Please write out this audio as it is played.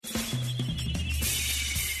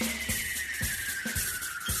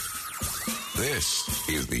This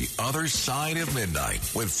is The Other Side of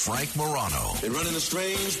Midnight with Frank Morano. They're running a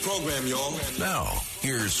strange program, y'all. Now,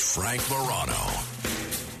 here's Frank Morano.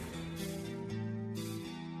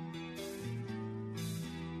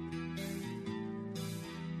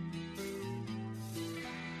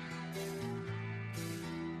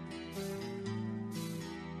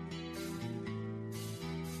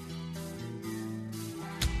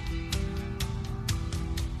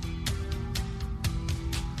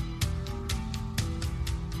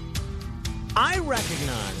 I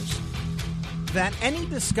recognize that any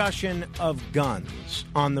discussion of guns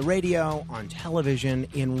on the radio, on television,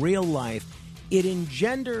 in real life, it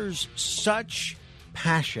engenders such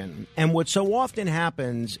passion. And what so often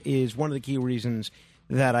happens is one of the key reasons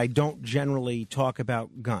that I don't generally talk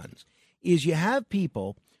about guns is you have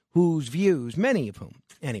people whose views, many of whom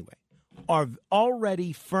anyway, are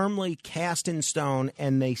already firmly cast in stone,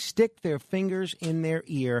 and they stick their fingers in their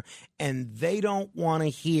ear, and they don't want to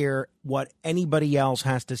hear what anybody else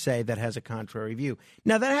has to say that has a contrary view.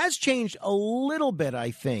 Now, that has changed a little bit,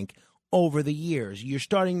 I think, over the years. You're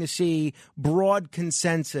starting to see broad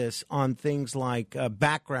consensus on things like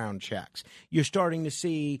background checks. You're starting to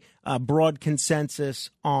see broad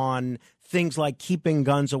consensus on things like keeping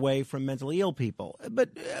guns away from mentally ill people.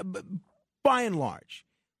 But by and large,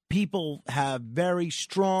 people have very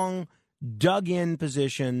strong, dug-in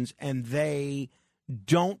positions, and they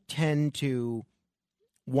don't tend to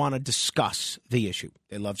want to discuss the issue.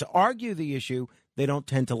 They love to argue the issue. They don't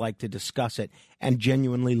tend to like to discuss it and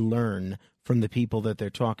genuinely learn from the people that they're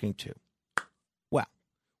talking to. Well,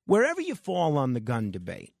 wherever you fall on the gun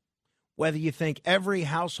debate, whether you think every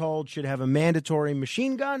household should have a mandatory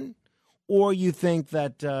machine gun or you think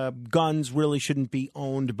that guns really shouldn't be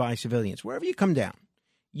owned by civilians, wherever you come down,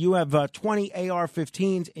 you have 20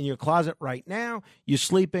 AR-15s in your closet right now. You're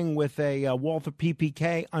sleeping with a Walther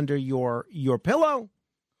PPK under your pillow,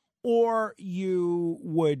 or you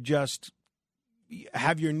would just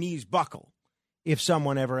have your knees buckle if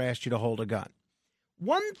someone ever asked you to hold a gun.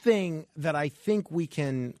 One thing that I think we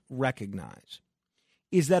can recognize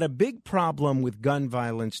is that a big problem with gun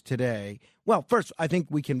violence today, well, first, I think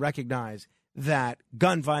we can recognize that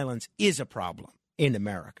gun violence is a problem in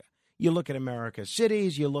America. You look at America's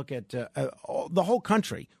cities, you look at the whole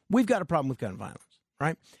country, we've got a problem with gun violence,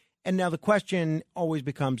 right? And now the question always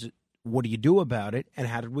becomes, what do you do about it, and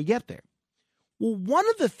how did we get there? Well, one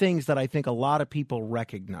of the things that I think a lot of people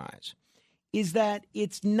recognize is that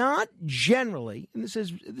it's not generally, and this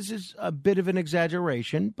is a bit of an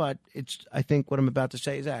exaggeration, but I think what I'm about to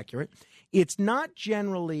say is accurate. It's not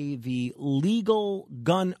generally the legal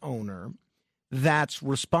gun owner that's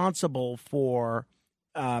responsible for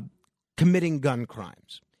committing gun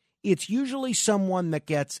crimes. It's usually someone that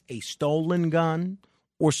gets a stolen gun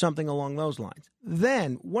or something along those lines.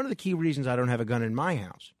 Then, one of the key reasons I don't have a gun in my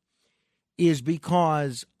house is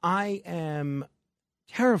because I am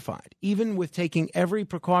terrified, even with taking every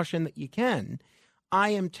precaution that you can, I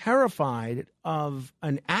am terrified of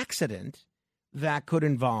an accident that could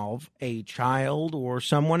involve a child or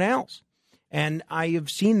someone else. And I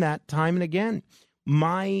have seen that time and again.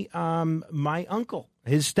 My uncle,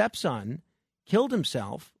 his stepson, killed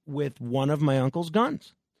himself with one of my uncle's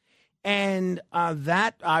guns. And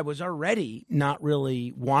that I was already not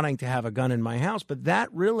really wanting to have a gun in my house, but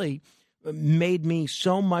that really made me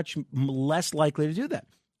so much less likely to do that.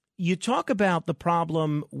 You talk about the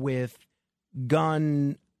problem with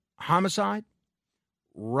gun homicide,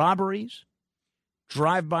 robberies,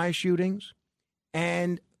 drive-by shootings,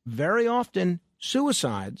 and very often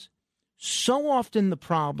suicides. So often the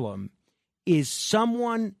problem is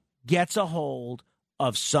someone gets a hold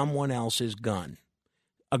of someone else's gun.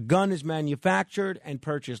 A gun is manufactured and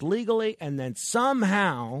purchased legally, and then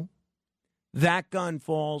somehow that gun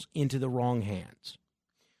falls into the wrong hands.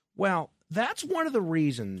 Well, that's one of the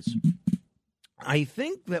reasons I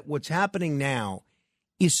think that what's happening now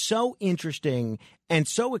is so interesting and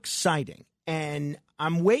so exciting. And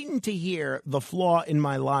I'm waiting to hear the flaw in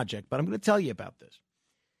my logic, but I'm going to tell you about this.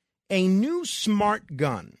 A new smart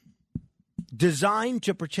gun designed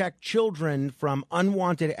to protect children from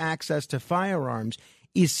unwanted access to firearms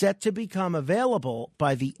is set to become available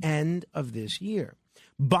by the end of this year.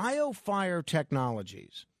 BioFire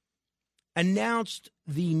Technologies announced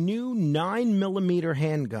the new 9mm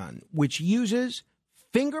handgun, which uses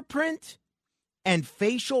fingerprint and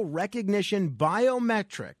facial recognition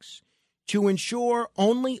biometrics to ensure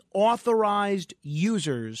only authorized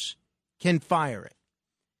users can fire it.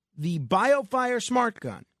 The BioFire Smart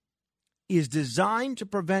Gun is designed to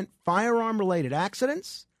prevent firearm-related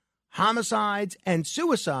accidents, homicides, and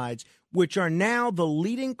suicides, which are now the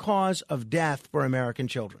leading cause of death for American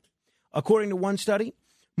children. According to one study,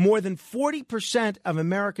 more than 40% of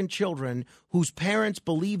American children whose parents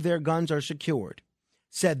believe their guns are secured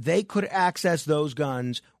said they could access those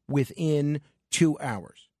guns within 2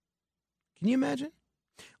 hours. Can you imagine?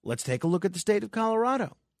 Let's take a look at the state of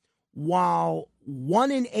Colorado. While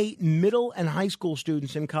 1 in 8 middle and high school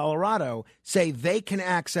students in Colorado say they can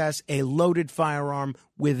access a loaded firearm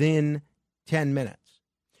within 10 minutes.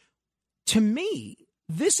 To me,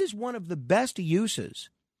 this is one of the best uses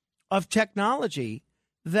of technology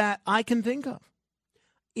that I can think of.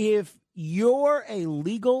 If you're a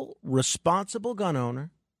legal, responsible gun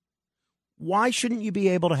owner, why shouldn't you be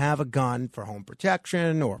able to have a gun for home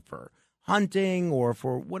protection or for hunting or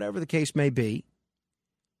for whatever the case may be?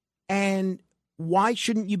 And why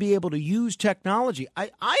shouldn't you be able to use technology?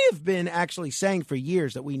 I have been actually saying for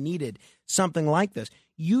years that we needed something like this.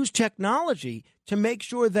 Use technology to make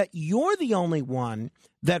sure that you're the only one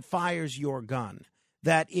that fires your gun.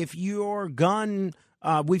 That if your gun,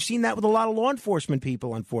 we've seen that with a lot of law enforcement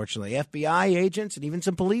people, unfortunately, FBI agents and even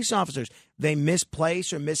some police officers, they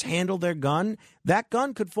misplace or mishandle their gun. That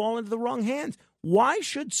gun could fall into the wrong hands. Why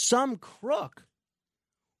should some crook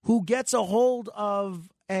who gets a hold of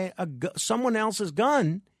someone else's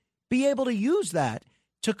gun be able to use that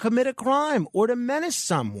to commit a crime or to menace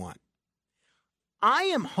someone? I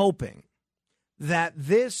am hoping that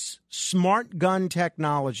this smart gun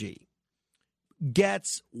technology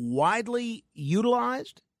gets widely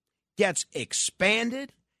utilized, gets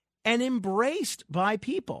expanded, and embraced by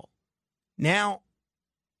people. Now,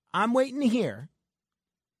 I'm waiting to hear,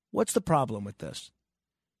 what's the problem with this?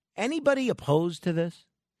 Anybody opposed to this?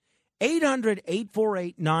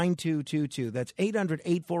 800-848-9222. That's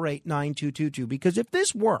 800-848-9222. Because if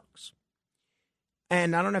this works,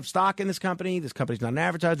 and I don't have stock in this company's not an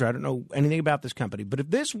advertiser, I don't know anything about this company, but if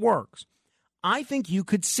this works, I think you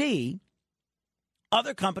could see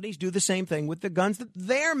other companies do the same thing with the guns that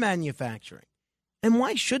they're manufacturing. And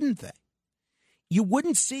why shouldn't they? You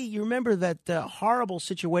wouldn't see, you remember that horrible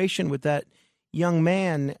situation with that young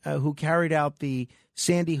man who carried out the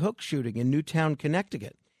Sandy Hook shooting in Newtown,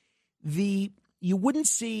 Connecticut. You wouldn't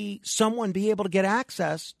see someone be able to get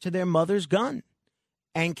access to their mother's gun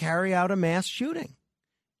and carry out a mass shooting.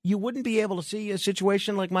 You wouldn't be able to see a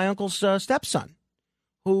situation like my uncle's stepson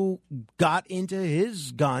who got into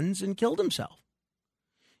his guns and killed himself.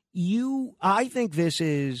 I think this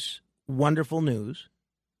is wonderful news,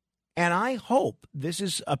 and I hope this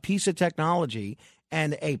is a piece of technology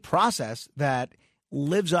and a process that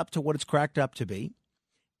lives up to what it's cracked up to be,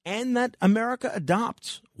 and that America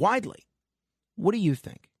adopts widely. What do you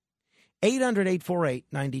think?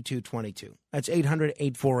 800-848-9222. That's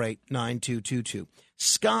 800-848-9222.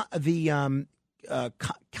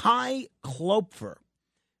 Kai Klopfer,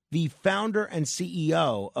 the founder and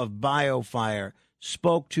CEO of BioFire,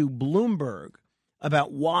 spoke to Bloomberg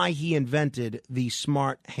about why he invented the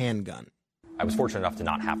smart handgun. I was fortunate enough to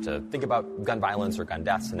not have to think about gun violence or gun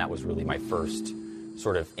deaths, and that was really my first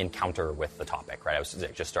sort of encounter with the topic, right? I was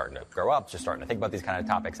just starting to grow up, just starting to think about these kind of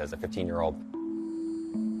topics as a 15-year-old,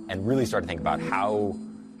 and really started to think about how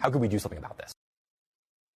could we do something about this?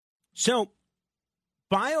 So,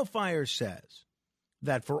 BioFire says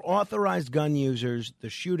that for authorized gun users, the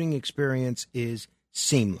shooting experience is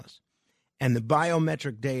seamless, and the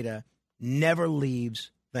biometric data never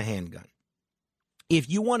leaves the handgun. If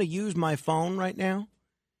you want to use my phone right now,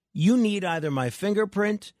 you need either my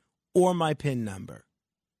fingerprint or my PIN number.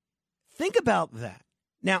 Think about that.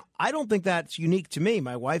 Now, I don't think that's unique to me.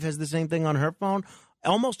 My wife has the same thing on her phone.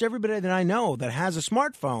 Almost everybody that I know that has a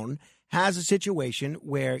smartphone has a situation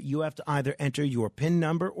where you have to either enter your PIN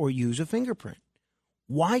number or use a fingerprint.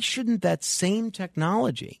 Why shouldn't that same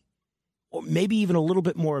technology, or maybe even a little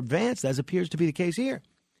bit more advanced, as appears to be the case here,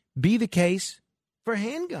 be the case for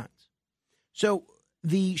handguns? So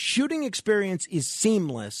the shooting experience is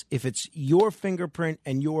seamless if it's your fingerprint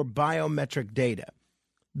and your biometric data.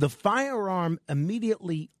 The firearm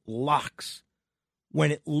immediately locks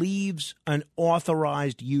when it leaves an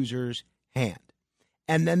authorized user's hand.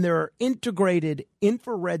 And then there are integrated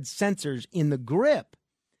infrared sensors in the grip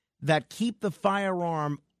that keep the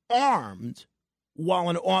firearm armed while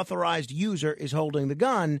an authorized user is holding the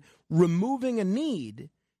gun, removing a need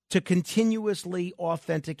to continuously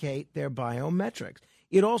authenticate their biometrics.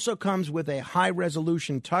 It also comes with a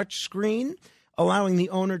high-resolution touch screen, allowing the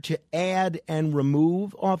owner to add and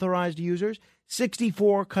remove authorized users.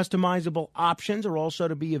 64 customizable options are also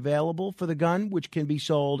to be available for the gun, which can be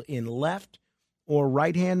sold in left or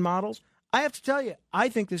right-hand models. I have to tell you, I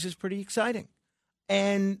think this is pretty exciting.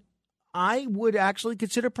 And I would actually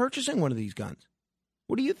consider purchasing one of these guns.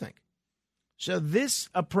 What do you think? So this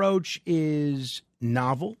approach is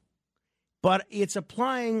novel. but it's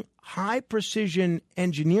applying high-precision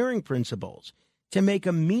engineering principles to make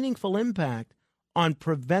a meaningful impact on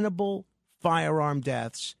preventable firearm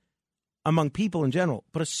deaths among people in general,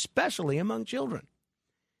 but especially among children.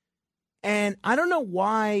 And I don't know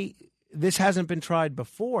why this hasn't been tried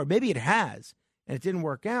before. Maybe it has, and it didn't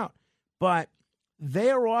work out. But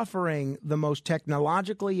they are offering the most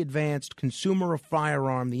technologically advanced consumer of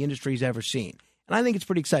firearm the industry's ever seen. And I think it's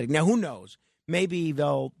pretty exciting. Now, who knows? Maybe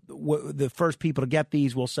the first people to get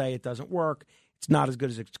these will say it doesn't work. It's not as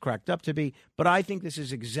good as it's cracked up to be. But I think this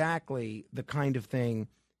is exactly the kind of thing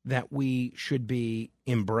that we should be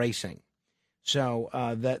embracing. So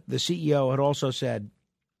that the CEO had also said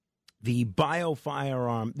the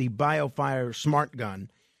BioFire Smart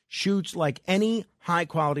Gun shoots like any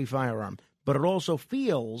high-quality firearm, but it also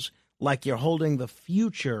feels like you're holding the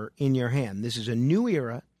future in your hand. This is a new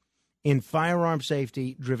era in firearm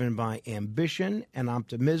safety driven by ambition and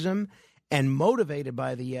optimism and motivated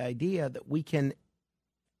by the idea that we can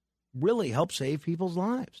really help save people's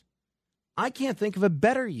lives. I can't think of a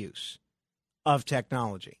better use of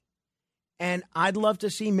technology. And I'd love to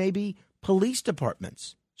see maybe police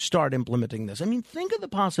departments start implementing this. I mean, think of the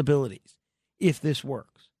possibilities if this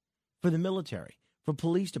works for the military, for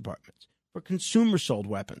police departments, for consumer-sold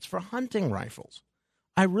weapons, for hunting rifles.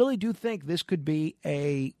 I really do think this could be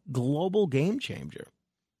a global game changer.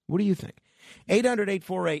 What do you think?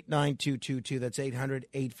 800-848-9222. That's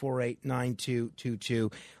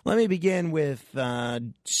 800-848-9222. Let me begin with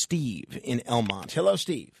Steve in Elmont. Hello,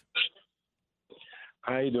 Steve.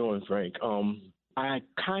 How you doing, Frank? I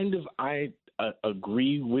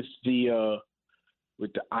agree with the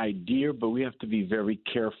idea, but we have to be very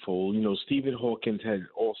careful. You know, Stephen Hawkins had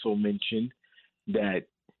also mentioned that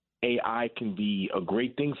AI can be a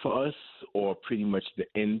great thing for us or pretty much the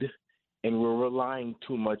end, and we're relying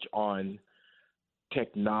too much on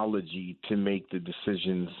technology to make the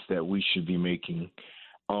decisions that we should be making.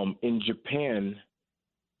 In Japan,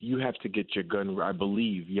 you have to get your gun, I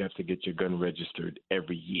believe you have to get your gun registered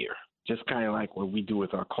every year, just kind of like what we do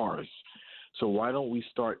with our cars. So why don't we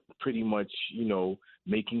start pretty much,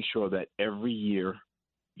 making sure that every year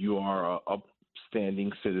you are an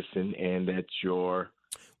upstanding citizen and that you're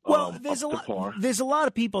there's a lot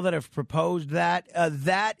of people that have proposed that.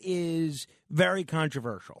 That is very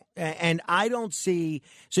controversial. And I don't see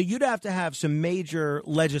 – so you'd have to have some major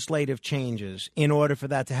legislative changes in order for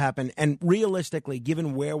that to happen. And realistically,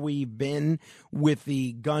 given where we've been with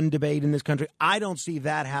the gun debate in this country, I don't see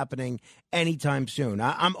that happening anytime soon.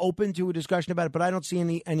 I'm open to a discussion about it, but I don't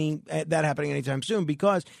see any that happening anytime soon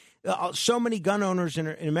because – so many gun owners in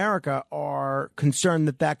America are concerned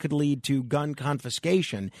that could lead to gun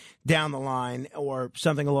confiscation down the line or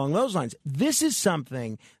something along those lines. This is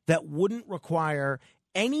something that wouldn't require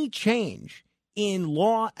any change in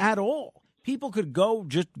law at all. People could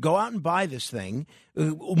just go out and buy this thing.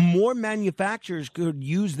 More manufacturers could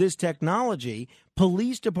use this technology.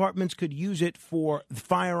 Police departments could use it for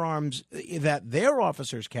firearms that their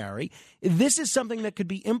officers carry. This is something that could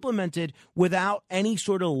be implemented without any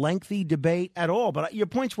sort of lengthy debate at all. But your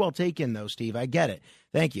point's well taken, though, Steve. I get it.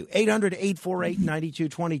 Thank you.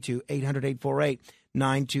 800-848-9222,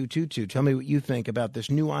 800-848-9222. Tell me what you think about this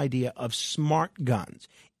new idea of smart guns.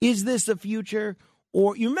 Is this the future?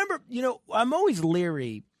 Or you remember, I'm always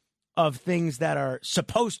leery of things that are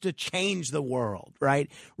supposed to change the world, right?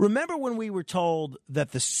 Remember when we were told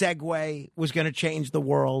that the Segway was going to change the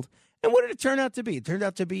world? And what did it turn out to be? It turned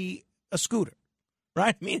out to be a scooter,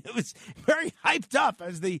 right? I mean, it was very hyped up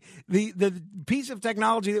as the piece of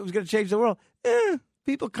technology that was going to change the world.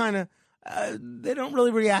 People kind of, they don't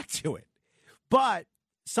really react to it. But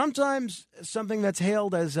sometimes something that's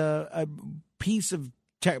hailed as a piece of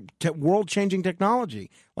world-changing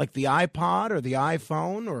technology, like the iPod or the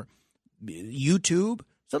iPhone or YouTube,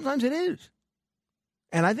 sometimes it is.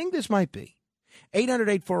 And I think this might be.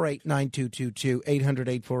 800-848-9222,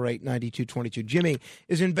 800-848-9222. Jimmy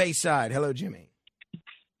is in Bayside. Hello, Jimmy.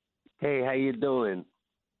 Hey, how you doing?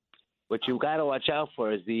 What you got to watch out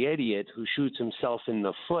for is the idiot who shoots himself in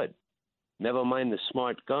the foot. Never mind the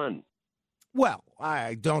smart gun. Well,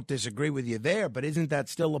 I don't disagree with you there, but isn't that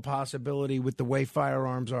still a possibility with the way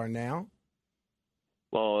firearms are now?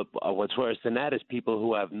 Well, what's worse than that is people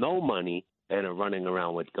who have no money and are running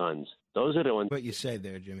around with guns. Those are the ones. What you say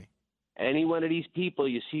there, Jimmy? Any one of these people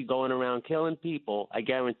you see going around killing people, I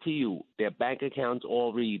guarantee you their bank accounts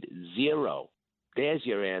all read zero. There's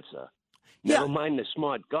your answer. Never mind the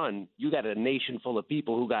smart gun. You got a nation full of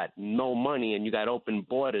people who got no money and you got open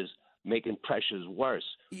borders making pressures worse.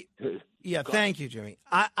 Yeah, thank you, Jimmy.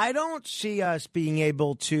 I don't see us being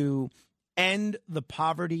able to end the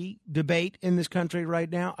poverty debate in this country right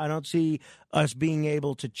now. I don't see us being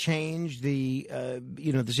able to change the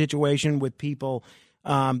situation with people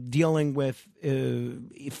dealing with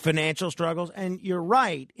financial struggles. And you're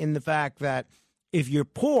right in the fact that if you're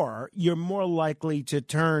poor, you're more likely to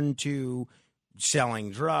turn to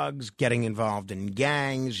selling drugs, getting involved in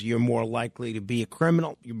gangs. You're more likely to be a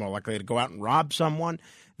criminal. You're more likely to go out and rob someone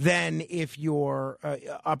than if you're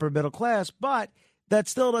upper middle class. But that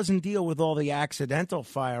still doesn't deal with all the accidental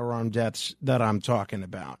firearm deaths that I'm talking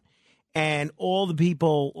about. And all the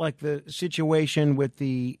people, like the situation with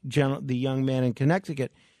the young man in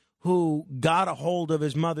Connecticut who got a hold of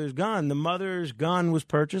his mother's gun. The mother's gun was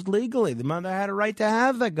purchased legally. The mother had a right to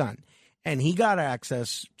have the gun. And he got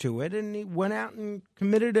access to it, and he went out and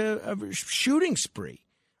committed a shooting spree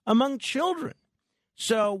among children.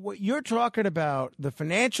 So what you're talking about, the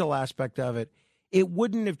financial aspect of it, it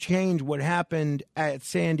wouldn't have changed what happened at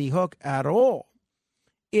Sandy Hook at all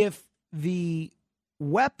if the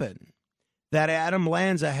weapon that Adam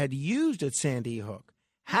Lanza had used at Sandy Hook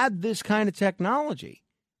had this kind of technology.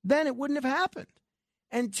 Then it wouldn't have happened.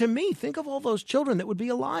 And to me, think of all those children that would be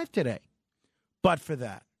alive today. But for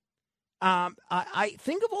that, I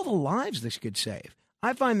think of all the lives this could save.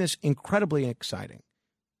 I find this incredibly exciting.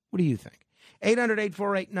 What do you think?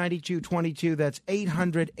 800-848-9222. That's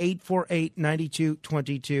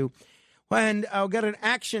 800-848-9222. And I'll get an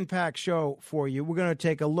action-packed show for you. We're going to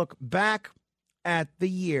take a look back at the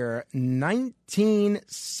year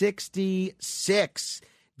 1966.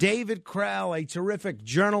 David Crowell, a terrific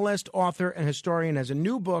journalist, author, and historian, has a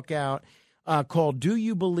new book out called Do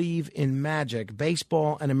You Believe in Magic?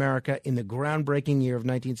 Baseball and America in the Groundbreaking Year of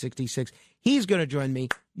 1966. He's going to join me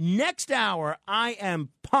next hour. I am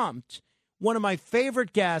pumped. One of my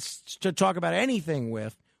favorite guests to talk about anything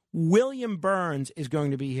with, William Burns, is going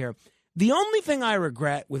to be here. The only thing I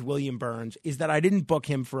regret with William Burns is that I didn't book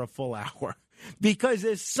him for a full hour because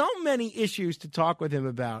there's so many issues to talk with him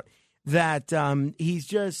about that he's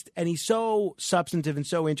so substantive and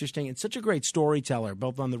so interesting and such a great storyteller,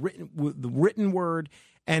 both on the written word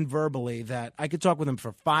and verbally, that I could talk with him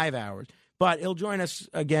for 5 hours. But he'll join us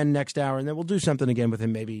again next hour, and then we'll do something again with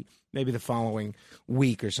him maybe the following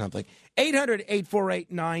week or something.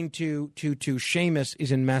 800-848-9222. Seamus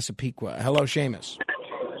is in Massapequa. Hello, Seamus.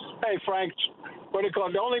 Hey, Frank. What do you call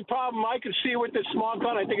it? The only problem I can see with this smart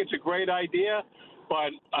gun, I think it's a great idea, but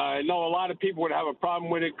I know a lot of people would have a problem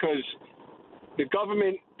with it because the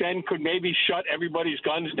government then could maybe shut everybody's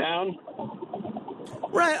guns down.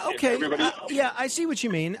 Right. Okay. Yeah, I see what you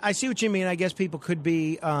mean. I guess people could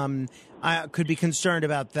be concerned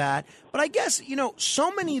about that. But I guess,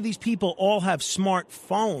 so many of these people all have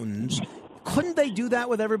smartphones. Couldn't they do that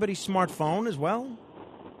with everybody's smartphone as well?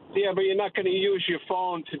 Yeah, but you're not going to use your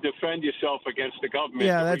phone to defend yourself against the government.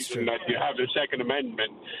 Yeah, that's true. The reason that you have the Second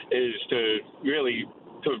Amendment is to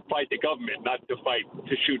fight the government, not to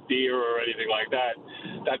shoot deer or anything like that.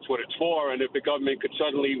 That's what it's for. And if the government could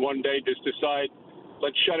suddenly one day just decide,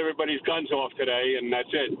 let's shut everybody's guns off today, and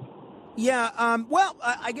that's it. Yeah, well,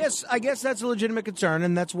 I guess that's a legitimate concern,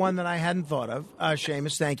 and that's one that I hadn't thought of.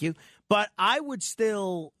 Seamus, thank you. But I would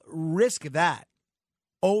still risk that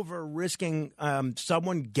over risking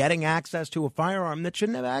someone getting access to a firearm that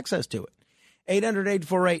shouldn't have access to it.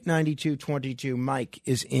 800-848-9222. Mike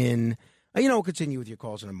is in. We'll continue with your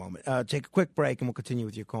calls in a moment. Take a quick break, and we'll continue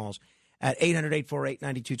with your calls at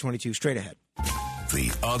 800-848-9222. Straight ahead.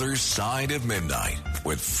 The Other Side of Midnight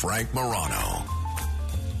with Frank Morano.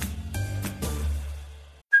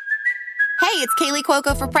 Hey, it's Kaylee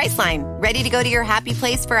Cuoco for Priceline. Ready to go to your happy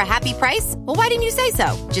place for a happy price? Well, why didn't you say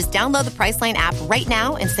so? Just download the Priceline app right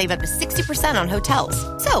now and save up to 60% on hotels.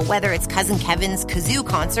 So whether it's Cousin Kevin's Kazoo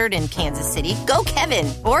Concert in Kansas City, go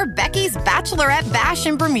Kevin, or Becky's Bachelorette Bash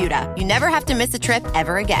in Bermuda, you never have to miss a trip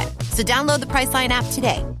ever again. So download the Priceline app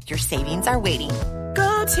today. Your savings are waiting.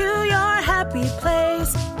 Go to your happy place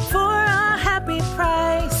for a happy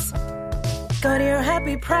price. Go to your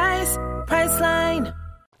happy price, Priceline.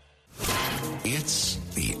 It's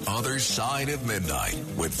The Other Side of Midnight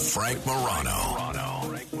with Frank Morano.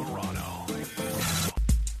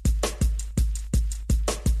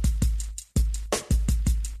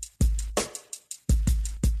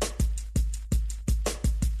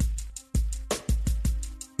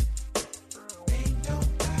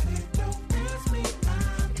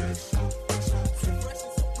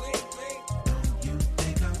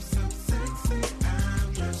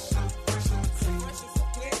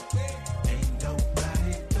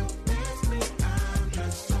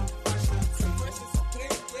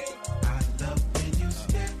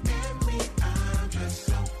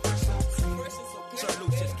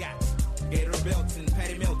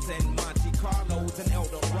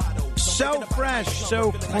 So Fresh,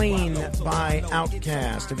 So Clean by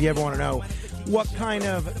Outkast. If you ever want to know what kind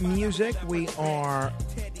of music we are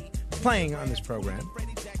playing on this program,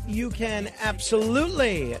 you can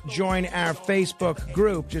absolutely join our Facebook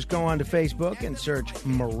group. Just go on to Facebook and search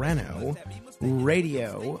Morano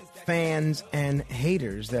Radio Fans and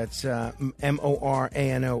Haters. That's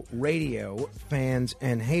Morano Radio Fans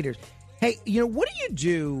and Haters. Hey, what do you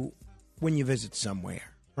do when you visit somewhere,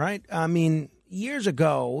 right? I mean, years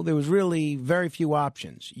ago, there was really very few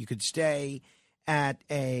options. You could stay at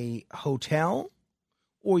a hotel,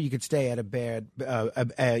 or you could stay at a bed.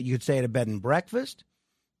 You could stay at a bed and breakfast.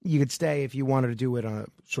 You could stay, if you wanted to do it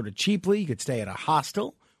sort of cheaply, you could stay at a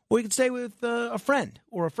hostel, or you could stay with a friend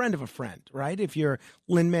or a friend of a friend, right? If you're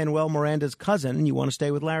Lin-Manuel Miranda's cousin and you want to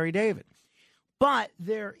stay with Larry David. But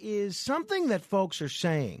there is something that folks are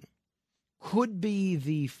saying could be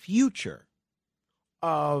the future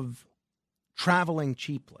of traveling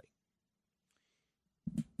cheaply.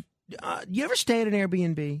 You ever stay at an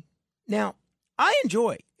Airbnb? Now, I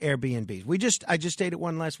enjoy Airbnbs. I just stayed at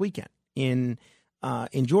one last weekend in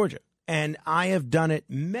Georgia, and I have done it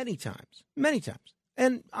many times,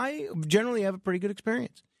 and I generally have a pretty good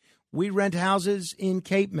experience. We rent houses in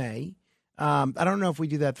Cape May. I don't know if we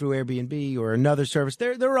do that through Airbnb or another service.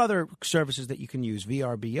 There are other services that you can use,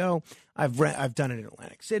 VRBO. I've done it in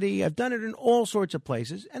Atlantic City. I've done it in all sorts of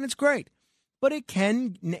places, and it's great. But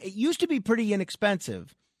it used to be pretty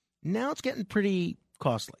inexpensive. Now it's getting pretty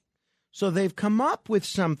costly. So they've come up with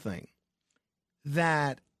something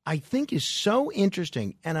that I think is so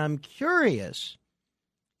interesting, and I'm curious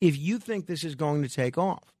if you think this is going to take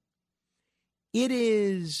off. It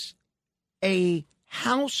is a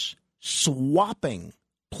house swapping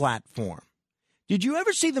platform. Did you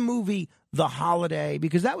ever see the movie The Holiday?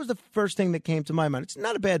 Because that was the first thing that came to my mind. It's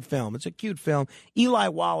not a bad film. It's a cute film. Eli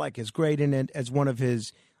Wallach is great in it as one of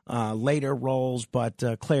his later roles, but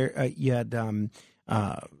you had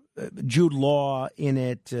Jude Law in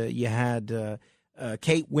it. You had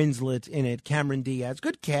Kate Winslet in it, Cameron Diaz.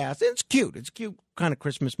 Good cast. It's cute. It's a cute kind of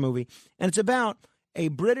Christmas movie. And it's about a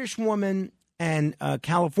British woman and a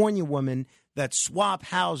California woman that swap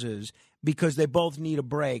houses because they both need a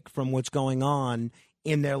break from what's going on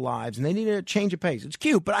in their lives, and they need a change of pace. It's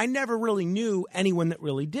cute, but I never really knew anyone that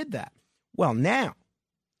really did that. Well, now,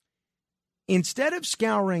 instead of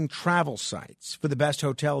scouring travel sites for the best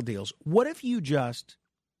hotel deals, what if you just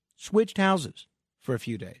switched houses for a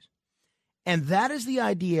few days? And that is the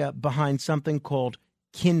idea behind something called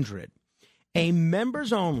Kindred, a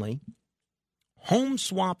members-only home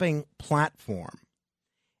swapping platform.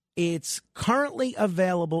 It's currently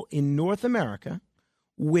available in North America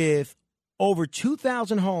with over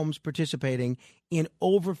 2,000 homes participating in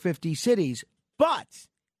over 50 cities. But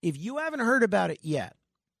if you haven't heard about it yet,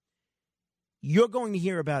 you're going to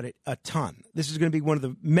hear about it a ton. This is going to be one of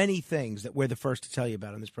the many things that we're the first to tell you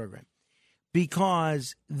about on this program.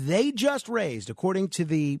 Because they just raised, according to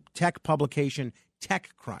the tech publication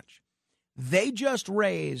TechCrunch, they just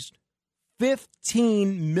raised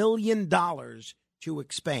 $15 million to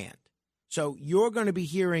expand. So you're going to be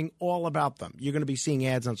hearing all about them. You're going to be seeing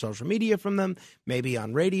ads on social media from them, maybe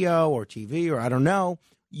on radio or TV, or I don't know.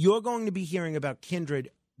 You're going to be hearing about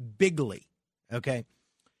Kindred bigly, okay?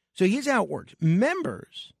 So here's how it works.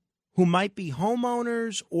 Members who might be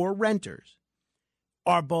homeowners or renters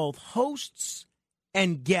are both hosts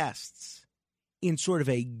and guests in sort of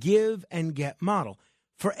a give and get model.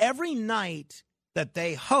 For every night that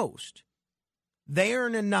they host, they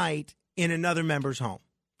earn a night in another member's home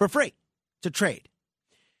for free to trade.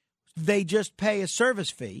 They just pay a service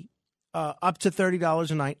fee up to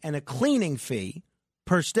 $30 a night and a cleaning fee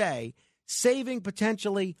per stay, saving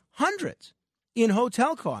potentially hundreds in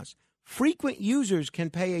hotel costs. Frequent users can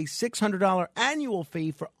pay a $600 annual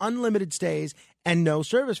fee for unlimited stays and no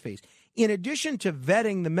service fees. In addition to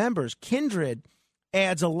vetting the members, Kindred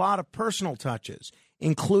adds a lot of personal touches,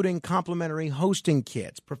 including complimentary hosting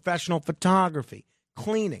kits, professional photography,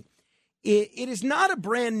 cleaning. It is not a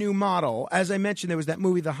brand new model. As I mentioned, there was that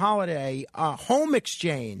movie, The Holiday. Home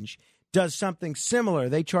Exchange does something similar.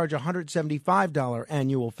 They charge a $175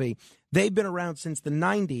 annual fee. They've been around since the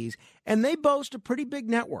 90s, and they boast a pretty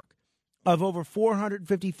big network of over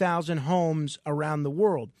 450,000 homes around the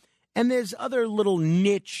world. And there's other little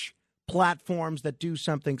niche platforms that do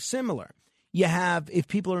something similar. You have, if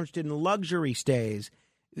people are interested in luxury stays,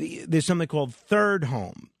 there's something called Third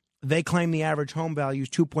Home. They claim the average home value is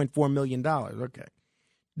 $2.4 million. Okay.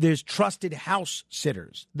 There's Trusted House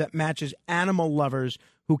Sitters that matches animal lovers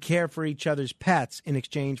who care for each other's pets in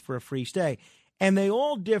exchange for a free stay. And they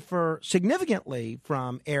all differ significantly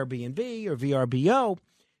from Airbnb or VRBO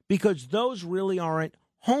because those really aren't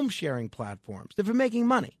home sharing platforms. They're for making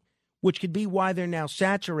money, which could be why they're now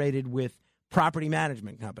saturated with property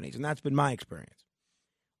management companies, and that's been my experience.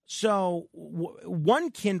 So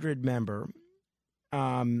one Kindred member,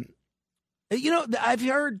 I've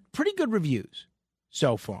heard pretty good reviews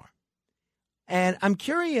so far, and I'm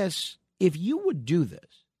curious if you would do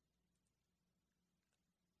this.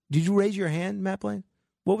 Did you raise your hand, Matt Blaine?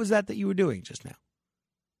 What was that you were doing just now?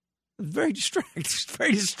 Very distracting.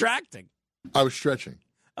 Very distracting. I was stretching.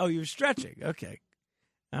 Oh, you were stretching. Okay.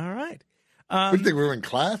 All right. What do you think, we were in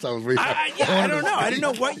class? I don't know. I didn't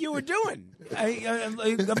know what you were doing.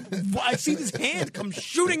 I see this hand come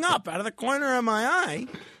shooting up out of the corner of my eye.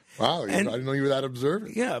 Wow, I didn't know you were that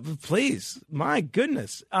observant. Yeah, please. My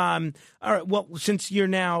goodness. All right. Well, since you're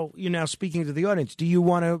now speaking to the audience, do you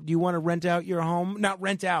want to rent out your home? Not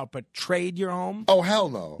rent out, but trade your home? Oh, hell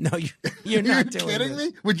no. No, you're not doing kidding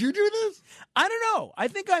this. me? Would you do this? I don't know. I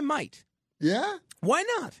think I might. Yeah? Why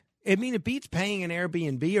not? I mean, it beats paying an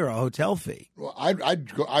Airbnb or a hotel fee. Well,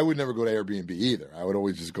 I would never go to Airbnb either. I would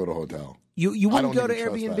always just go to hotel. You wouldn't go to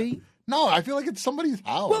Airbnb? No, I feel like it's somebody's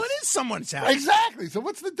house. Well, it is someone's house. Exactly. So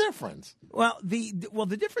what's the difference? Well, the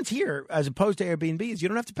difference here, as opposed to Airbnb, is you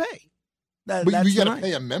don't have to pay. But you got to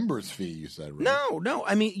pay a member's fee, you said, right? No.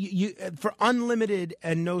 I mean, you for unlimited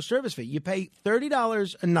and no service fee, you pay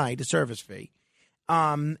 $30 a night, a service fee,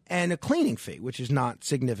 and a cleaning fee, which is not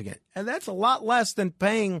significant. And that's a lot less than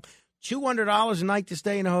paying $200 a night to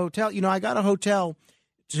stay in a hotel. I got a hotel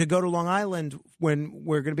to go to Long Island when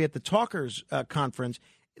we're going to be at the Talkers conference.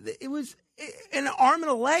 It was an arm and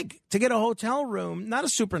a leg to get a hotel room, not a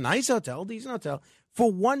super nice hotel, decent hotel,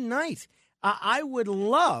 for one night. I would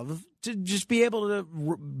love to just be able to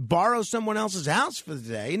borrow someone else's house for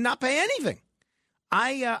the day and not pay anything.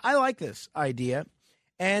 I like this idea,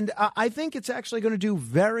 and I think it's actually going to do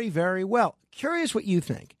very, very well. Curious what you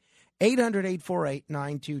think.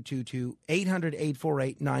 800-848-9222,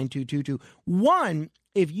 800-848-9222. One,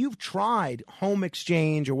 if you've tried Home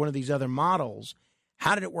Exchange or one of these other models,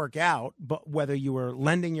 how did it work out, but whether you were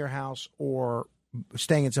lending your house or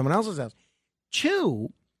staying in someone else's house?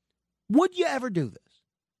 Two, would you ever do this?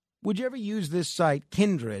 Would you ever use this site,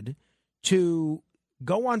 Kindred, to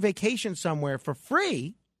go on vacation somewhere for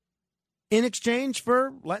free in exchange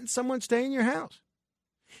for letting someone stay in your house?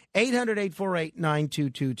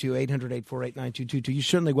 800-848-9222, 800-848-9222. You're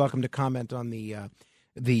certainly welcome to comment on the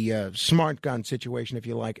smart gun situation if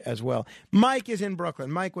you like as well. Mike is in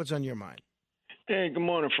Brooklyn. Mike, what's on your mind? Hey, good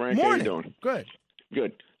morning, Frank. Morning. How you doing? Good.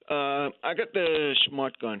 Good. I got the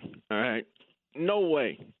smart gun. All right. No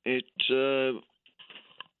way. It'll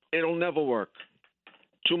never work.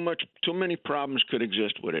 Too many problems could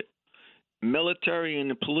exist with it. Military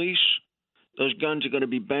and the police, those guns are going to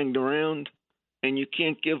be banged around, and you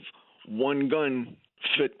can't give one gun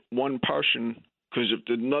fit one person, because if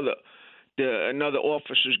another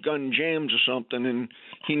officer's gun jams or something and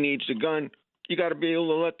he needs the gun, you got to be able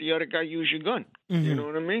to let the other guy use your gun. Mm-hmm. You know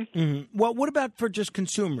what I mean? Mm-hmm. Well, what about for just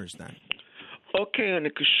consumers then? Okay, on the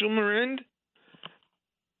consumer end,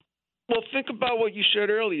 well, think about what you said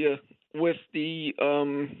earlier with the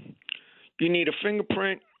you need a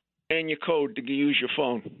fingerprint and your code to use your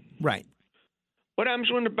phone. Right. What happens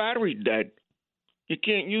when the battery's dead? You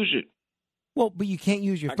can't use it. Well, but you can't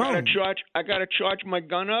use your phone. I got to charge my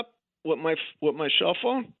gun up with my cell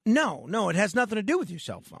phone? No, it has nothing to do with your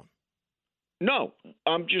cell phone. No,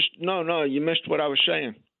 no, you missed what I was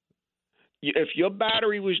saying. If your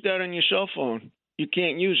battery was dead on your cell phone, you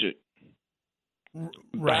can't use it.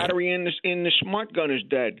 Right. Battery in the smart gun is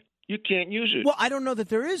dead. You can't use it. Well, I don't know that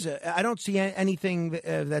there is I don't see anything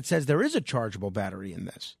that says there is a chargeable battery in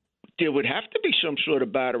this. There would have to be some sort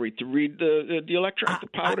of battery to read the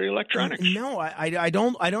power of the electronics. No, I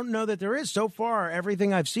don't know that there is. So far,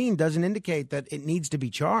 everything I've seen doesn't indicate that it needs to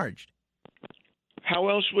be charged. How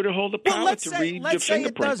else would it hold the power read the fingerprint? Let's say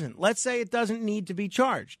it doesn't. Let's say it doesn't need to be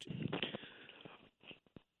charged.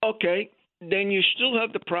 Okay, then you still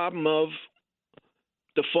have the problem of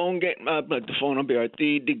the phone getting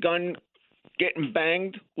the gun getting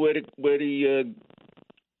banged where your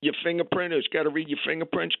fingerprint has got to read your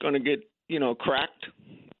fingerprint's going to get cracked,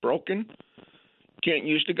 broken. Can't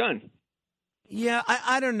use the gun. Yeah,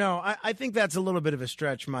 I don't know. I think that's a little bit of a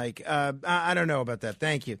stretch, Mike. I don't know about that.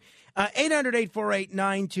 Thank you.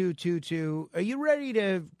 800-848-9222. Are you ready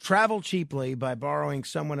to travel cheaply by borrowing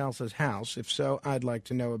someone else's house? If so, I'd like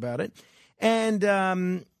to know about it. And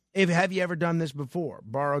have you ever done this before?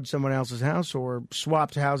 Borrowed someone else's house or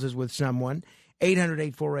swapped houses with someone?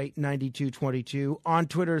 800-848-9222. On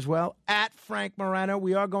Twitter as well, at Frank Morano.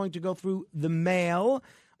 We are going to go through the mail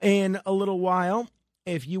in a little while.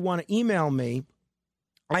 If you want to email me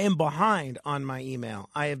I am behind on my email.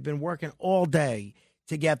 I have been working all day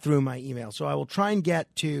to get through my email. So I will try and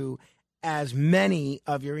get to as many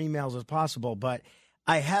of your emails as possible. But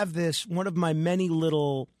I have this, one of my many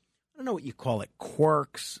little, I don't know what you call it,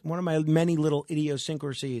 quirks, one of my many little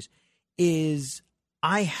idiosyncrasies is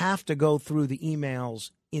I have to go through the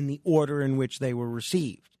emails in the order in which they were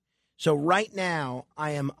received. So right now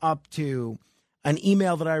I am up to an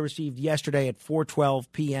email that I received yesterday at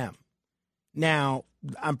 4:12 p.m. Now,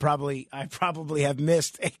 I probably have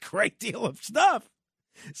missed a great deal of stuff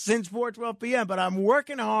since 4:12 p.m., but I'm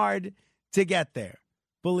working hard to get there.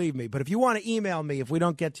 Believe me. But if you want to email me, if we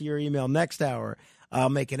don't get to your email next hour, I'll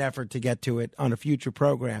make an effort to get to it on a future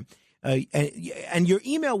program. And your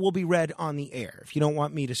email will be read on the air. If you don't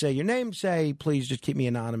want me to say your name, say, please just keep me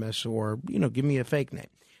anonymous or, give me a fake name.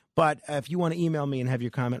 But if you want to email me and have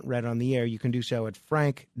your comment read on the air, you can do so at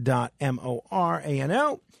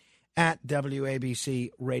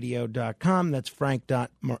frank.morano@wabcradio.com. That's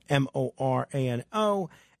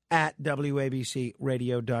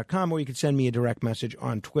frank.morano@wabcradio.com. Or you can send me a direct message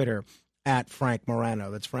on Twitter at Frank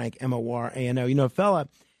Morano. That's Frank, Morano. A fella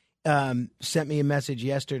sent me a message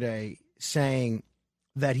yesterday saying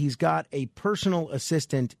that he's got a personal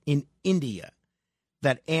assistant in India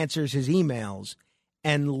that answers his emails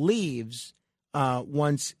and leaves the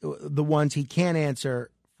ones he can't answer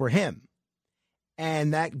for him.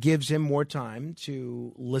 And that gives him more time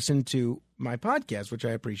to listen to my podcast, which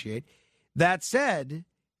I appreciate. That said,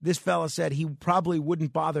 this fella said he probably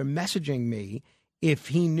wouldn't bother messaging me if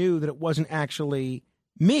he knew that it wasn't actually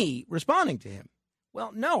me responding to him.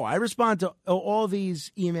 Well, no, I respond to all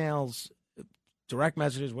these emails, direct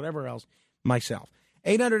messages, whatever else, myself.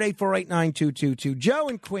 800-848-9222. Joe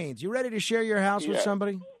in Queens, you ready to share your house with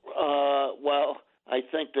somebody? Well, I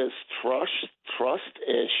think there's trust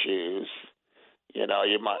issues. You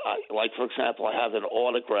might, like, for example, I have an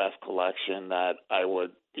autograph collection that I would,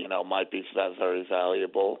 might be very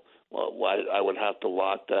valuable. Well, I would have to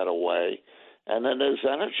lock that away. And then there's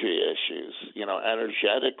energy issues.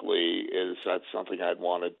 Energetically, that's something I'd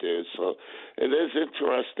want to do. So it is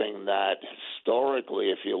interesting that historically,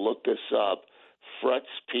 if you look this up, Fritz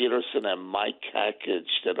Peterson and Mike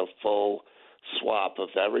Kackage did a full swap of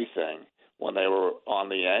everything when they were on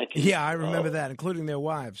the Yankees. Yeah, I remember that, including their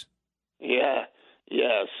wives. Yeah.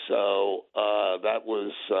 So that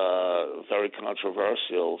was very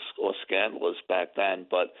controversial or scandalous back then.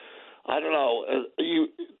 But I don't know.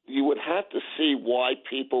 You would have to see why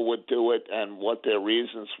people would do it and what their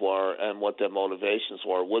reasons were and what their motivations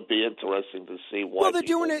were. It would be interesting to see why. Well,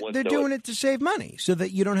 they're doing it to save money, so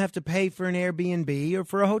that you don't have to pay for an Airbnb or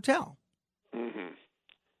for a hotel.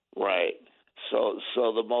 Mm-hmm. Right. So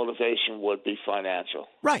the motivation would be financial.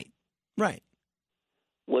 Right.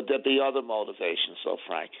 Would there be other motivations, though,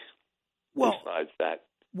 Frank? Well, besides that.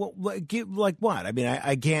 Well, like what? I mean,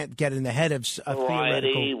 I can't get in the head of a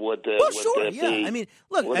theoretical. Would sure, yeah. I mean,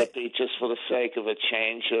 look, would it be just for the sake of a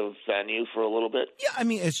change of venue for a little bit? Yeah, I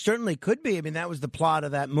mean, it certainly could be. I mean, that was the plot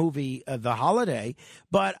of that movie, The Holiday.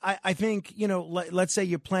 But I think, let's say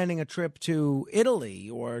you're planning a trip to Italy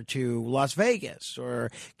or to Las Vegas or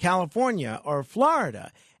California or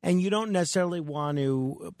Florida, and you don't necessarily want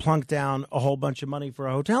to plunk down a whole bunch of money for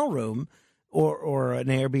a hotel room or an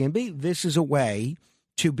Airbnb. This is a way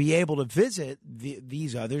to be able to visit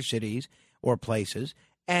these other cities or places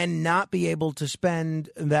and not be able to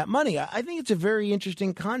spend that money. I think it's a very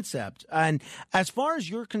interesting concept. And as far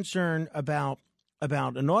as you're concerned about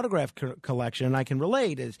an autograph collection, and I can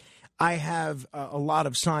relate, is I have a lot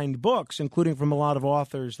of signed books, including from a lot of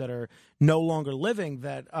authors that are no longer living,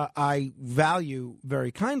 that I value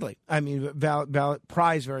very kindly. I mean,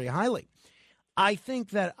 prize very highly. I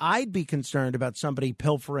think that I'd be concerned about somebody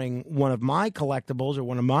pilfering one of my collectibles or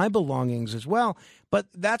one of my belongings as well. But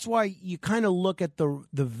that's why you kind of look at the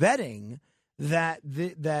vetting that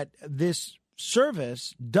this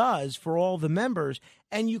service does for all the members.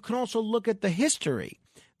 And you can also look at the history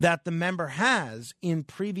that the member has in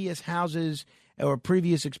previous houses or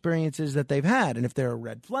previous experiences that they've had. And if there are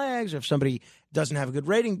red flags or if somebody doesn't have a good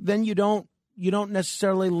rating, then you don't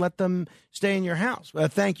necessarily let them stay in your house.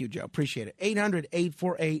 Thank you, Joe. Appreciate it.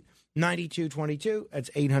 800-848-9222. That's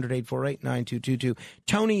 800-848-9222.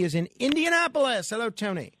 Tony is in Indianapolis. Hello,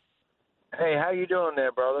 Tony. Hey, how you doing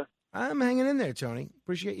there, brother? I'm hanging in there, Tony.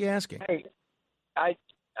 Appreciate you asking. Hey, I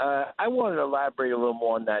wanted to elaborate a little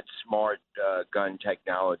more on that smart gun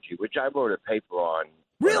technology, which I wrote a paper on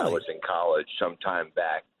when I was in college some time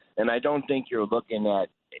back. And I don't think you're looking at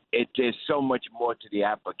it. There's so much more to the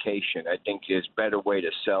application. I think there's a better way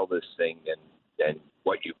to sell this thing than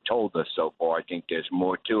what you've told us so far. I think there's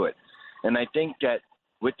more to it. And I think that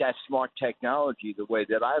with that smart technology, the way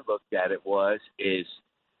that I looked at it is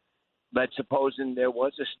let's supposing there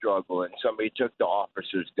was a struggle and somebody took the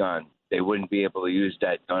officer's gun, they wouldn't be able to use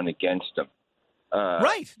that gun against them.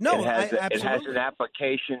 Right. No, it has absolutely. an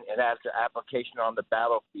application. It has an application on the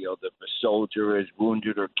battlefield. If a soldier is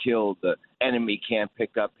wounded or killed, the enemy can't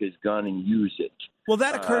pick up his gun and use it. Well,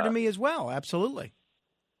 that occurred to me as well. Absolutely.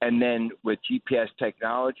 And then with GPS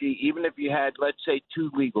technology, even if you had, let's say,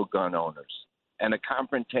 two legal gun owners and a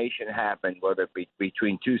confrontation happened, whether it be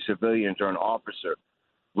between two civilians or an officer,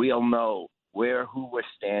 we'll know who was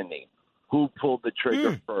standing, who pulled the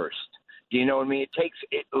trigger first. Do you know what I mean?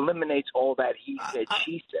 It eliminates all that he said,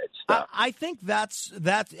 she said stuff. I think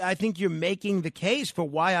I think you're making the case for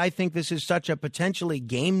why I think this is such a potentially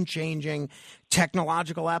game-changing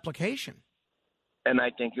technological application. And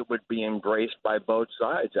I think it would be embraced by both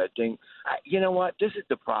sides. I think, you know what? This is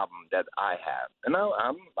the problem that I have. And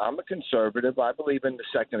I'm a conservative. I believe in the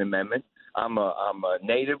Second Amendment. I'm a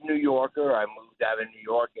native New Yorker. I moved out of New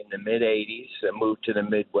York in the mid-'80s and moved to the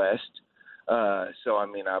Midwest. So, I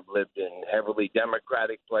mean, I've lived in a heavily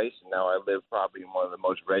Democratic place, and now I live probably in one of the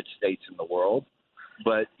most red states in the world.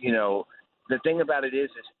 But, you know, the thing about it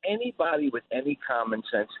is anybody with any common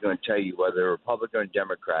sense is going to tell you, whether a Republican or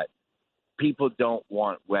Democrat, people don't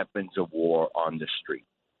want weapons of war on the street.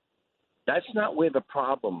 That's not where the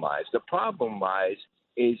problem lies. The problem lies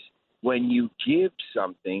is when you give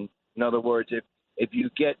something. In other words, if you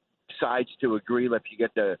get sides to agree, if you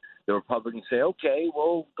get the Republicans say, okay,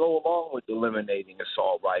 we'll go along with eliminating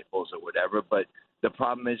assault rifles or whatever, but the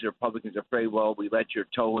problem is the Republicans are afraid, well, we let your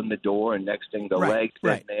toe in the door and next thing the legs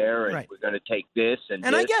in there and we're going to take this and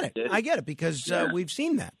this. I get it. I get it because we've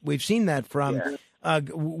seen that. We've seen that from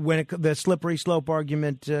the slippery slope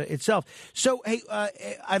argument itself. So, hey,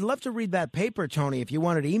 I'd love to read that paper, Tony, if you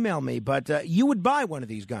wanted to email me, but you would buy one of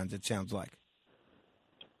these guns, it sounds like.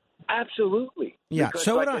 Absolutely. Yeah, because,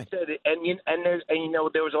 so like would I said,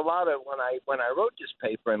 there was a lot of when I wrote this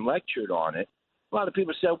paper and lectured on it, a lot of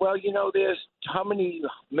people said, well, you know, there's how many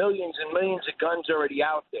millions and millions of guns already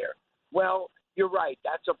out there. Well, you're right.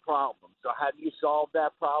 That's a problem. So how do you solve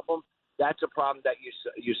that problem? That's a problem that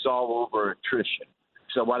you solve over attrition.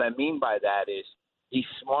 So what I mean by that is these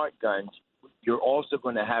smart guns, you're also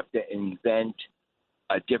going to have to invent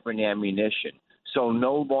a different ammunition. So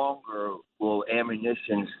no longer will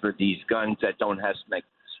ammunition for these guns that don't have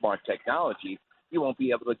smart technology, you won't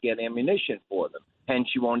be able to get ammunition for them. Hence,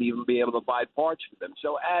 you won't even be able to buy parts for them.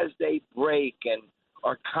 So as they break and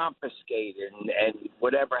are confiscated and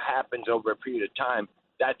whatever happens over a period of time,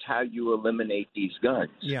 that's how you eliminate these guns.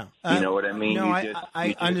 Yeah. You know what I mean? No,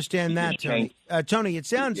 I understand that, Tony. Tony, it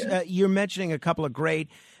sounds you're mentioning a couple of great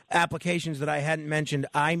applications that I hadn't mentioned.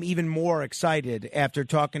 I'm even more excited after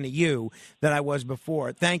talking to you than I was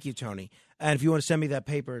before. Thank you, Tony. And if you want to send me that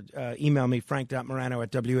paper, email me,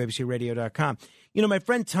 frank.morano@wabcradio.com. You know, my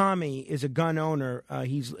friend Tommy is a gun owner.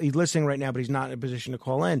 He's listening right now, but he's not in a position to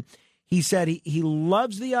call in. He said he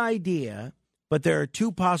loves the idea, but there are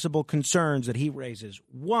two possible concerns that he raises.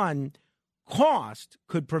 One, cost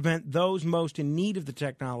could prevent those most in need of the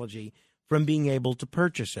technology from being able to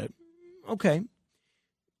purchase it. Okay.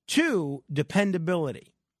 Two,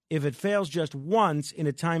 dependability. If it fails just once in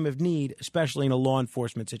a time of need, especially in a law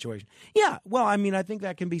enforcement situation. Yeah, well, I mean, I think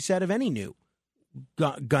that can be said of any new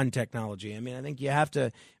gun technology. I mean, I think you have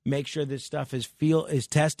to make sure this stuff is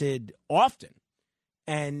tested often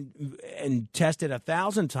and tested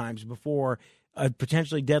 1,000 times before a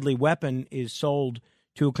potentially deadly weapon is sold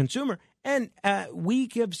to a consumer. And we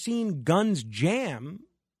have seen guns jam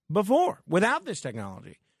before without this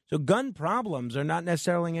technology. So gun problems are not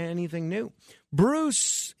necessarily anything new.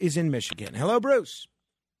 Bruce is in Michigan. Hello, Bruce.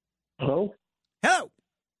 Hello? Hello.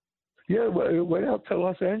 Yeah, I went out to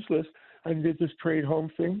Los Angeles and did this trade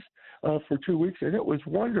home things for 2 weeks, and it was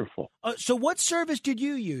wonderful. So what service did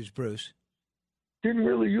you use, Bruce? Didn't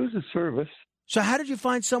really use a service. So how did you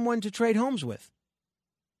find someone to trade homes with?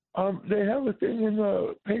 They have a thing in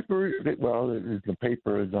the paper. The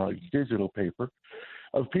paper is digital paper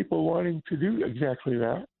of people wanting to do exactly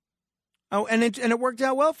that. Oh, and it worked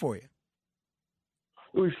out well for you.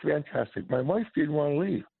 It was fantastic. My wife didn't want to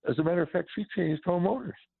leave. As a matter of fact, she changed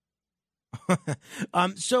homeowners.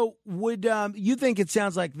 So would you think it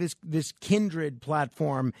sounds like this Kindred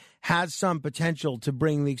platform has some potential to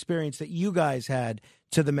bring the experience that you guys had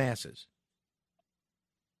to the masses?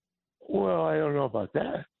 Well, I don't know about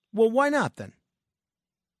that. Well, why not then?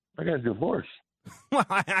 I got a divorce. Well,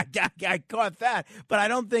 I caught that, but I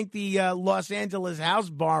don't think the Los Angeles house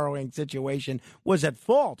borrowing situation was at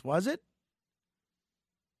fault, was it?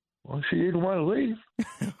 Well, she didn't want to leave.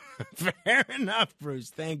 Fair enough, Bruce.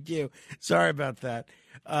 Thank you. Sorry about that.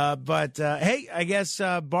 But hey, I guess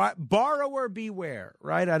borrower beware,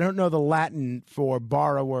 right? I don't know the Latin for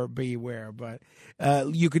borrower beware, but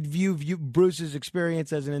you could view Bruce's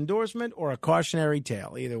experience as an endorsement or a cautionary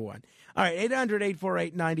tale, either one. All right,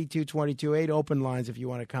 800-848-9222, 8 open lines if you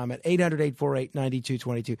want to comment,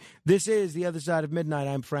 800-848-9222. This is The Other Side of Midnight.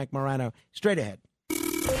 I'm Frank Morano. Straight ahead.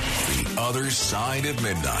 The Other Side of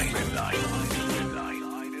Midnight.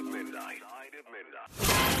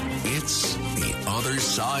 It's The Other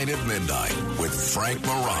Side of Midnight with Frank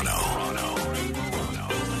Morano.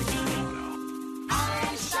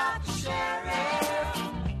 I shot the sheriff,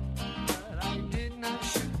 but I did not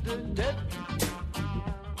shoot the deputy.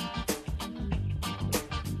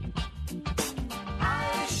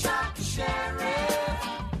 I shot the sheriff,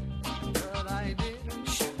 but I didn't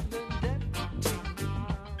shoot the deputy.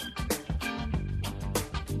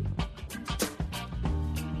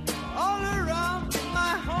 All around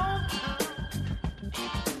my hometown,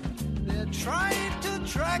 they're trying to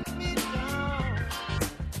track me down.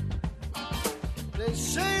 They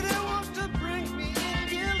say they want to bring me in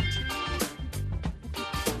guilty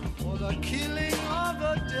for the killing of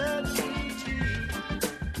a deputy,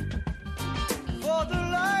 for the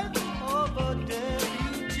life of a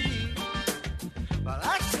deputy. But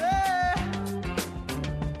I say,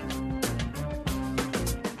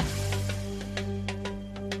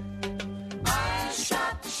 I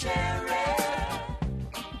shot the sheriff,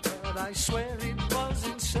 but I swear it was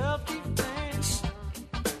in self-defense.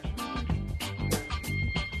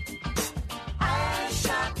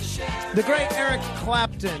 The great Eric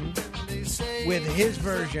Clapton with his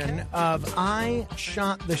version of I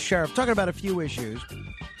Shot the Sheriff. Talking about a few issues.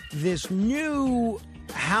 This new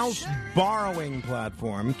house borrowing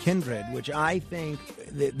platform, Kindred, which I think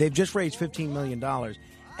they've just raised $15 million.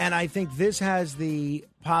 And I think this has the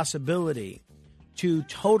possibility to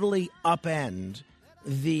totally upend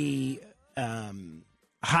the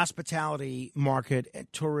hospitality market,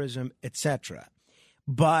 tourism, etc.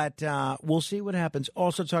 But we'll see what happens.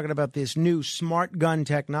 Also talking about this new smart gun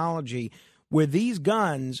technology where these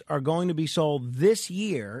guns are going to be sold this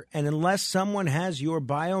year, and unless someone has your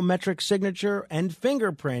biometric signature and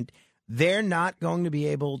fingerprint, they're not going to be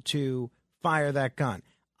able to fire that gun.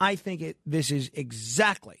 I think this is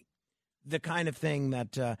exactly the kind of thing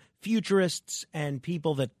that futurists and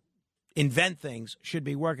people that invent things should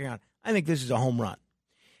be working on. I think this is a home run.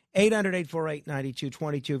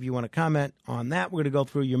 800-848-9222 if you want to comment on that. We're going to go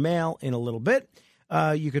through your mail in a little bit.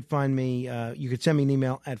 You could find me, you could send me an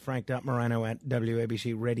email at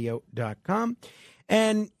frank.morano@wabcradio.com.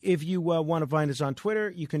 And if you want to find us on Twitter,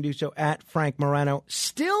 you can do so at Frank Morano.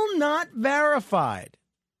 Still not verified,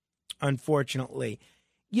 unfortunately.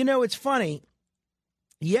 You know, it's funny.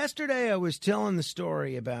 Yesterday I was telling the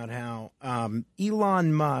story about how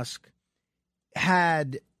Elon Musk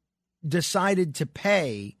had decided to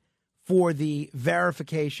pay for the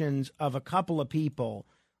verifications of a couple of people,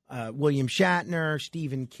 William Shatner,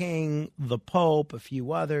 Stephen King, the Pope, a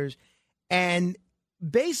few others. And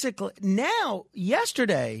basically now,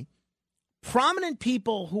 yesterday, prominent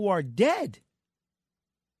people who are dead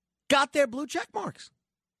got their blue check marks.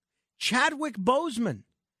 Chadwick Boseman,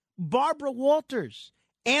 Barbara Walters,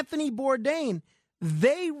 Anthony Bourdain,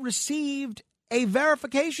 they received a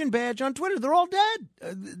verification badge on Twitter. They're all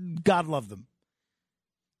dead. God love them.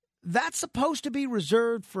 That's supposed to be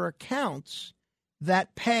reserved for accounts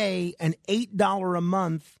that pay an $8 a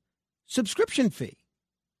month subscription fee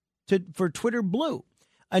for Twitter Blue.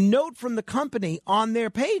 A note from the company on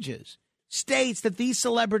their pages states that these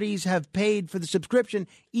celebrities have paid for the subscription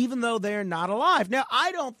even though they're not alive. Now,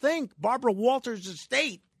 I don't think Barbara Walters'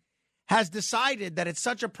 estate has decided that it's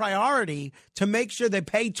such a priority to make sure they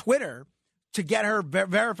pay Twitter to get her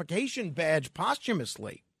verification badge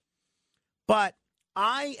posthumously. But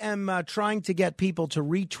I am trying to get people to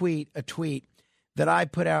retweet a tweet that I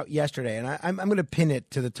put out yesterday, and I'm going to pin it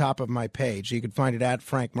to the top of my page. So you can find it at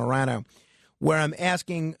Frank Morano, where I'm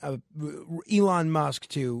asking Elon Musk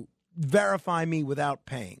to verify me without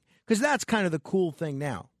paying, because that's kind of the cool thing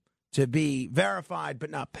now, to be verified but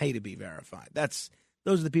not pay to be verified. Those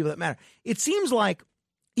are the people that matter. It seems like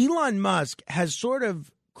Elon Musk has sort of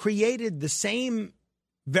created the same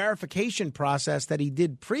verification process that he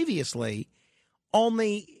did previously,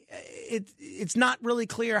 only it's not really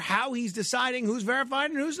clear how he's deciding who's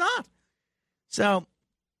verified and who's not. So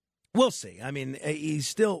we'll see. I mean, he's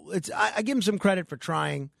still I give him some credit for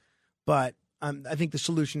trying, but I think the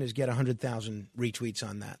solution is get 100,000 retweets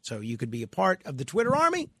on that. So you could be a part of the Twitter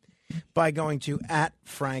army by going to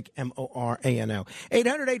 @Frank, Morano.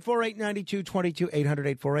 800-848-9222,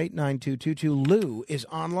 800-848-9222. Lou is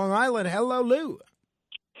on Long Island. Hello, Lou.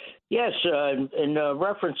 Yes, in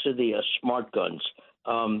reference to the smart guns,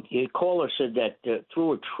 the caller said that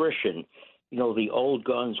through attrition, the old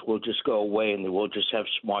guns will just go away and they will just have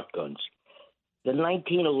smart guns. The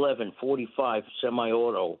 1911 .45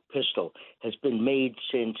 semi-auto pistol has been made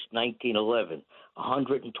since 1911,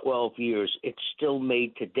 112 years. It's still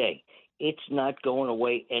made today. It's not going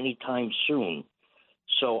away anytime soon.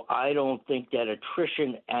 So I don't think that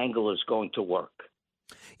attrition angle is going to work.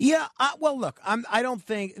 Yeah, well, look, I don't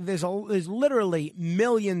think there's literally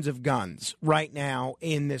millions of guns right now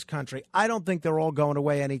in this country. I don't think they're all going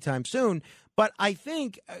away anytime soon. But I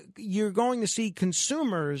think you're going to see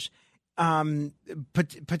consumers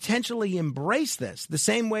potentially embrace this the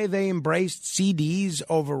same way they embraced CDs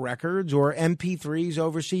over records or MP3s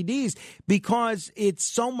over CDs, because it's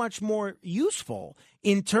so much more useful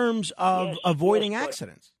in terms of avoiding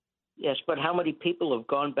accidents. Yes, but how many people have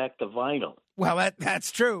gone back to vinyl? Well,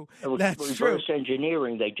 that's true. That's true. Reverse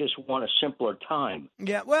engineering, they just want a simpler time.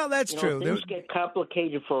 Yeah, well, that's true. Things get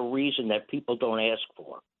complicated for a reason that people don't ask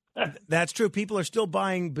for. That's true. People are still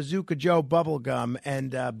buying Bazooka Joe bubblegum,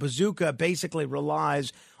 and Bazooka basically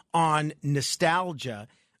relies on nostalgia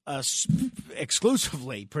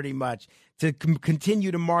exclusively, pretty much, to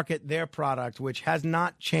continue to market their product, which has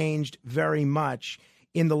not changed very much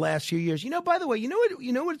in the last few years. By the way, you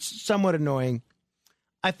know what's somewhat annoying?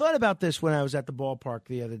 I thought about this when I was at the ballpark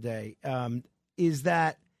the other day, is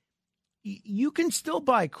that you can still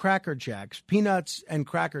buy Cracker Jacks, peanuts and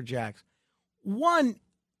Cracker Jacks. One,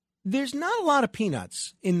 there's not a lot of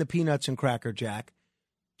peanuts in the Peanuts and Cracker Jack.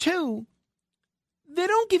 Two, they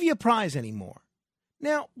don't give you a prize anymore.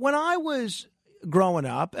 Now, when I was growing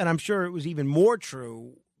up, and I'm sure it was even more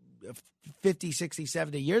true 50, 60,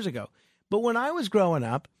 70 years ago, but when I was growing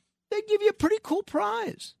up, they'd give you a pretty cool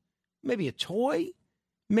prize. Maybe a toy,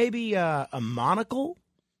 maybe a monocle,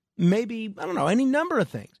 maybe, I don't know, any number of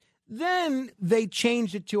things. Then they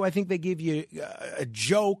changed it to, I think they give you a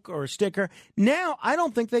joke or a sticker. Now, I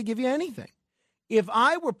don't think they give you anything. If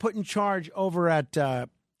I were put in charge over at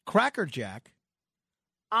Cracker Jack,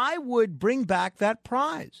 I would bring back that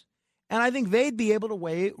prize. And I think they'd be able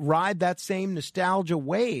to ride that same nostalgia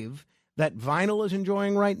wave that vinyl is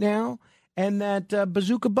enjoying right now and that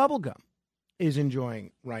Bazooka bubblegum is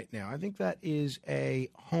enjoying right now. I think that is a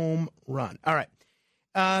home run. All right.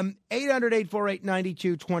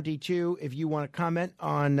 800-848-9222 if you want to comment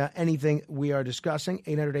on anything we are discussing.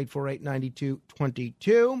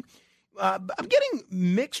 800-848-9222. I'm getting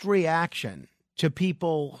mixed reaction to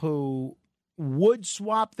people who would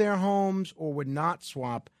swap their homes or would not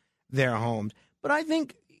swap their homes. But I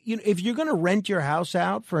think, if you're going to rent your house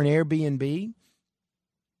out for an Airbnb,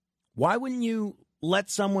 why wouldn't you let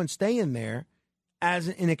someone stay in there as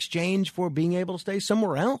in exchange for being able to stay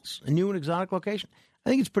somewhere else, a new and exotic location? I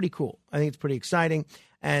think it's pretty cool. I think it's pretty exciting,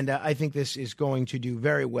 and I think this is going to do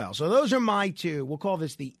very well. So those are my two. We'll call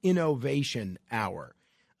this the Innovation Hour.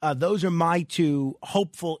 Those are my two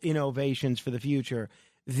hopeful innovations for the future,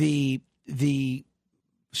 the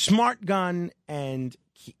Smart Gun and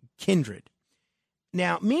Kindred.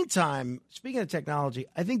 Now, meantime, speaking of technology,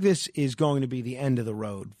 I think this is going to be the end of the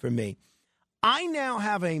road for me. I now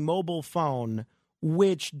have a mobile phone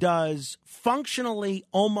which does functionally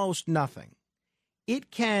almost nothing.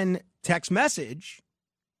 It can text message.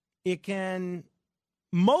 It can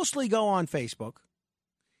mostly go on Facebook.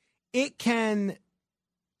 It can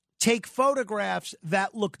take photographs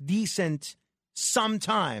that look decent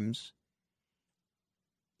sometimes.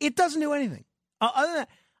 It doesn't do anything. Other than that,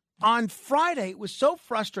 on Friday, it was so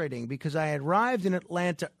frustrating because I had arrived in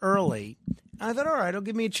Atlanta early. I thought, all right, it'll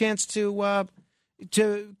give me a chance to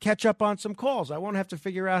catch up on some calls. I won't have to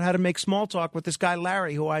figure out how to make small talk with this guy,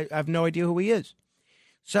 Larry, who I have no idea who he is.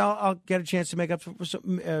 So I'll get a chance to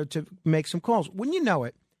make some calls. Wouldn't you know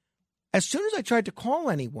it, as soon as I tried to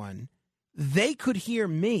call anyone, they could hear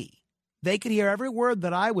me. They could hear every word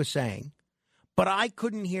that I was saying, but I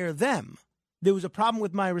couldn't hear them. There was a problem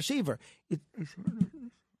with my receiver.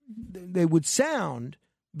 They would sound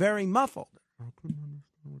very muffled. I couldn't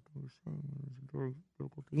understand what they were saying. It was very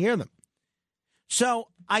difficult to hear them. So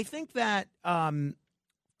I think that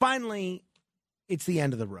finally it's the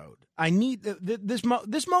end of the road. I need this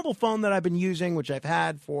mobile phone that I've been using, which I've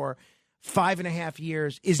had for 5.5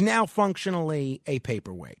 years, is now functionally a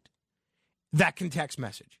paperweight that can text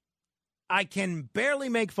message. I can barely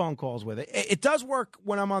make phone calls with it. It does work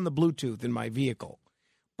when I'm on the Bluetooth in my vehicle,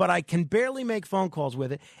 but I can barely make phone calls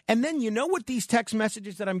with it. And then you know what these text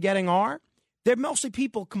messages that I'm getting are? They're mostly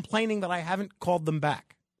people complaining that I haven't called them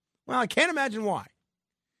back. Well, I can't imagine why.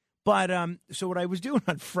 But so what I was doing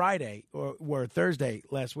on Friday or Thursday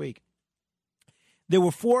last week, there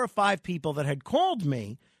were 4 or 5 people that had called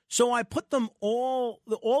me. So I put them all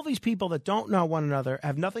these people that don't know one another,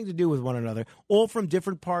 have nothing to do with one another, all from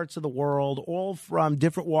different parts of the world, all from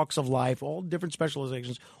different walks of life, all different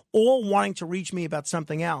specializations, all wanting to reach me about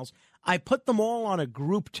something else. I put them all on a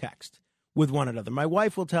group text with one another. My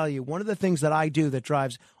wife will tell you one of the things that I do that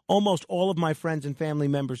drives almost all of my friends and family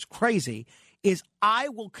members crazy is I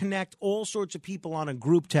will connect all sorts of people on a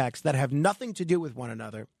group text that have nothing to do with one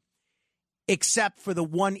another except for the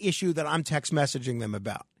one issue that I'm text messaging them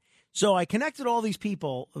about. So I connected all these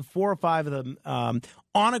people, 4 or 5 of them,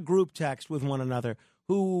 on a group text with one another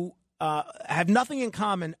who have nothing in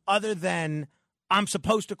common other than I'm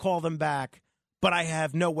supposed to call them back, but I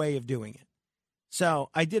have no way of doing it. So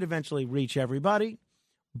I did eventually reach everybody,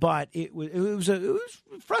 but it was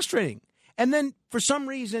frustrating. And then for some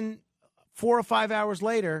reason, 4 or 5 hours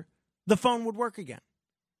later, the phone would work again.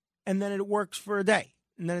 And then it works for a day,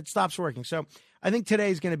 and then it stops working. So I think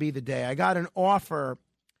today's going to be the day. I got an offer,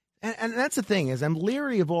 and that's the thing is I'm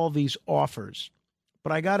leery of all these offers,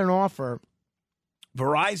 but I got an offer,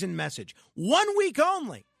 Verizon message, 1 week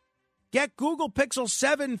only. Get Google Pixel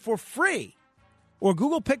 7 for free or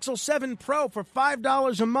Google Pixel 7 Pro for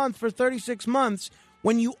 $5 a month for 36 months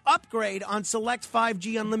when you upgrade on select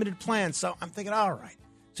 5G unlimited plans. So I'm thinking, all right.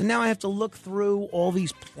 So now I have to look through all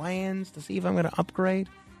these plans to see if I'm going to upgrade.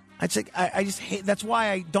 I just hate. That's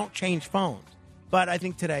why I don't change phones. But I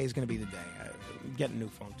think today is going to be the day. I'm getting a new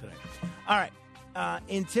phone today. All right.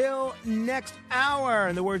 Until next hour,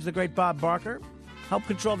 in the words of the great Bob Barker, help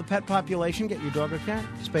control the pet population. Get your dog or cat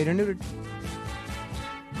spayed or neutered.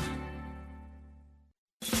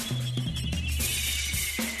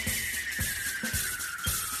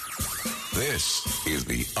 This is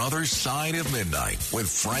The Other Side of Midnight with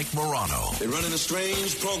Frank Morano. They're running a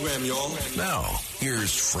strange program, y'all. Now,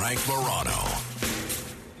 here's Frank Morano.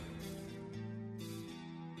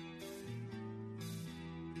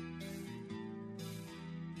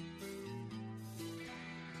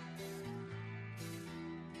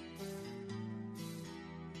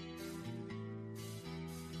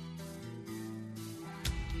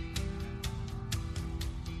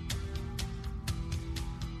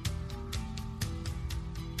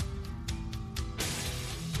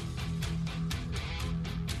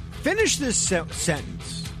 Finish this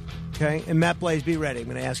sentence, okay? And Matt Blaze, be ready. I'm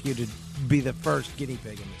going to ask you to be the first guinea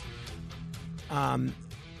pig in this.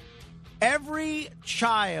 Every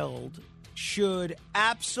child should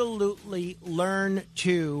absolutely learn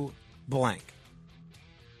to blank.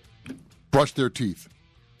 Brush their teeth.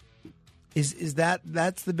 Is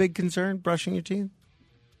that's the big concern? Brushing your teeth?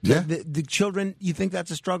 Yeah. The children, you think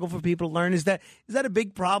that's a struggle for people to learn? Is that a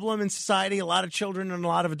big problem in society? A lot of children and a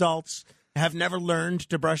lot of adults have never learned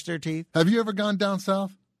to brush their teeth. Have you ever gone down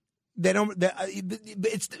south? They don't.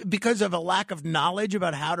 It's because of a lack of knowledge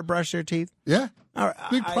about how to brush their teeth. Yeah,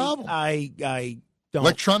 big problem. I don't.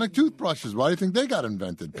 Electronic toothbrushes. Why do you think they got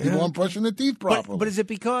invented? People aren't brushing their teeth properly. But is it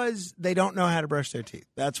because they don't know how to brush their teeth?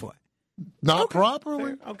 That's why. Not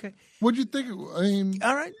properly. Fair. Okay. What'd you think? I mean,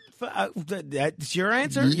 all right. That's your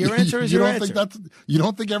answer. Your answer is your answer. You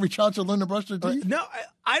don't think every child should learn to brush their teeth? No,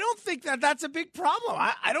 I don't think that's a big problem.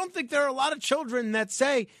 I don't think there are a lot of children that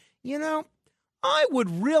say,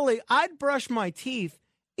 I'd brush my teeth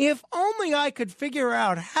if only I could figure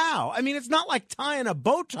out how. I mean, it's not like tying a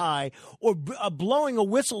bow tie or blowing a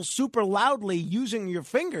whistle super loudly using your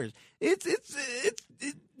fingers. It's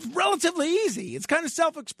relatively easy. It's kind of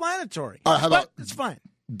self-explanatory. All right, how about it's fine.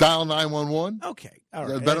 Dial 911? Okay. All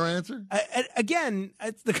right. Is that a better answer? Again,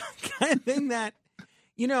 it's the kind of thing that,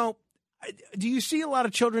 do you see a lot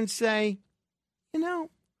of children say,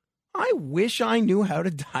 I wish I knew how to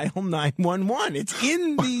dial 911. It's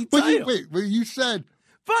in the title. Wait, you said.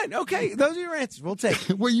 Fine. Okay. Those are your answers. We'll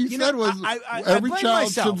take it. What you said was every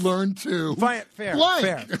child should learn to.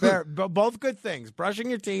 Fair. Both good things. Brushing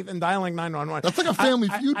your teeth and dialing 911. That's like a Family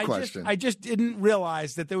Feud question. I just didn't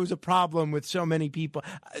realize that there was a problem with so many people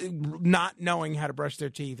not knowing how to brush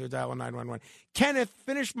their teeth or dial 911. Kenneth,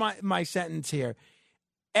 finish my sentence here.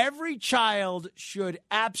 Every child should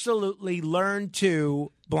absolutely learn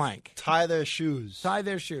to blank. Tie their shoes.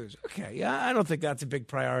 Okay, yeah, I don't think that's a big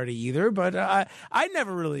priority either. But I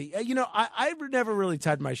never really, I never really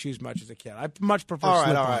tied my shoes much as a kid. I much prefer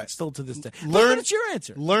slip-on still to this day. But it's your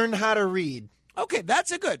answer. Learn how to read. Okay,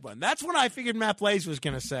 that's a good one. That's what I figured Matt Blaze was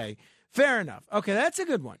going to say. Fair enough. Okay, that's a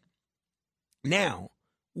good one. Now,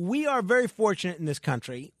 we are very fortunate in this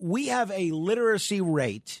country. We have a literacy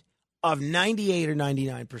rate of 98 or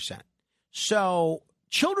 99%. So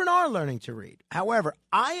children are learning to read. However,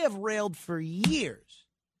 I have railed for years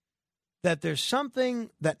that there's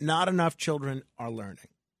something that not enough children are learning.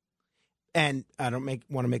 And I don't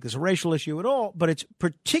want to make this a racial issue at all, but it's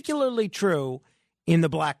particularly true in the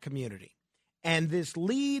black community. And this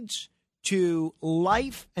leads to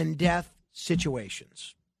life and death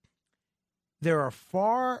situations. There are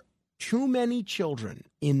far too many children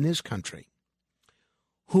in this country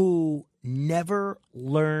who never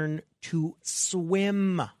learn to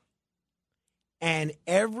swim. And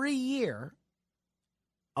every year,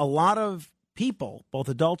 a lot of people, both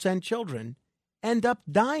adults and children, end up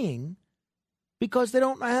dying because they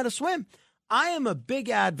don't know how to swim. I am a big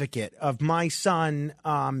advocate of my son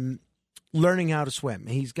learning how to swim.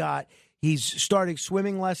 He's starting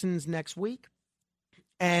swimming lessons next week,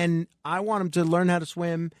 and I want him to learn how to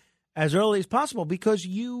swim as early as possible because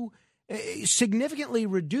you significantly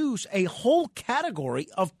reduce a whole category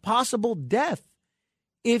of possible death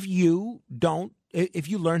if you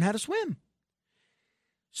learn how to swim.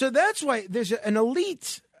 So that's why there's an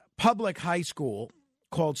elite public high school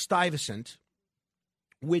called Stuyvesant,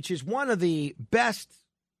 which is one of the best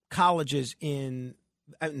colleges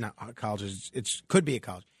not colleges, it could be a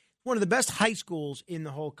college, one of the best high schools in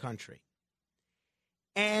the whole country.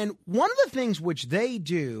 And one of the things which they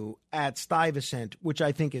do at Stuyvesant, which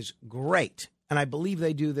I think is great, and I believe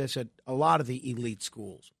they do this at a lot of the elite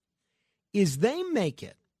schools, is they make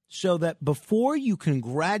it so that before you can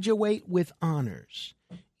graduate with honors,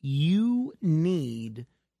 you need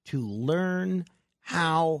to learn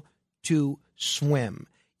how to swim.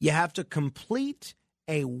 You have to complete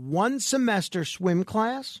a 1-semester swim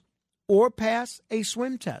class or pass a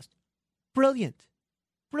swim test. Brilliant.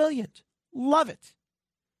 Brilliant. Love it.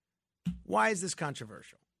 Why is this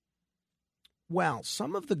controversial? Well,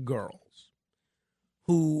 some of the girls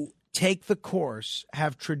who take the course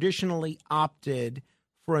have traditionally opted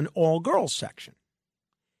for an all-girls section.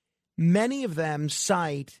 Many of them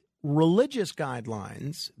cite religious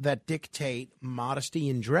guidelines that dictate modesty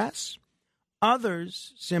in dress.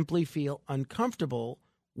 Others simply feel uncomfortable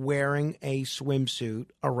wearing a swimsuit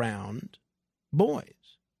around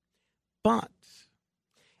boys. But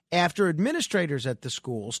after administrators at the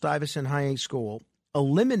school, Stuyvesant High School,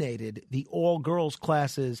 eliminated the all-girls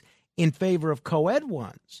classes in favor of co-ed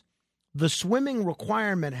ones, the swimming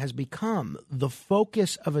requirement has become the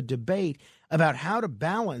focus of a debate about how to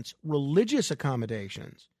balance religious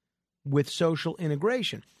accommodations with social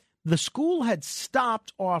integration. The school had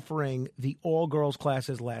stopped offering the all-girls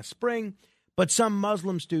classes last spring, but some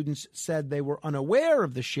Muslim students said they were unaware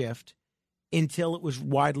of the shift until it was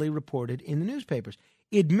widely reported in the newspapers.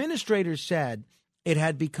 Administrators said it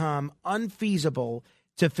had become unfeasible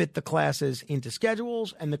to fit the classes into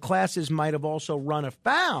schedules, and the classes might have also run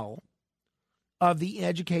afoul of the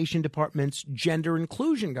education department's gender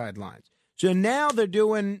inclusion guidelines. So now they're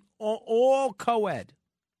doing all co-ed.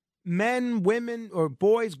 Men, women, or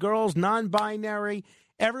boys, girls, non-binary,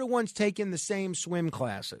 everyone's taking the same swim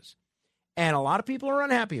classes. And a lot of people are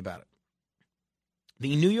unhappy about it.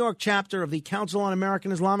 The New York chapter of the Council on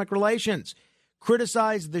American Islamic Relations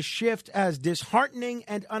criticized the shift as disheartening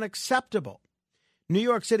and unacceptable. New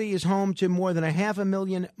York City is home to more than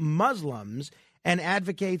 500,000 Muslims and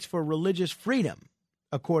advocates for religious freedom,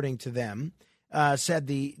 according to them. And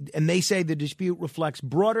they say the dispute reflects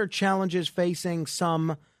broader challenges facing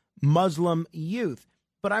some Muslim youth.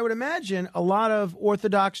 But I would imagine a lot of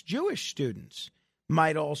Orthodox Jewish students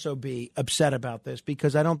might also be upset about this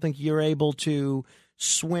because I don't think you're able to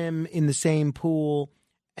swim in the same pool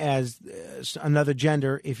as another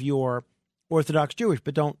gender if you're Orthodox Jewish.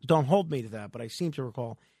 But don't hold me to that. But I seem to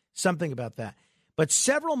recall something about that. But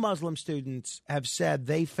several Muslim students have said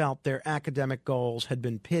they felt their academic goals had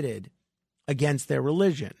been pitted against their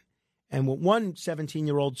religion. And what one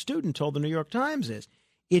 17-year-old student told the New York Times is,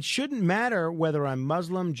 it shouldn't matter whether I'm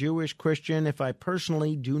Muslim, Jewish, Christian, if I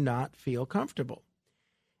personally do not feel comfortable.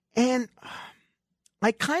 And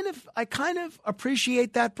I kind of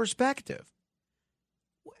appreciate that perspective.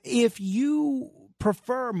 If you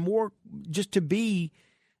prefer more just to be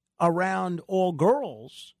around all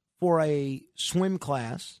girls for a swim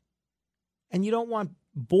class, and you don't want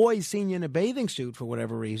boys seeing you in a bathing suit for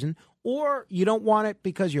whatever reason, or you don't want it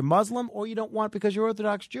because you're Muslim, or you don't want it because you're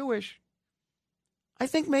Orthodox Jewish, I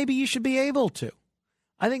think maybe you should be able to.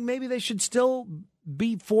 I think maybe they should still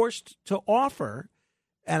be forced to offer,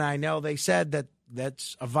 and I know they said that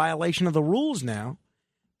that's a violation of the rules now,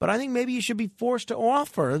 but I think maybe you should be forced to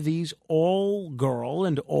offer these all-girl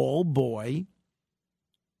and all-boy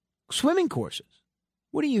swimming courses.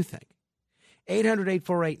 What do you think?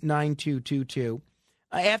 800-848-9222.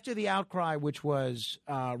 After the outcry, which was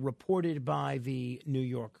reported by the New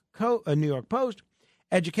York Post,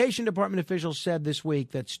 Education Department officials said this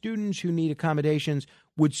week that students who need accommodations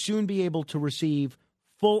would soon be able to receive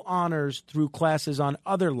full honors through classes on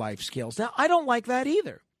other life skills. Now, I don't like that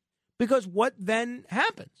either, because what then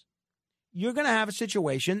happens? You're going to have a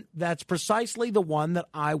situation that's precisely the one that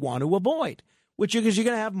I want to avoid, which is you're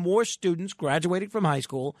going to have more students graduating from high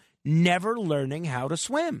school never learning how to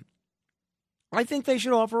swim. I think they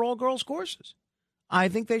should offer all girls courses. I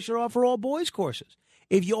think they should offer all boys courses.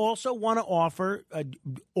 If you also want to offer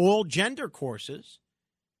all gender courses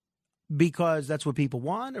because that's what people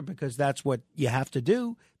want or because that's what you have to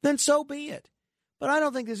do, then so be it. But I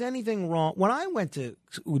don't think there's anything wrong. When I went to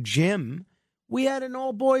gym, we had an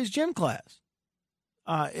all-boys gym class,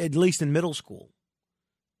 at least in middle school.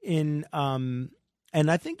 And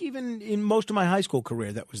I think even in most of my high school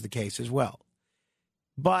career, that was the case as well.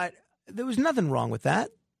 But there was nothing wrong with that.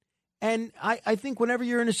 And I think whenever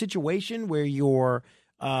you're in a situation where you're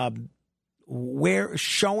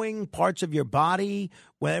showing parts of your body,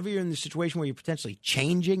 whenever you're in the situation where you're potentially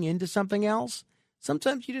changing into something else,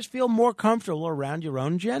 sometimes you just feel more comfortable around your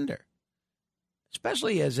own gender,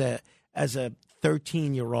 especially as a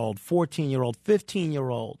 13-year-old, 14-year-old,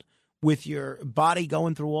 15-year-old, with your body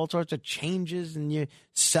going through all sorts of changes and you're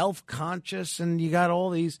self-conscious and you got all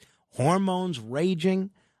these hormones raging.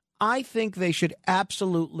 I think they should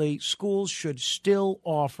schools should still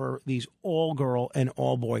offer these all-girl and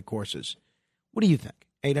all-boy courses. What do you think?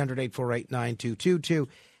 800-848-9222.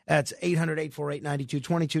 That's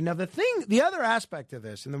 800-848-9222. Now, the other aspect of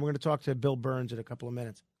this, and then we're going to talk to Bill Burns in a couple of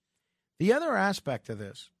minutes. The other aspect of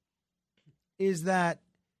this is that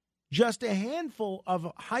just a handful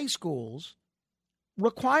of high schools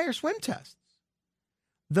require swim tests.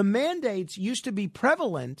 The mandates used to be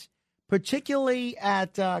prevalent, particularly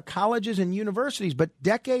at colleges and universities, but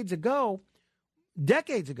decades ago,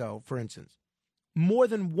 for instance, more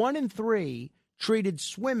than 1 in 3 treated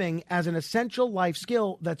swimming as an essential life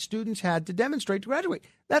skill that students had to demonstrate to graduate.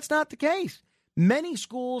 That's not the case. Many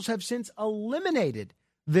schools have since eliminated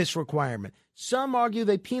this requirement. Some argue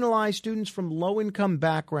they penalize students from low-income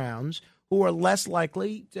backgrounds who are less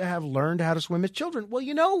likely to have learned how to swim as children. Well,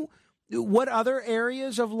 you know what other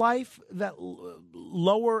areas of life that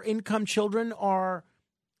lower-income children are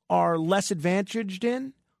less advantaged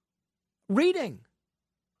in? Reading.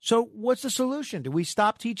 So what's the solution? Do we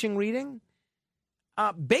stop teaching reading?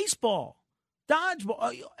 Baseball,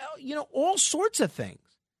 dodgeball, all sorts of things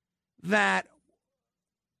that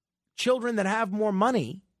children that have more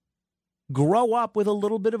money grow up with a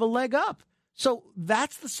little bit of a leg up. So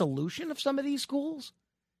that's the solution of some of these schools,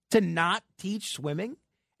 to not teach swimming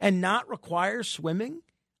and not require swimming.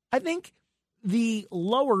 I think the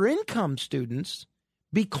lower income students,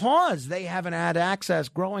 because they haven't had access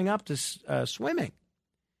growing up to swimming,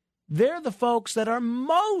 they're the folks that are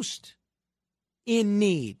most in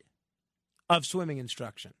need of swimming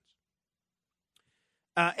instructions.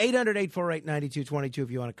 800-848-9222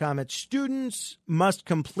 if you want to comment. Students must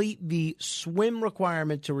complete the swim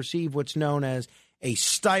requirement to receive what's known as a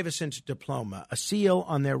Stuyvesant diploma, a seal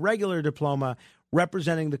on their regular diploma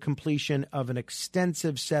representing the completion of an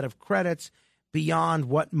extensive set of credits beyond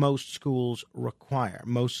what most schools require.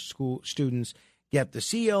 Most school students get the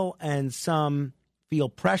seal, and some feel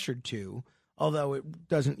pressured to, although it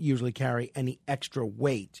doesn't usually carry any extra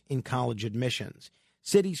weight in college admissions.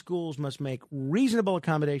 City schools must make reasonable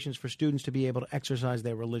accommodations for students to be able to exercise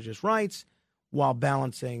their religious rights while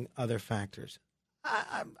balancing other factors.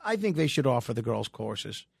 I think they should offer the girls'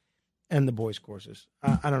 courses and the boys' courses.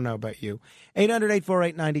 I don't know about you.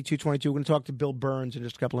 800-848-9222. We're going to talk to Bill Burns in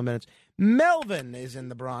just a couple of minutes. Melvin is in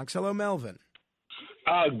the Bronx. Hello, Melvin.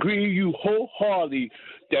 I agree with you wholeheartedly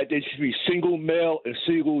that there should be single male and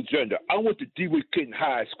single gender. I went to DeWitt Clinton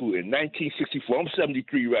High School in 1964. I'm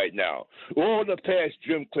 73 right now. All the past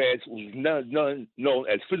gym class was none known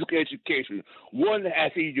as physical education. One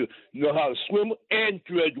has to either know how to swim and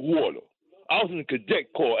tread water. I was in the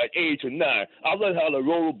cadet corps at age of 9. I learned how to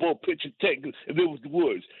roll a boat, pitch a tank, and live with the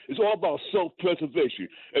woods. It's all about self-preservation.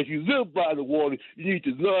 As you live by the water, you need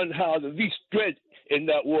to learn how to at least tread in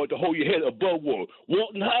that water to hold your head above water.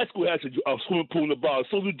 Walton High School has a swimming pool in the bottom.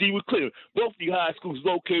 So do DeWitt Clinton. Both the high schools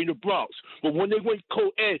located in the Bronx. But when they went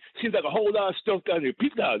co-ed, it seems like a whole lot of stuff down there.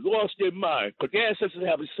 People have lost their mind because the ancestors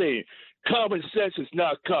have a saying, common sense is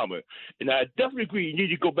not common. And I definitely agree you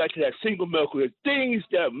need to go back to that single male, because there's things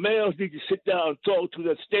that males need to sit down and talk to,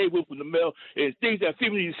 that stay with from the male, and things that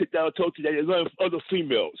females need to sit down and talk to that they learn from other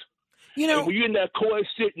females. And when you're in that court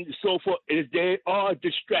sitting and so forth, there are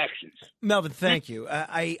distractions. Melvin, thank you.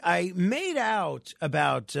 I made out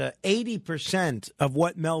about 80% of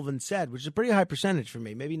what Melvin said, which is a pretty high percentage for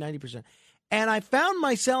me, maybe 90%. And I found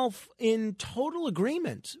myself in total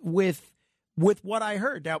agreement with what I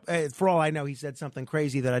heard. Now, for all I know, he said something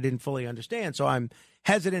crazy that I didn't fully understand, so I'm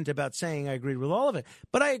hesitant about saying I agreed with all of it.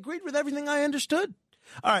 But I agreed with everything I understood.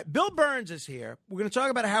 All right, Bill Burns is here. We're going to talk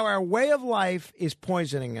about how our way of life is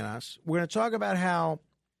poisoning us. We're going to talk about how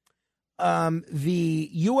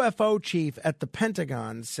the UFO chief at the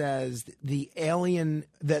Pentagon says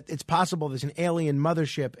that it's possible there's an alien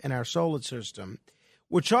mothership in our solar system.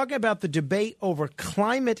 We're talking about the debate over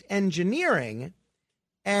climate engineering.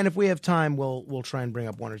 And if we have time, we'll try and bring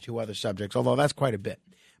up one or two other subjects, although that's quite a bit.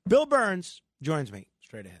 Bill Burns joins me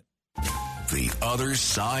straight ahead. The Other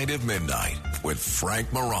Side of Midnight with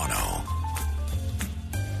Frank Morano.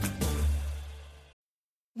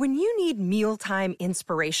 When you need mealtime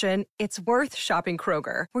inspiration, it's worth shopping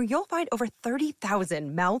Kroger, where you'll find over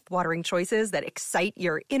 30,000 mouth-watering choices that excite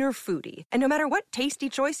your inner foodie. And no matter what tasty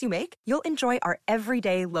choice you make, you'll enjoy our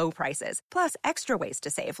everyday low prices, plus extra ways to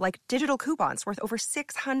save, like digital coupons worth over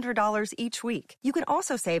 $600 each week. You can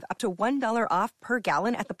also save up to $1 off per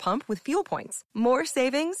gallon at the pump with fuel points. More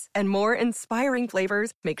savings and more inspiring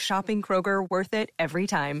flavors make shopping Kroger worth it every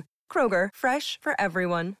time. Kroger, fresh for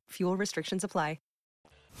everyone. Fuel restrictions apply.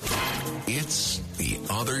 It's The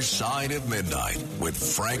Other Side of Midnight with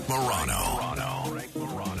Frank Morano.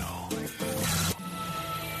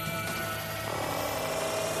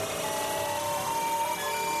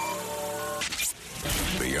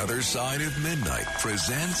 The Other Side of Midnight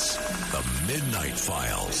presents The Midnight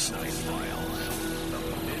Files.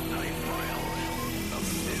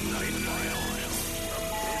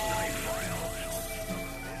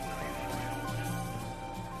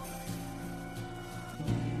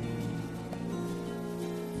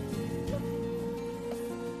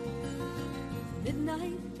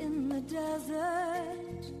 Midnight in the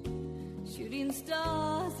desert, shooting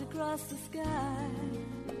stars across the sky.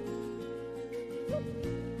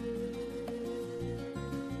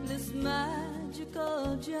 This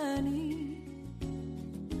magical journey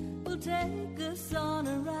will take us on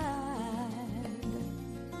a ride,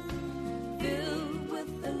 filled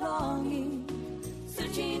with the longing,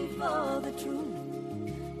 searching for the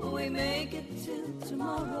truth. Will we make it to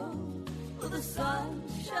tomorrow? Will the sun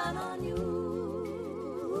shine on you?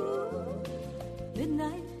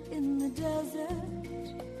 Midnight in the desert,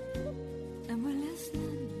 and we're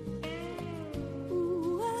listening.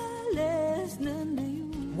 Ooh, we're listening to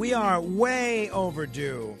you. We are way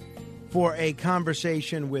overdue for a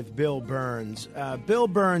conversation with Bill Burns. Bill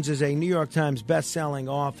Burns is a New York Times best-selling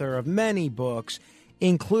author of many books,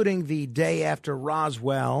 including The Day After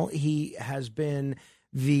Roswell. He has been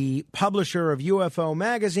the publisher of UFO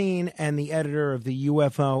Magazine and the editor of the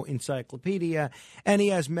UFO Encyclopedia, and he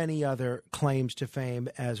has many other claims to fame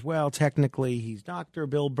as well. Technically, he's Dr.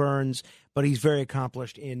 Bill Burns, but he's very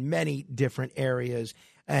accomplished in many different areas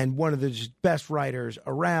and one of the best writers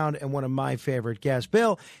around and one of my favorite guests.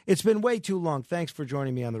 Bill, it's been way too long. Thanks for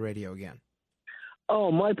joining me on the radio again.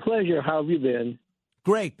 Oh, my pleasure. How have you been?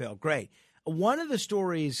 Great, Bill, great. One of the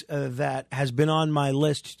stories that has been on my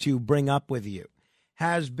list to bring up with you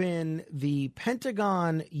has been the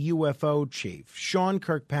Pentagon UFO chief, Sean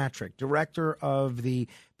Kirkpatrick, director of the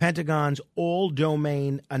Pentagon's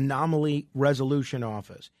All-Domain Anomaly Resolution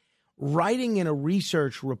Office, writing in a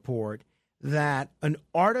research report that an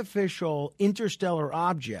artificial interstellar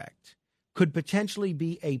object could potentially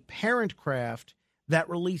be a parent craft that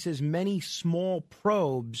releases many small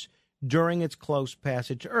probes during its close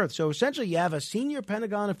passage to Earth. So essentially you have a senior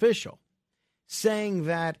Pentagon official saying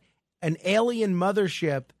that an alien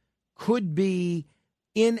mothership could be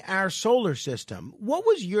in our solar system. What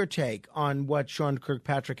was your take on what Sean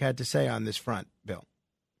Kirkpatrick had to say on this front, Bill?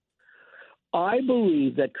 I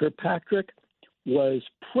believe that Kirkpatrick was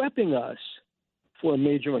prepping us for a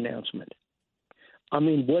major announcement. I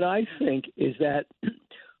mean, what I think is that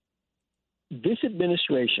this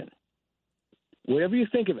administration, whatever you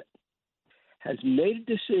think of it, has made a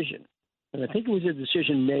decision, and I think it was a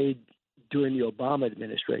decision made during the Obama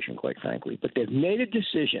administration, quite frankly, but they've made a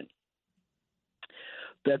decision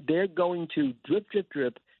that they're going to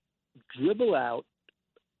dribble out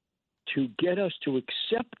to get us to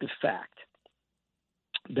accept the fact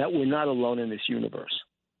that we're not alone in this universe.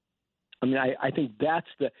 I mean, I think that's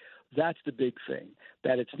the big thing,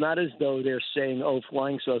 that it's not as though they're saying, oh,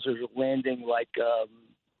 flying saucers are landing like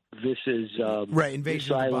this is right, invasion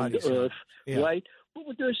this of the island body, Earth, yeah. Right? But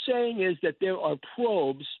what they're saying is that there are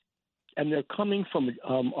probes, and they're coming from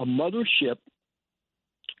a mothership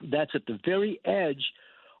that's at the very edge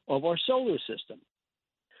of our solar system.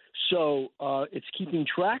 So it's keeping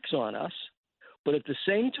tracks on us, but at the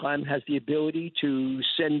same time has the ability to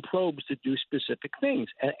send probes to do specific things.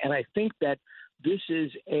 And I think that this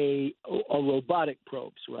is a robotic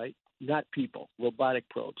probes, right? Not people, robotic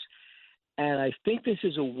probes. And I think this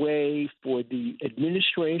is a way for the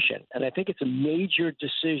administration, and I think it's a major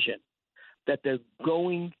decision, that they're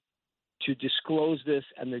going to disclose this,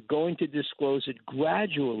 and they're going to disclose it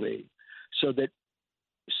gradually so that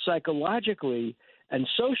psychologically and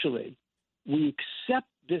socially we accept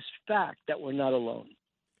this fact that we're not alone.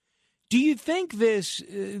 Do you think this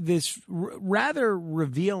rather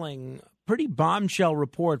revealing, pretty bombshell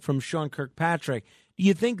report from Sean Kirkpatrick, do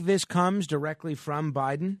you think this comes directly from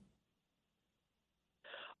Biden?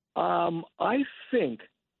 I think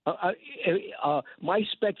my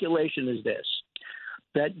speculation is this,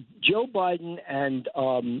 that Joe Biden and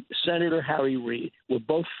Senator Harry Reid were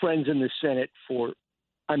both friends in the Senate for,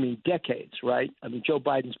 decades, right? Joe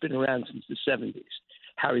Biden's been around since the 70s.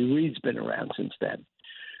 Harry Reid's been around since then.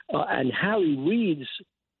 And Harry Reid's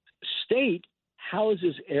state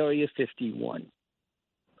houses Area 51.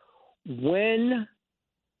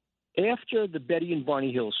 After the Betty and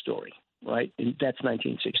Barney Hill story, right? And that's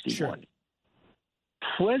 1961. Sure.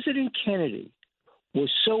 President Kennedy was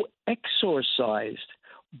so exorcised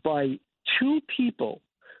by two people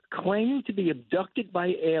claiming to be abducted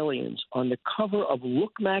by aliens on the cover of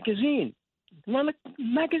Look magazine, on the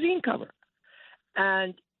magazine cover.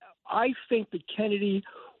 And I think that Kennedy,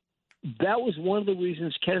 that was one of the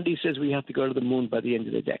reasons Kennedy says we have to go to the moon by the end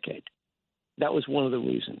of the decade. That was one of the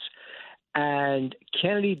reasons. And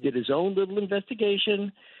Kennedy did his own little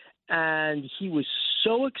investigation, and he was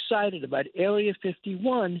so excited about Area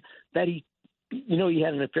 51 that he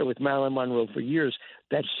had an affair with Marilyn Monroe for years,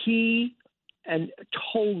 that he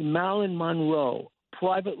told Marilyn Monroe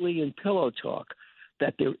privately in pillow talk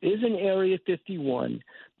that there is an Area 51,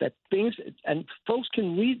 that things, and folks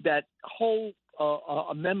can read that whole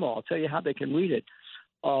a memo. I'll tell you how they can read it.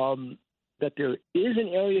 That there is an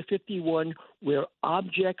Area 51 where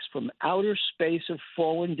objects from outer space have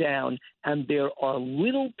fallen down, and there are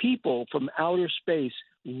little people from outer space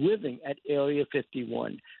living at Area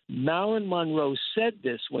 51. Marilyn Monroe said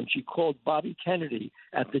this when she called Bobby Kennedy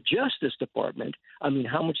at the Justice Department.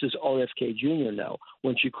 How much does RFK Jr. know?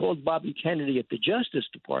 When she called Bobby Kennedy at the Justice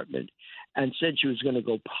Department and said she was going to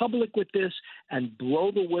go public with this and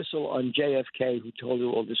blow the whistle on JFK, who told her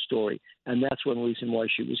all the story. And that's one reason why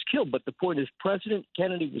she was killed. But the point is, President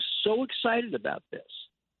Kennedy was so excited about this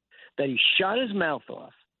that he shot his mouth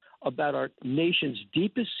off about our nation's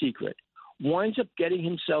deepest secret, winds up getting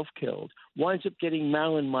himself killed, winds up getting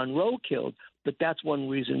Marilyn Monroe killed, but that's one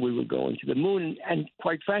reason we were going to the moon. And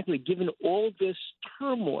quite frankly, given all this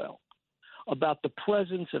turmoil about the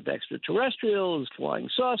presence of extraterrestrials, flying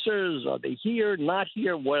saucers, are they here, not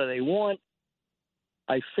here, what do they want?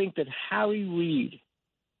 I think that Harry Reid,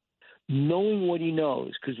 knowing what he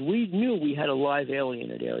knows, because Reid knew we had a live alien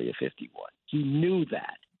at Area 51. He knew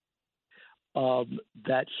that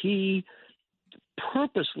he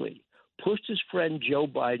purposely pushed his friend Joe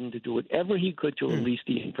Biden to do whatever he could to release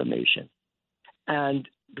the information. And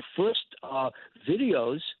the first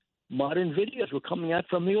modern videos were coming out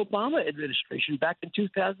from the Obama administration back in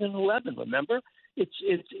 2011. Remember? He's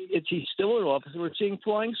still in office. We're seeing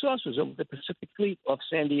flying saucers over the Pacific Fleet off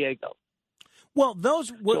San Diego. Well,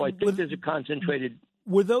 those were. So I think there's a concentrated.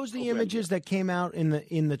 Were those the images that came out in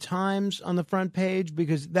the Times on the front page?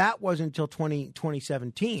 Because that wasn't until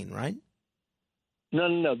 2017, right?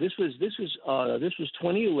 No. This was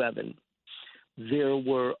 2011. There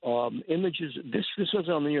were images. This was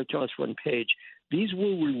on the New York Times front page. These were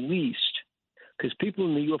released because people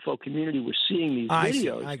in the UFO community were seeing these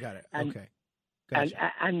videos. I got it. Okay.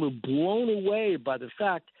 Gotcha. And were blown away by the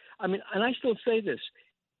fact. And I still say this: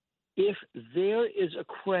 if there is a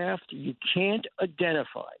craft you can't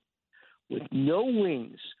identify, with no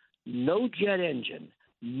wings, no jet engine,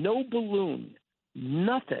 no balloon,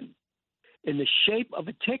 nothing, in the shape of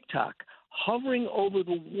a tic-tac hovering over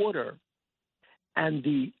the water, and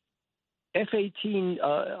the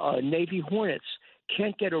F-18 Navy Hornets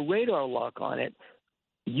can't get a radar lock on it,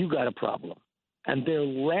 you got a problem. And they're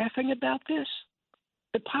laughing about this?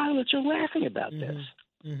 The pilots are laughing about this.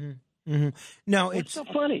 Mm-hmm. Mm-hmm. No, it's so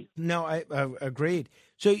funny. No, I agreed.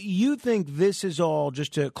 So you think this is all,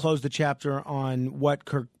 just to close the chapter on what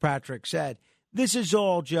Kirkpatrick said, this is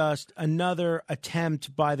all just another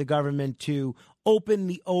attempt by the government to open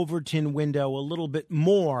the Overton window a little bit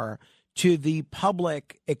more to the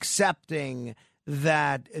public accepting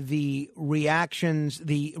that the reactions,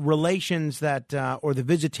 the relations that, or the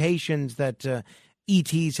visitations that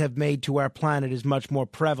ETs have made to our planet is much more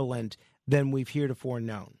prevalent than we've heretofore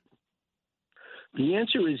known? The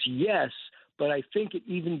answer is yes, but I think it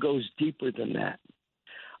even goes deeper than that.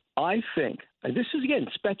 I think, and this is, again,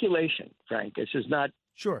 speculation, Frank. This is not...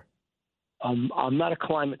 Sure. I'm not a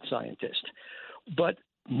climate scientist, but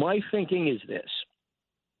my thinking is this,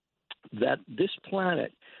 that this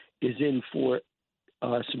planet is in for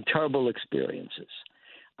some terrible experiences.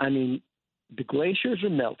 I mean, the glaciers are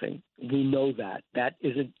melting. We know that. That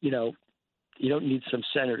isn't, you don't need some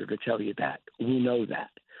senator to tell you that. We know that.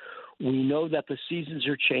 We know that the seasons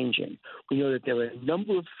are changing. We know that there are a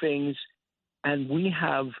number of things, and we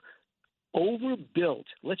have overbuilt.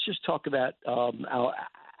 Let's just talk about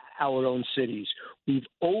our own cities. We've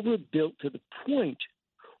overbuilt to the point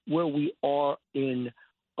where we are in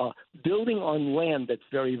building on land that's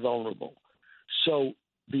very vulnerable. So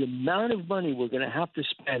the amount of money we're going to have to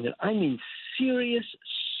spend, and I mean serious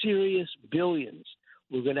billions,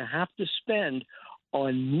 we're going to have to spend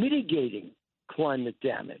on mitigating climate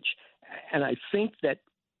damage. And I think that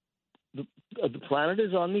the planet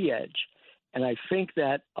is on the edge, and I think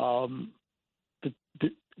that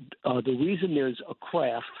the reason there's a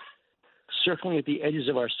craft circling at the edges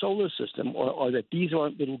of our solar system, or that these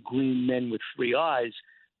aren't little green men with 3 eyes,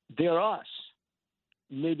 they're us.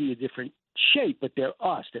 Maybe a different shape, but they're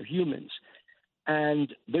us. They're humans.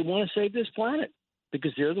 And they want to save this planet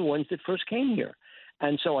because they're the ones that first came here.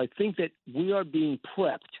 And so I think that we are being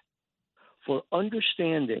prepped for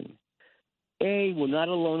understanding, A, we're not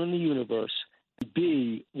alone in the universe,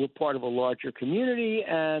 B, we're part of a larger community,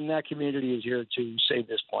 and that community is here to save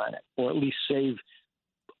this planet, or at least save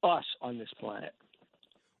us on this planet.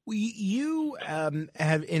 You have,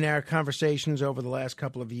 in our conversations over the last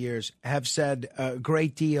couple of years, have said a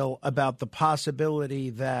great deal about the possibility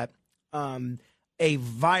that a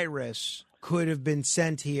virus could have been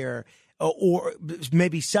sent here, or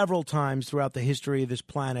maybe several times throughout the history of this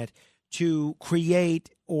planet, to create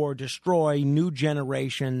or destroy new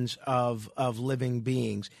generations of living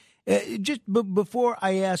beings. Just before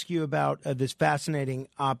I ask you about this fascinating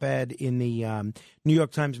op-ed in the New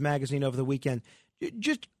York Times Magazine over the weekend,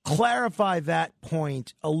 just clarify that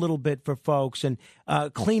point a little bit for folks and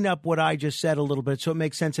clean up what I just said a little bit so it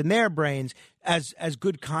makes sense in their brains as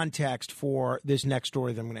good context for this next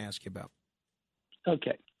story that I'm going to ask you about.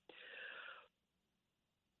 Okay.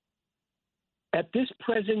 At this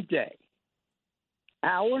present day,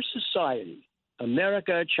 our society,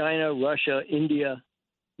 America, China, Russia, India,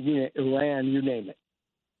 Iran, you name it,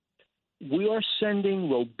 we are sending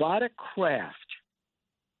robotic craft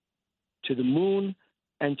to the moon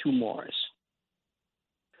and to Mars.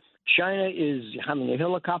 China is having a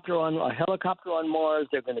helicopter on Mars.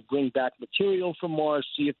 They're going to bring back material from Mars,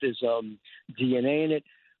 see if there's DNA in it.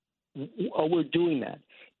 We're doing that.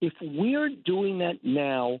 If we're doing that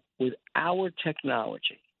now with our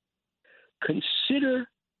technology, consider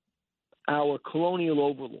our colonial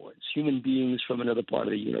overlords, human beings from another part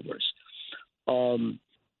of the universe.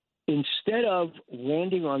 Instead of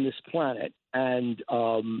landing on this planet and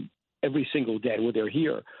every single day where they're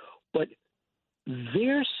here, but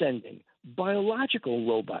they're sending biological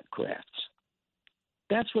robot crafts.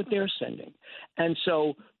 That's what they're sending. And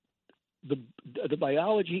so the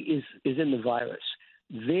biology is in the virus.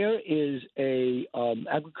 There is a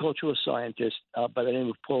agricultural scientist by the name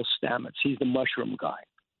of Paul Stamets. He's the mushroom guy.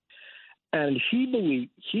 And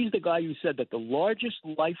he's the guy who said that the largest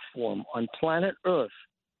life form on planet Earth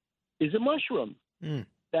is a mushroom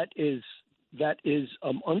that is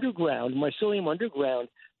underground, mycelium underground,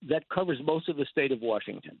 that covers most of the state of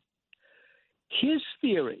Washington. His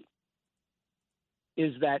theory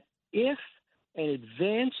is that if an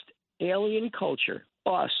advanced alien culture,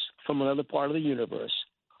 us from another part of the universe,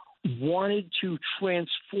 wanted to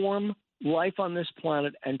transform life on this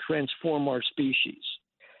planet and transform our species,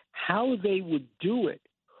 how they would do it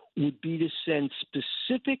would be to send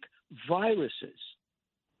specific viruses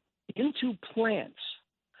into plants,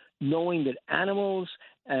 knowing that animals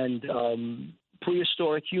and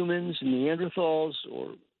prehistoric humans, Neanderthals,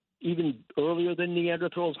 or even earlier than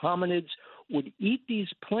Neanderthals, hominids, would eat these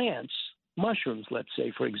plants, mushrooms, let's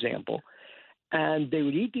say, for example, and they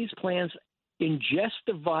would eat these plants, ingest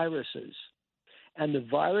the viruses, and the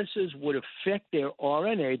viruses would affect their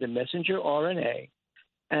RNA, the messenger RNA,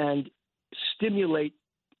 and stimulate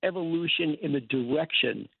evolution in the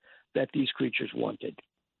direction that these creatures wanted.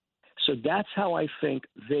 So that's how I think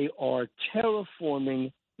they are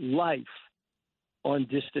terraforming life on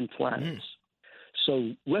distant planets.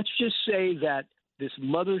 So let's just say that this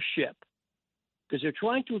mothership, because they're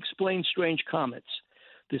trying to explain strange comets,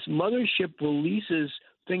 this mothership releases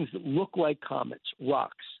things that look like comets,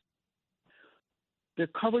 rocks. they're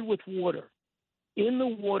covered with water. In the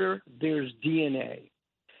water, there's DNA.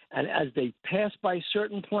 And as they pass by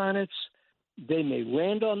certain planets, they may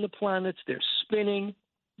land on the planets. They're spinning.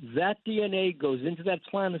 That DNA goes into that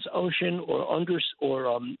planet's ocean or under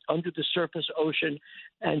the surface ocean,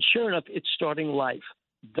 and sure enough, it's starting life.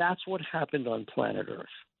 That's what happened on planet Earth.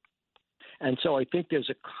 And so I think there's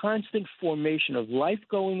a constant formation of life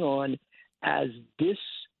going on as this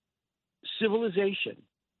civilization,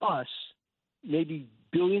 us, maybe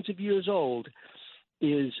billions of years old,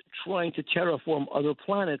 is trying to terraform other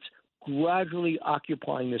planets, gradually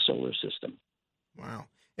occupying the solar system. Wow.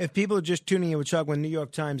 If people are just tuning in, we're talking with New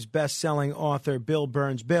York Times best-selling author Bill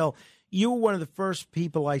Burns. Bill, you were one of the first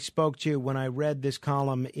people I spoke to when I read this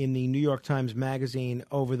column in the New York Times Magazine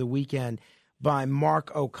over the weekend by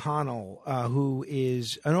Mark O'Connell, who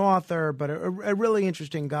is an author, but a really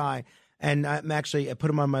interesting guy. And I put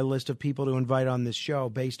him on my list of people to invite on this show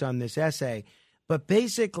based on this essay. But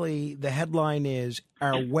basically, the headline is,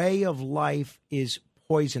 our way of life is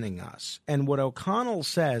poisoning us. And what O'Connell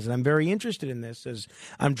says, and I'm very interested in this as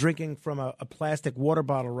I'm drinking from a plastic water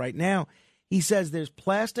bottle right now, he says there's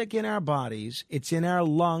plastic in our bodies, it's in our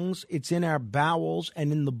lungs, it's in our bowels,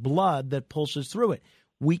 and in the blood that pulses through it.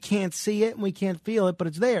 We can't see it and we can't feel it, but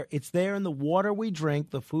it's there. It's there in the water we drink,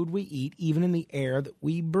 the food we eat, even in the air that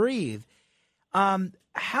we breathe.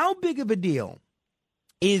 How big of a deal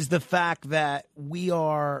is the fact that we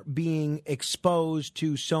are being exposed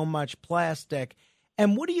to so much plastic?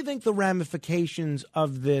 And what do you think the ramifications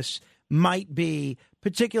of this might be,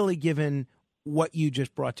 particularly given what you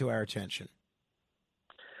just brought to our attention?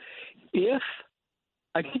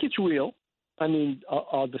 I think it's real. I mean,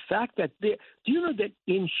 the fact that do you know that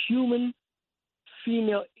in human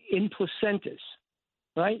female, in placentas,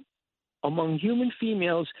 right? Among human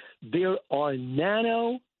females, there are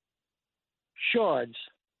nano shards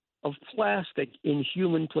of plastic in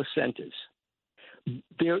human placentas.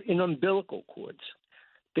 They're in umbilical cords.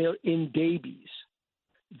 They're in babies.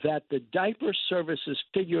 That the diaper services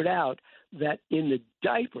figured out that in the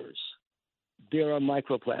diapers, there are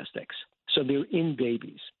microplastics. So they're in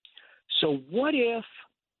babies. So what if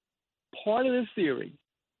part of the theory,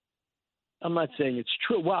 I'm not saying it's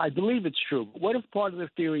true, well, I believe it's true, but what if part of the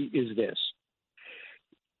theory is this?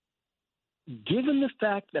 Given the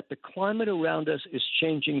fact that the climate around us is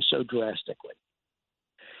changing so drastically,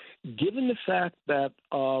 given the fact that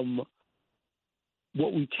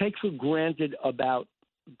what we take for granted about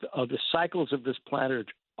the cycles of this planet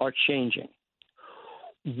are changing,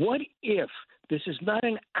 what if this is not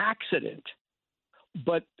an accident,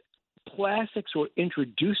 but plastics were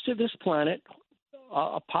introduced to this planet,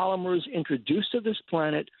 polymers introduced to this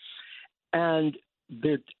planet, and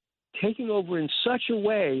they're taking over in such a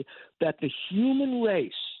way that the human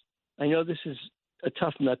race, I know this is a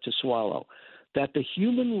tough nut to swallow, that the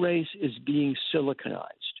human race is being siliconized.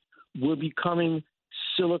 We're becoming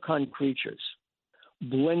silicon creatures,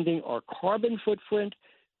 blending our carbon footprint,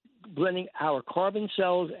 blending our carbon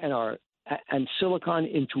cells and silicon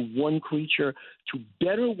into one creature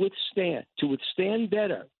to withstand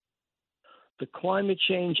better the climate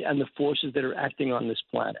change and the forces that are acting on this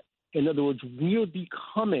planet. In other words, we're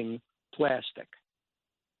becoming plastic.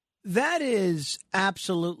 That is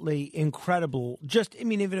absolutely incredible.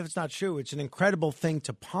 Even if it's not true, it's an incredible thing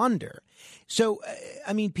to ponder. So,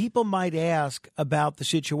 people might ask about the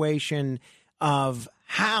situation of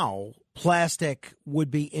how plastic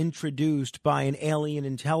would be introduced by an alien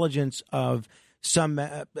intelligence of some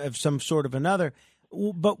sort of another.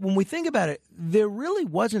 But when we think about it, there really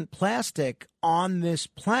wasn't plastic on this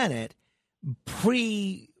planet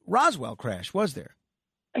pre-Roswell crash, was there?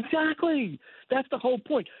 Exactly. That's the whole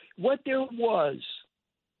point. What there was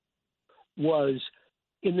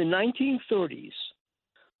in the 1930s,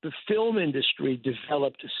 the film industry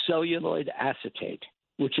developed celluloid acetate,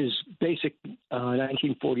 which is basic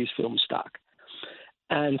 1940s film stock.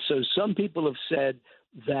 And so some people have said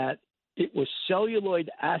that it was celluloid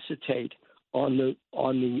acetate on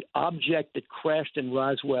the object that crashed in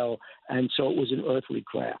Roswell, and so it was an earthly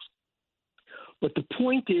craft. But the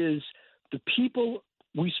point is,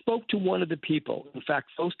 we spoke to one of the people. In fact,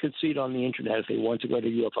 folks could see it on the internet if they want to go to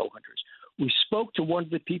UFO Hunters. We spoke to one of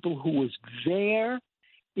the people who was there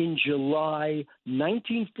in July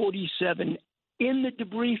 1947 in the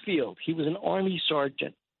debris field. He was an Army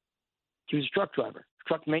sergeant. He was a truck driver,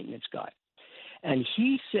 truck maintenance guy. And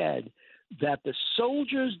he said that the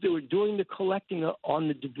soldiers that were doing the collecting on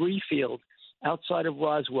the debris field outside of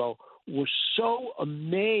Roswell were so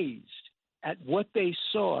amazed at what they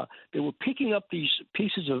saw. They were picking up these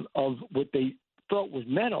pieces of what they thought was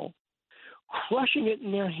metal, crushing it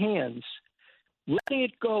in their hands, letting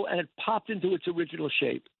it go, and it popped into its original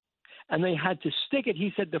shape. And they had to stick it.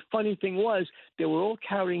 He said the funny thing was they were all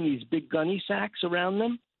carrying these big gunny sacks around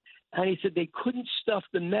them. And he said they couldn't stuff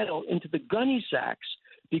the metal into the gunny sacks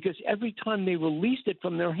because every time they released it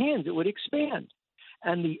from their hands, it would expand.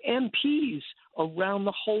 And the MPs around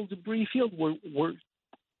the whole debris field were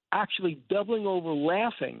actually doubling over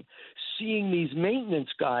laughing, seeing these maintenance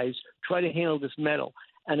guys try to handle this metal.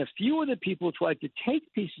 And a few of the people tried to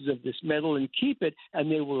take pieces of this metal and keep it,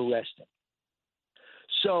 and they were arrested.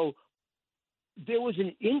 So there was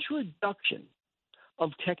an introduction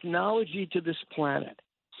of technology to this planet.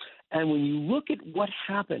 And when you look at what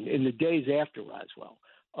happened in the days after Roswell,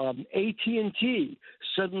 AT&T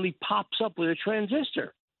suddenly pops up with a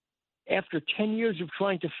transistor. After 10 years of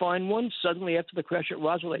trying to find one, suddenly after the crash at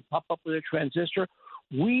Roswell, they pop up with a transistor.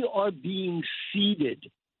 We are being seeded,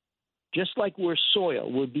 just like we're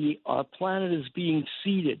soil. Our planet is being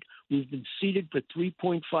seeded. We've been seeded for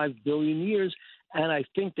 3.5 billion years, and I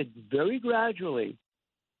think that very gradually,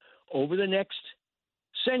 over the next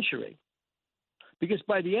century, because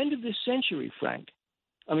by the end of this century, Frank,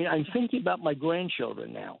 I mean, I'm thinking about my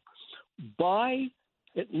grandchildren now. By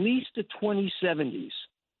at least the 2070s,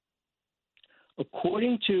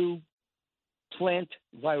 according to plant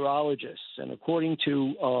virologists and according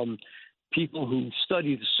to people who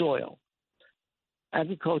study the soil,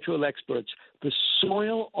 agricultural experts, the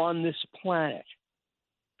soil on this planet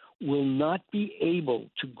will not be able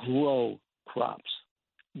to grow crops.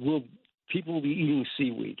 People will be eating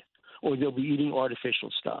seaweed, or they'll be eating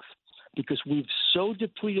artificial stuff, because we've so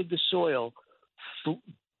depleted the soil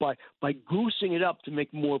by goosing it up to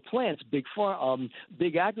make more plants, big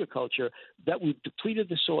agriculture, that we've depleted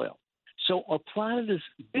the soil. So our planet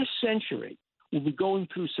this century will be going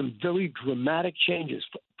through some very dramatic changes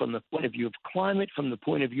from the point of view of climate, from the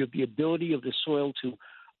point of view of the ability of the soil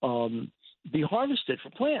to be harvested for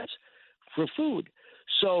plants, for food.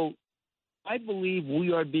 So I believe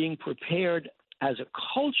we are being prepared as a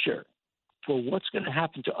culture for what's going to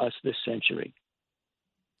happen to us this century.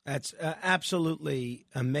 That's absolutely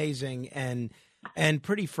amazing and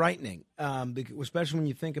pretty frightening, especially when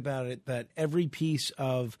you think about it, that every piece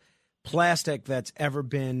of plastic that's ever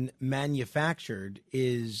been manufactured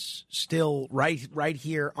is still right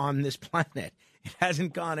here on this planet. It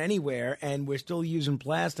hasn't gone anywhere, and we're still using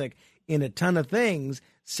plastic in a ton of things,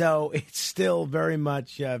 so it's still very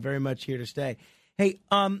much here to stay. Hey,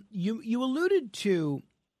 you alluded to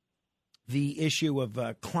the issue of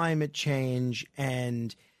climate change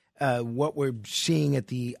and what we're seeing at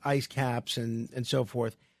the ice caps and so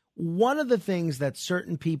forth. One of the things that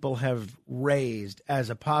certain people have raised as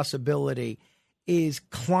a possibility is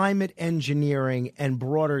climate engineering and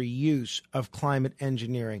broader use of climate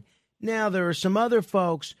engineering. Now, there are some other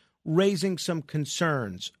folks raising some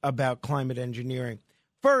concerns about climate engineering.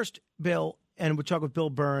 First, Bill, and we'll talk with Bill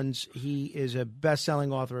Burns. He is a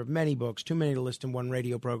best-selling author of many books, too many to list in one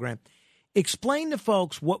radio program. Explain to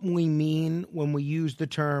folks what we mean when we use the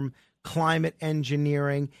term climate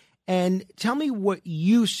engineering, and tell me what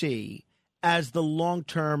you see as the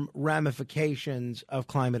long-term ramifications of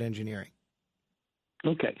climate engineering.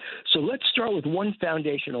 Okay, so let's start with one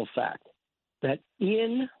foundational fact, that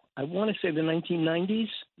in, I want to say the 1990s,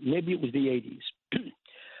 maybe it was the 80s,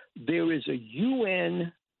 there is a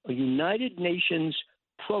United Nations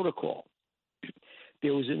protocol.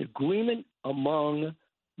 There was an agreement among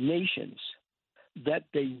nations that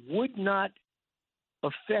they would not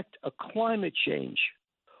affect a climate change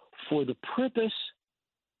for the purpose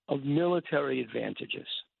of military advantages.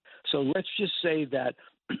 So let's just say that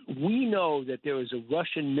we know that there is a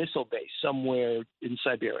Russian missile base somewhere in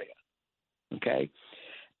Siberia, okay?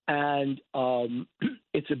 And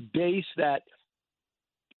it's a base that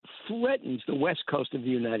threatens the west coast of the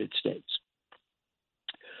United States.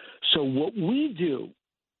 So what we do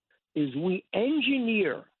is we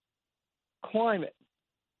engineer climate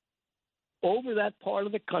over that part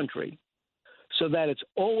of the country so that it's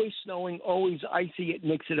always snowing, always icy. It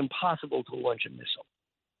makes it impossible to launch a missile.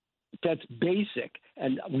 That's basic,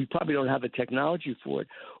 and we probably don't have the technology for it.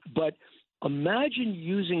 But imagine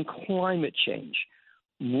using climate change,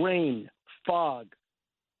 rain, fog,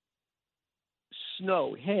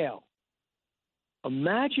 snow, hail.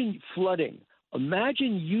 Imagine flooding.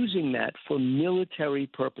 Imagine using that for military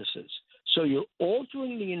purposes. So you're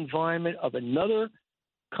altering the environment of another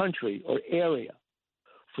country or area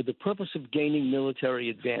for the purpose of gaining military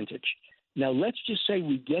advantage. Now, let's just say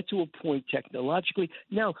we get to a point technologically.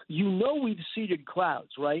 Now, we've seeded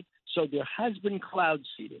clouds, right? So there has been cloud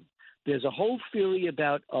seeding. There's a whole theory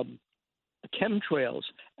about chemtrails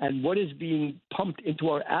and what is being pumped into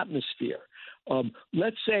our atmosphere.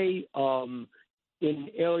 Let's say in an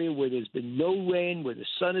area where there's been no rain, where the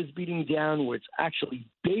sun is beating down, where it's actually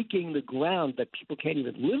baking the ground that people can't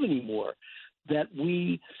even live anymore, that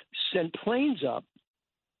we send planes up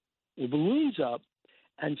or balloons up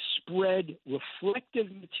and spread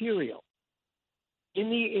reflective material in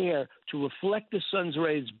the air to reflect the sun's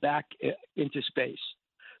rays back into space.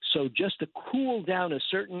 So just to cool down a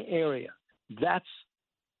certain area, that's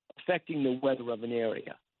affecting the weather of an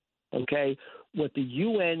area. Okay? What the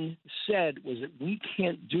UN said was that we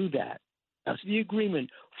can't do that. That's the agreement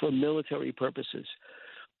for military purposes.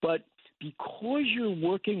 But because you're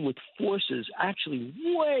working with forces actually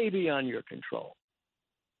way beyond your control,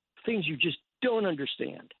 things you just don't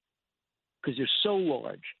understand because they're so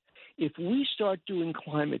large, if we start doing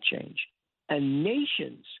climate change and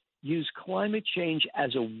nations use climate change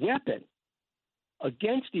as a weapon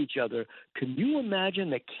against each other, can you imagine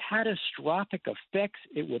the catastrophic effects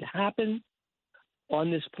it would happen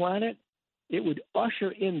on this planet? It would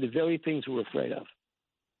usher in the very things we're afraid of.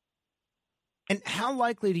 And how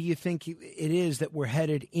likely do you think it is that we're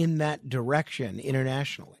headed in that direction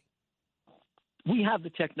internationally? We have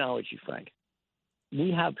the technology, Frank.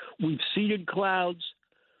 We've seeded clouds.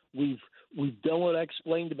 We've done what I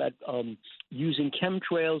explained about using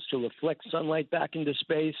chemtrails to reflect sunlight back into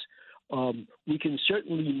space. We can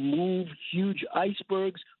certainly move huge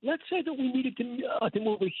icebergs. Let's say that we needed to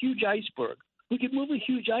move a huge iceberg. We could move a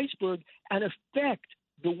huge iceberg and affect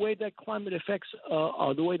the way that climate affects,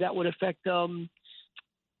 the way that would affect a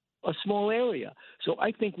small area. So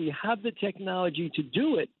I think we have the technology to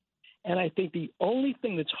do it, and I think the only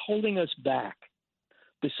thing that's holding us back,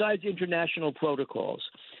 besides international protocols,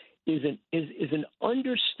 is an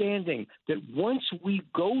understanding that once we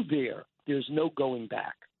go there, there's no going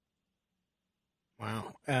back.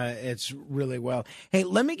 Wow, it's really well. Hey,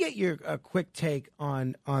 let me get your quick take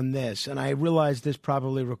on this, and I realize this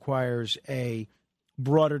probably requires a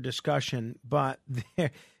broader discussion, but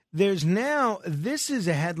there's now, this is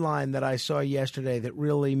a headline that I saw yesterday that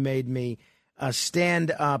really made me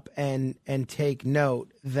stand up and take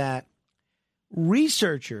note that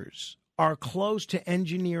researchers are close to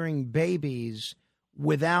engineering babies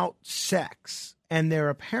without sex, and they're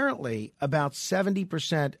apparently about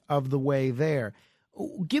 70% of the way there.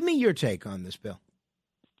 Give me your take on this, Bill.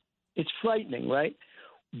 It's frightening, right?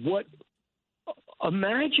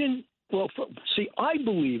 Imagine, I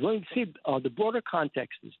believe, let me see, the broader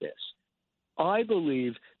context is this. I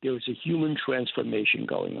believe there is a human transformation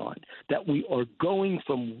going on, that we are going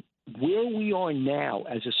from where we are now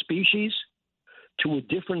as a species to a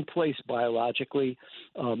different place biologically,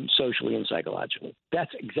 socially, and psychologically.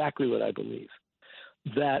 That's exactly what I believe.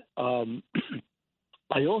 That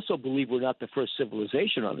I also believe we're not the first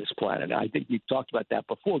civilization on this planet. I think we've talked about that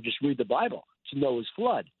before. Just read the Bible. It's Noah's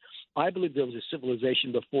flood. I believe there was a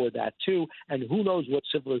civilization before that, too, and who knows what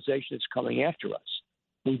civilization is coming after us.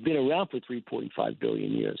 We've been around for 3.5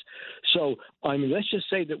 billion years. So, let's just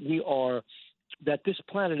say that this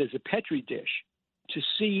planet is a petri dish to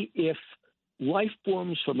see if life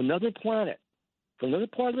forms from another planet, from another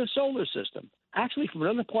part of the solar system, actually from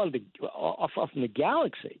another part of from the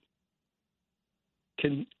galaxy,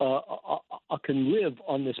 can live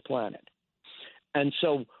on this planet. And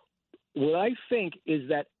so what I think is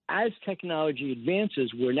that as technology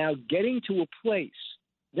advances, we're now getting to a place.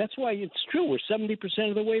 That's why it's true. We're 70%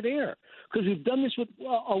 of the way there because we've done this with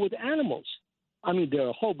animals. There are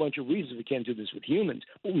a whole bunch of reasons we can't do this with humans,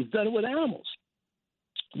 but we've done it with animals.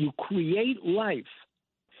 You create life.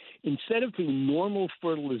 Instead of through normal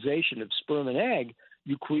fertilization of sperm and egg,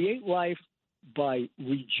 you create life by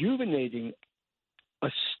rejuvenating a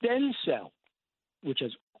stem cell, which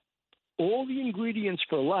has all the ingredients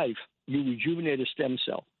for life. You rejuvenate a stem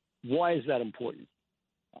cell. Why is that important?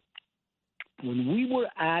 When we were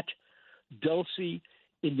at Dulce in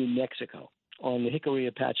New Mexico on the Hickory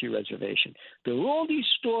Apache Reservation, there were all these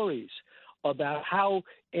stories about how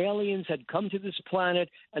aliens had come to this planet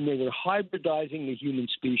and they were hybridizing the human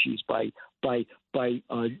species by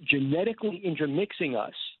genetically intermixing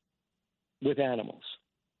us with animals.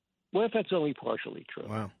 What if that's only partially true?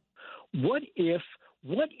 Wow. What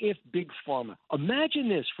if Big Pharma? Imagine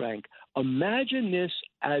this, Frank. Imagine this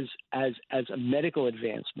as a medical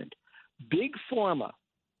advancement. Big Pharma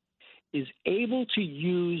is able to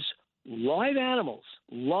use live animal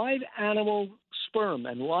sperm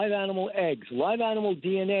and live animal eggs, live animal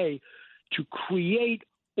DNA to create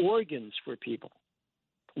organs for people.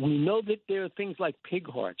 We know that there are things like pig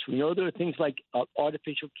hearts. We know there are things like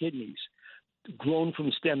artificial kidneys grown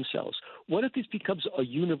from stem cells. What if this becomes a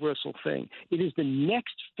universal thing? It is the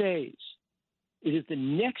next phase. It is the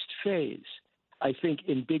next phase, I think,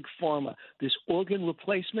 in Big Pharma. This organ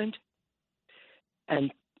replacement,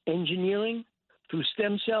 and engineering through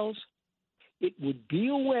stem cells, it would be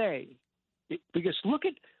a way. Because look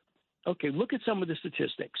at some of the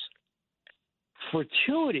statistics.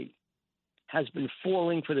 Fertility has been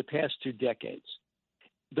falling for the past 2 decades.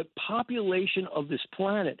 The population of this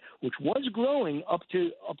planet, which was growing up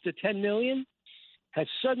to 10 million, has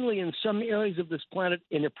suddenly, in some areas of this planet,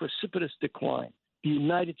 in a precipitous decline. The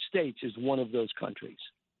United States is one of those countries.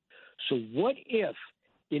 So what if,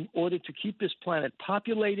 in order to keep this planet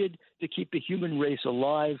populated, to keep the human race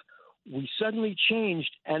alive, we suddenly changed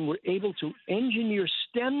and were able to engineer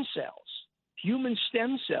stem cells, human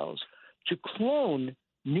stem cells, to clone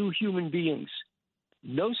new human beings?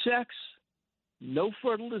 No sex, no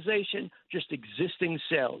fertilization, just existing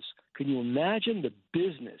cells. Can you imagine the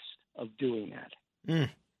business of doing that?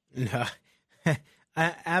 No.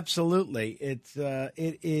 Absolutely. It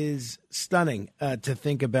is stunning to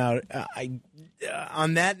think about.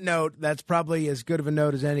 On that note, that's probably as good of a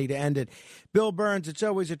note as any to end it. Bill Burns, it's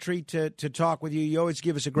always a treat to talk with you. You always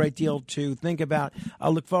give us a great deal to think about.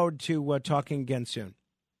 I'll look forward to talking again soon.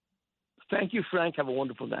 Thank you, Frank. Have a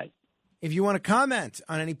wonderful night. If you want to comment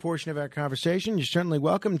on any portion of our conversation, you're certainly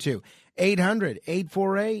welcome to.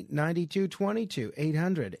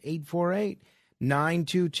 800-848-9222.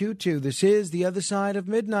 800-848-9222. This is The Other Side of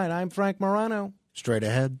Midnight. I'm Frank Morano. Straight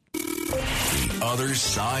ahead. The Other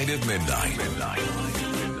Side of Midnight.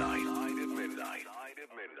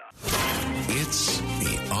 It's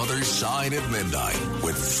The Other Side of Midnight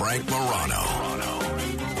with Frank Morano.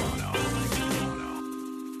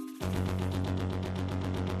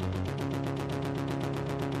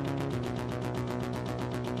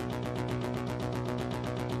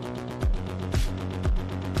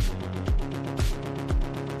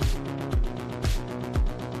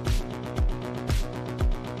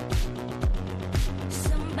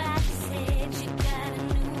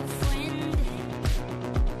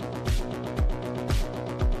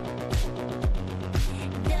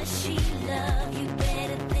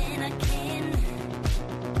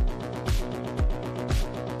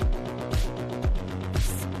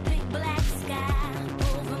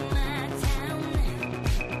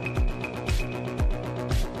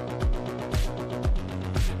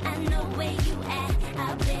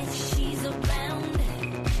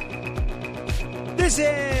 This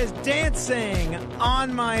is Dancing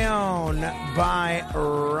on My Own by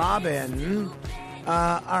Robin.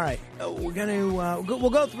 All right, we'll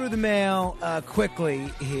go through the mail quickly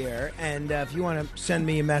here, and if you want to send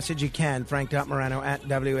me a message, you can.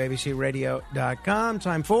 Frank.Morano@WABCRadio.com.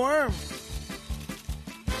 Time for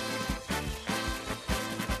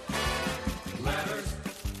letters.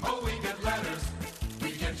 Oh, we get letters.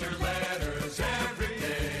 We get your letters every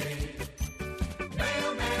day.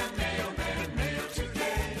 Mailman, mailman, mail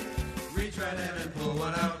today. Reach right in and pull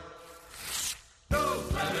one out.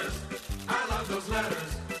 Those letters, I love those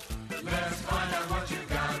letters. Let's find out what you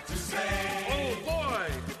got to say. Oh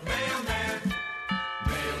boy, mailman,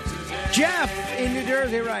 mail today. Jeff in New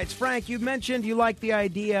Jersey writes, Frank, you mentioned you like the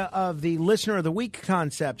idea of the Listener of the Week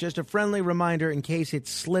concept. Just a friendly reminder in case it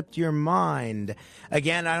slipped your mind.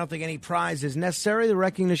 Again, I don't think any prize is necessary. The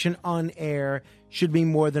recognition on air should be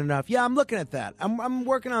more than enough. Yeah, I'm looking at that. I'm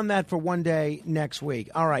working on that for one day next week.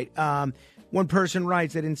 All right. One person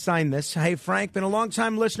writes, they didn't sign this. Hey, Frank, been a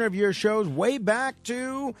long-time listener of your shows way back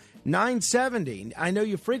to 970. I know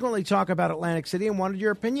you frequently talk about Atlantic City and wanted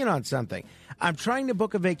your opinion on something. I'm trying to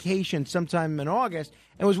book a vacation sometime in August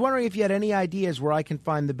and was wondering if you had any ideas where I can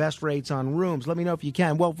find the best rates on rooms. Let me know if you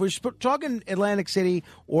can. Well, if we're talking Atlantic City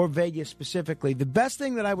or Vegas specifically, the best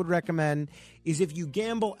thing that I would recommend is if you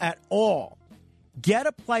gamble at all, get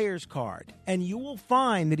a player's card, and you will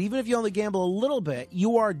find that even if you only gamble a little bit,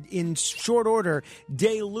 you are in short order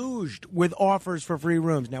deluged with offers for free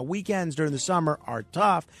rooms. Now, weekends during the summer are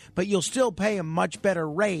tough, but you'll still pay a much better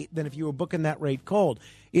rate than if you were booking that rate cold.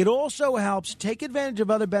 It also helps take advantage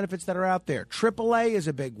of other benefits that are out there. AAA is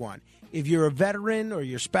a big one. If you're a veteran or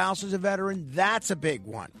your spouse is a veteran, that's a big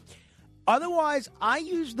one. Otherwise, I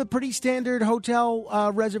use the pretty standard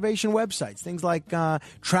hotel reservation websites, things like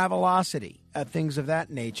Travelocity, things of that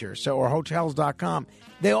nature, or Hotels.com.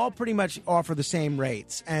 They all pretty much offer the same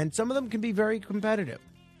rates, and some of them can be very competitive.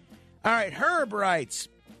 All right, Herb writes,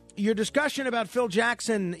 your discussion about Phil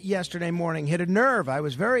Jackson yesterday morning hit a nerve. I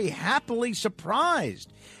was very happily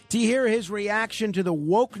surprised to hear his reaction to the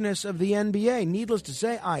wokeness of the NBA. Needless to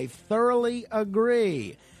say, I thoroughly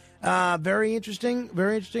agree. Very interesting,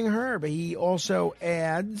 Herb. He also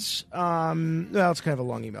adds, well, it's kind of a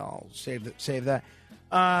long email. I'll save that.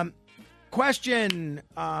 Question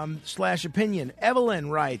 / opinion.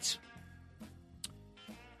 Evelyn writes,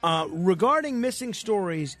 Regarding missing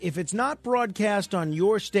stories, if it's not broadcast on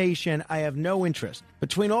your station, I have no interest.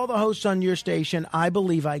 Between all the hosts on your station, I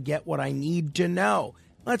believe I get what I need to know.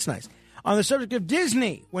 That's nice. On the subject of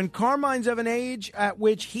Disney, when Carmine's of an age at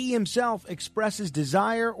which he himself expresses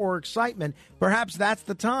desire or excitement, perhaps that's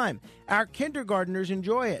the time. Our kindergartners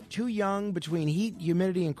enjoy it. Too young between heat,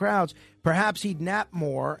 humidity, and crowds. Perhaps he'd nap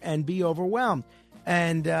more and be overwhelmed.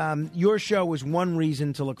 And your show is one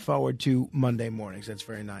reason to look forward to Monday mornings. That's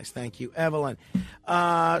very nice. Thank you, Evelyn.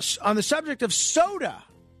 On the subject of soda,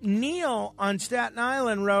 Neil on Staten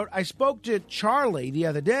Island wrote, I spoke to Charlie the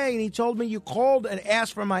other day, and he told me you called and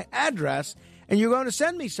asked for my address, and you're going to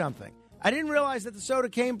send me something. I didn't realize that the soda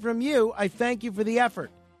came from you. I thank you for the effort.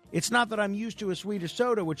 It's not that I'm used to a sweeter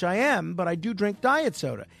soda, which I am, but I do drink diet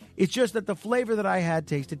soda. It's just that the flavor that I had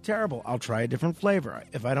tasted terrible. I'll try a different flavor.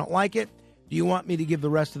 If I don't like it, do you want me to give the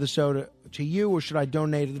rest of the soda to you, or should I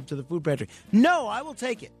donate it to the food pantry? No, I will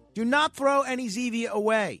take it. Do not throw any Zevia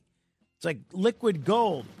away. It's like liquid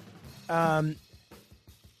gold. Ellen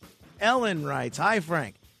writes, hi,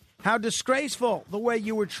 Frank. How disgraceful the way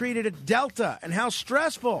you were treated at Delta, and how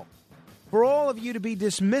stressful. For all of you to be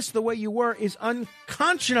dismissed the way you were is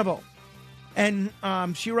unconscionable. And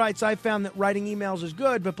she writes, I found that writing emails is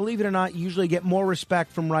good, but believe it or not, you usually get more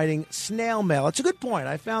respect from writing snail mail. It's a good point.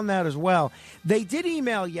 I found that as well. They did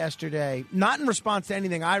email yesterday, not in response to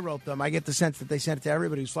anything I wrote them. I get the sense that they sent it to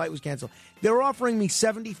everybody whose flight was canceled. They were offering me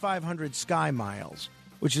 7,500 Sky Miles,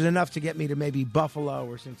 which is enough to get me to maybe Buffalo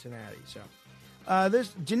or Cincinnati. So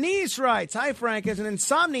this Janice writes, hi, Frank. As an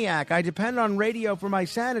insomniac, I depend on radio for my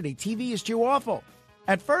sanity. TV is too awful.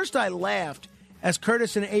 At first, I laughed as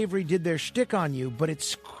Curtis and Avery did their shtick on you, but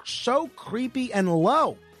it's so creepy and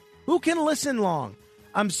low. Who can listen long?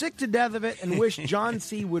 I'm sick to death of it and wish John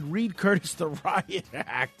C. would read Curtis the Riot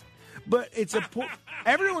Act. But it's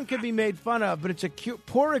everyone can be made fun of, but it's a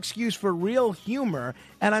poor excuse for real humor,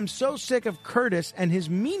 and I'm so sick of Curtis and his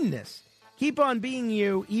meanness. Keep on being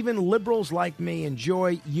you. Even liberals like me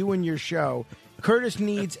enjoy you and your show. Curtis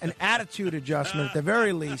needs an attitude adjustment at the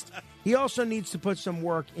very least. He also needs to put some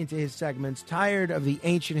work into his segments. Tired of the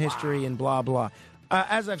ancient history and blah, blah.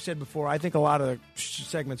 As I've said before, I think a lot of the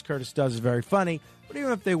segments Curtis does is very funny. But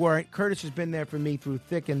even if they weren't, Curtis has been there for me through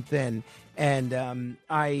thick and thin. And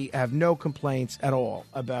I have no complaints at all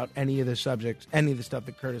about any of the subjects, any of the stuff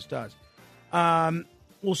that Curtis does.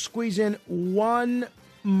 We'll squeeze in one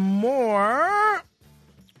more.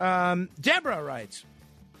 Deborah writes,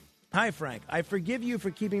 hi, Frank. I forgive you for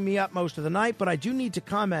keeping me up most of the night, but I do need to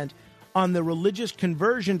comment on the religious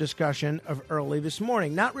conversion discussion of early this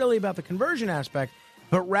morning. Not really about the conversion aspect,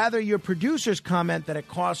 but rather your producer's comment that it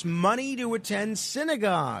costs money to attend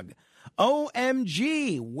synagogue.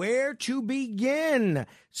 OMG, where to begin?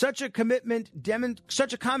 Such a comment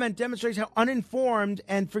demonstrates how uninformed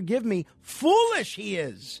and, forgive me, foolish he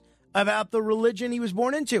is about the religion he was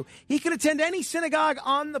born into. He could attend any synagogue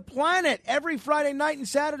on the planet every Friday night and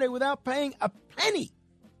Saturday without paying a penny.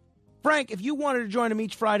 Frank, if you wanted to join him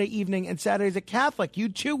each Friday evening and Saturday as a Catholic, you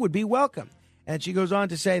too would be welcome. And she goes on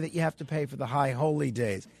to say that you have to pay for the high holy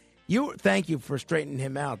days. Thank you for straightening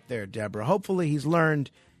him out there, Deborah. Hopefully he's learned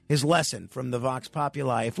his lesson from the Vox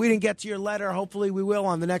Populi. If we didn't get to your letter, hopefully we will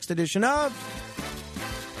on the next edition of...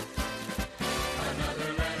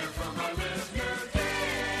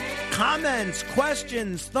 Comments,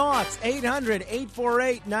 questions, thoughts,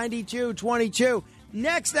 800-848-9222.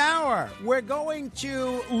 Next hour, we're going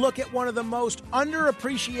to look at one of the most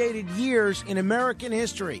underappreciated years in American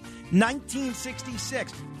history,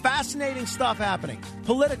 1966. Fascinating stuff happening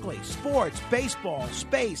politically, sports, baseball,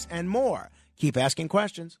 space, and more. Keep asking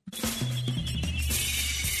questions.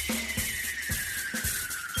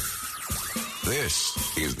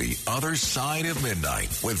 This is The Other Side of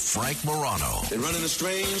Midnight with Frank Morano. They're running a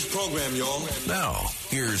strange program, y'all. Now,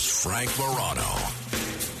 here's Frank Morano.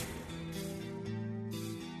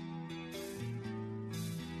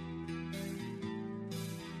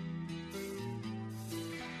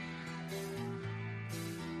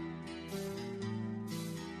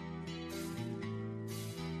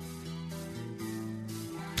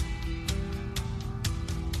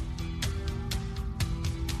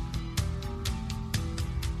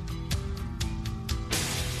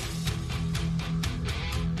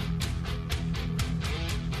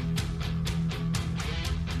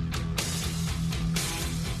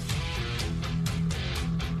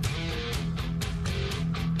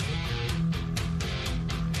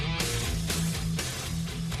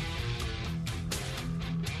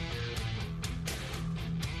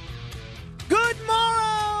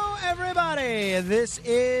 This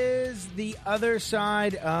is The Other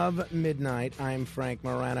Side of Midnight. I'm Frank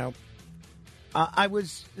Morano. I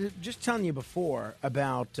was just telling you before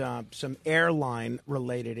about some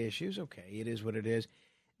airline-related issues. Okay, it is what it is.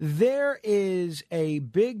 There is a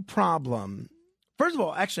big problem. First of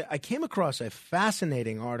all, actually, I came across a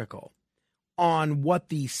fascinating article on what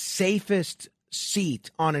the safest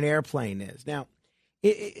seat on an airplane is. Now,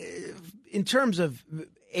 in terms of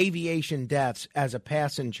aviation deaths as a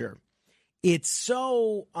passenger, it's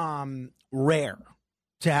so rare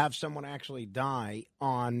to have someone actually die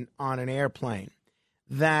on an airplane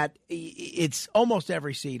that it's almost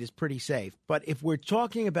every seat is pretty safe. But if we're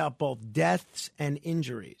talking about both deaths and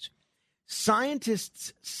injuries,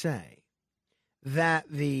 scientists say that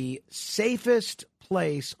the safest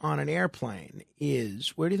place on an airplane is,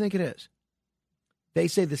 where do you think it is? They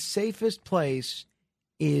say the safest place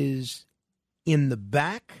is in the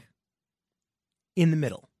back, in the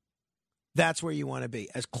middle. That's where you want to be.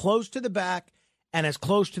 As close to the back and as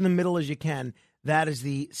close to the middle as you can. That is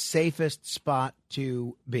the safest spot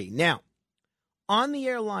to be. Now, on the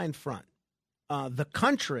airline front, the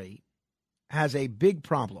country has a big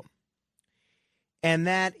problem. And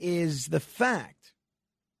that is the fact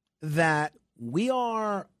that we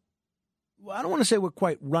are, well, I don't want to say we're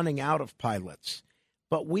quite running out of pilots,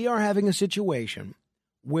 but we are having a situation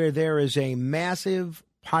where there is a massive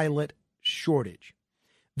pilot shortage.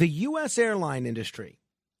 The U.S. airline industry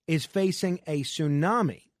is facing a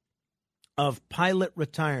tsunami of pilot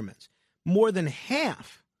retirements. More than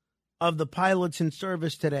half of the pilots in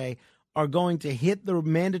service today are going to hit the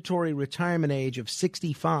mandatory retirement age of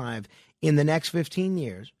 65 in the next 15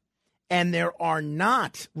 years. And there are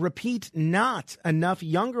not enough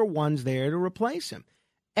younger ones there to replace him.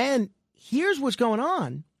 And here's what's going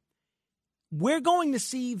on. We're going to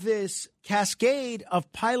see this cascade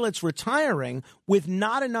of pilots retiring with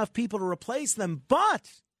not enough people to replace them.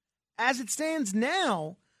 But as it stands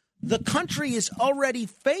now, the country is already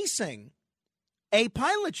facing a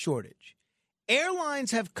pilot shortage.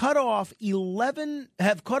 Airlines have cut off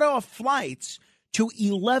flights to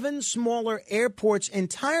 11 smaller airports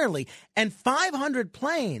entirely, and 500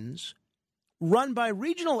 planes run by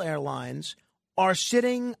regional airlines are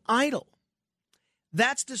sitting idle.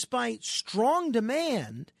 That's despite strong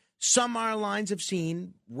demand. Some airlines have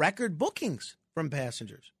seen record bookings from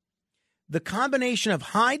passengers. The combination of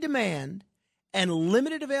high demand and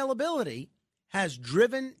limited availability has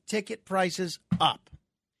driven ticket prices up.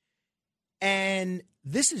 And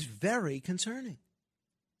this is very concerning.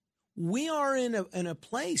 We are in a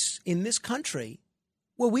place in this country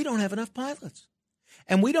where we don't have enough pilots.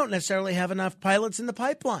 And we don't necessarily have enough pilots in the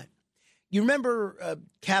pipeline. You remember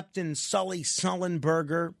Captain Sully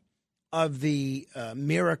Sullenberger of the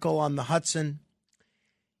Miracle on the Hudson?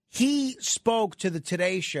 He spoke to the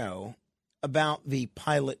Today Show about the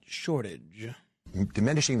pilot shortage.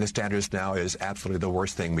 Diminishing the standards now is absolutely the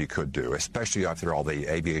worst thing we could do, especially after all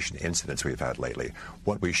the aviation incidents we've had lately.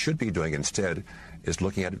 What we should be doing instead is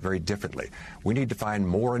looking at it very differently. We need to find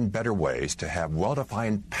more and better ways to have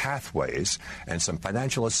well-defined pathways and some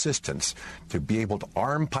financial assistance to be able to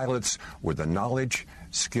arm pilots with the knowledge,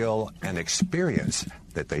 skill, and experience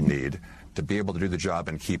that they need to be able to do the job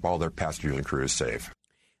and keep all their passengers and crews safe.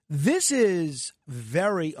 This is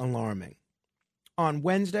very alarming. On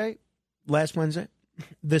last Wednesday,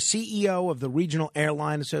 the CEO of the Regional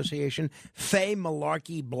Airline Association, Faye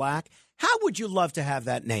Malarkey Black. How would you love to have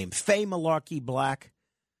that name, Faye Malarkey Black?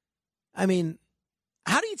 I mean,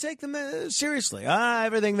 how do you take them seriously?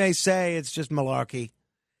 Everything they say, it's just malarkey.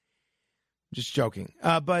 Just joking.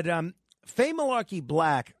 But Faye Malarkey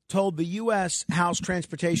Black told the U.S. House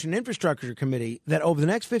Transportation and Infrastructure Committee that over the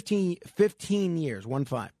next 15 years,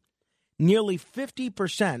 nearly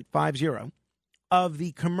 50%, 50, of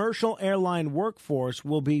the commercial airline workforce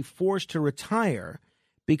will be forced to retire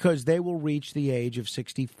because they will reach the age of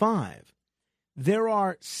 65. There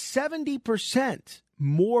are 70%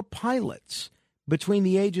 more pilots between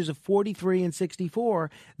the ages of 43 and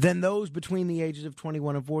 64 than those between the ages of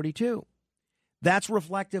 21 and 42. That's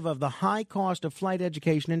reflective of the high cost of flight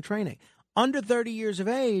education and training. Under 30 years of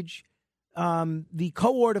age, the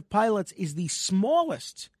cohort of pilots is the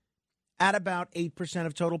smallest at about 8%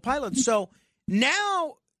 of total pilots. So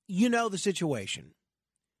now you know the situation.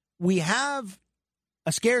 We have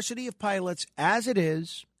a scarcity of pilots as it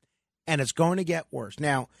is, and it's going to get worse.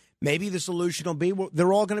 Now, maybe the solution will be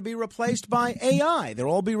they're all going to be replaced by AI. They'll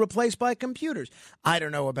all be replaced by computers. I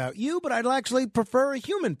don't know about you, but I'd actually prefer a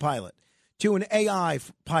human pilot to an AI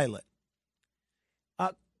pilot.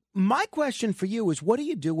 My question for you is, what do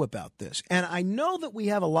you do about this? And I know that we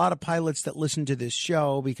have a lot of pilots that listen to this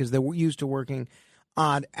show because they're used to working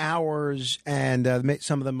odd hours, and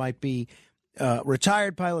some of them might be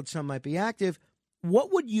retired pilots, some might be active.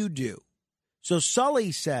 What would you do So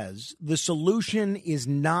Sully says the solution is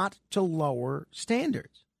not to lower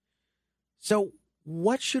standards. So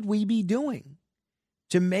what should we be doing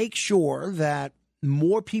to make sure that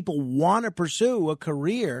more people want to pursue a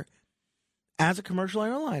career as a commercial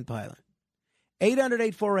airline pilot?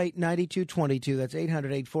 800-848-9222. That's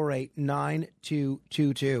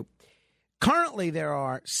 800-848-9222. Currently, there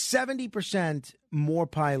are 70% more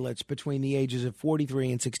pilots between the ages of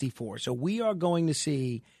 43 and 64. So we are going to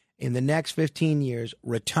see, in the next 15 years,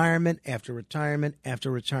 retirement after retirement after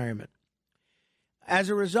retirement. As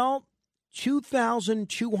a result,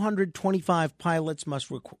 2,225 pilots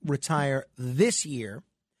must retire this year,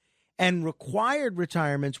 and required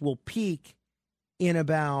retirements will peak in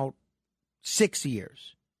about 6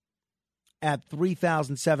 years at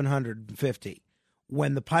 3,750,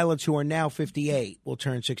 when the pilots who are now 58 will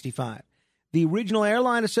turn 65. The Regional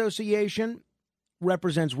Airline Association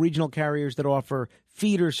represents regional carriers that offer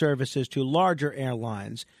feeder services to larger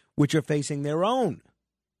airlines, which are facing their own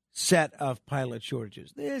set of pilot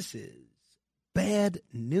shortages. This is bad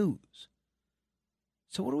news.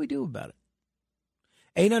 So what do we do about it?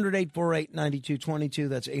 800-848-9222.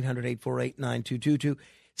 That's 800-848-9222.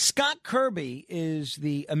 Scott Kirby is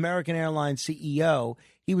the American Airlines CEO.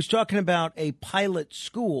 He was talking about a pilot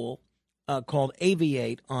school called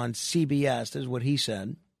Aviate on CBS. This is what he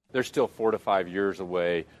said. They're still 4 to 5 years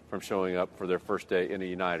away from showing up for their first day in a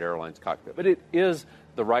United Airlines cockpit. But it is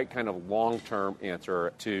the right kind of long-term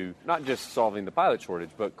answer to not just solving the pilot shortage,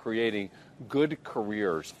 but creating good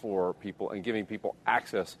careers for people and giving people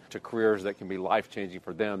access to careers that can be life-changing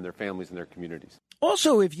for them, their families, and their communities.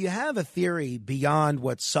 Also, if you have a theory beyond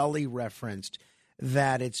what Sully referenced,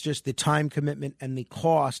 that it's just the time commitment and the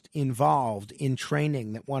cost involved in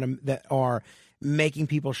training that are making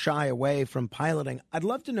people shy away from piloting, I'd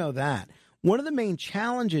love to know that. One of the main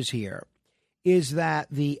challenges here is that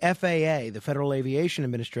the FAA, the Federal Aviation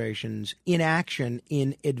Administration's inaction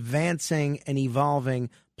in advancing and evolving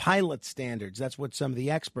pilot standards. That's what some of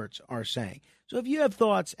the experts are saying. So if you have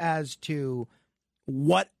thoughts as to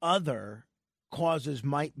what other causes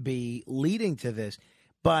might be leading to this,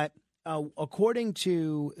 but according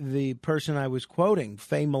to the person I was quoting,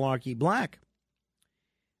 Faye Malarkey Black,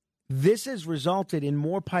 this has resulted in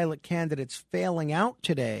more pilot candidates failing out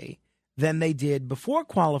today than they did before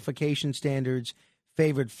qualification standards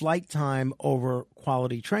favored flight time over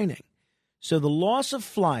quality training. So the loss of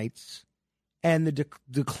flights and the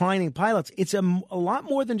declining pilots, it's a lot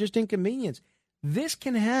more than just inconvenience. This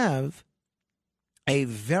can have a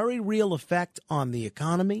very real effect on the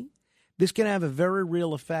economy. This can have a very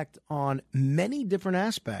real effect on many different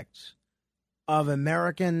aspects of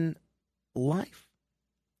American life.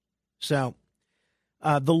 So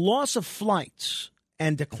the loss of flights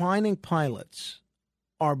and declining pilots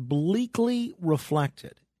are bleakly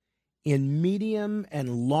reflected in medium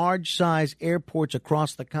and large size airports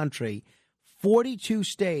across the country. 42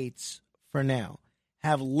 states, for now,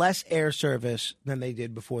 have less air service than they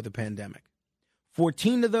did before the pandemic.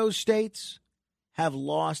 14 of those states have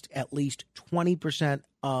lost at least 20%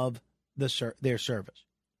 of their service.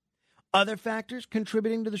 Other factors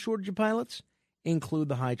contributing to the shortage of pilots include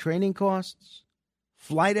the high training costs,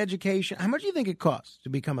 flight education. How much do you think it costs to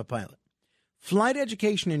become a pilot? Flight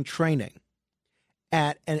education and training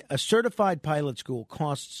at a certified pilot school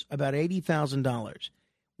costs about $80,000,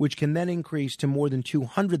 which can then increase to more than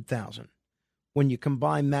 $200,000 when you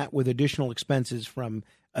combine that with additional expenses from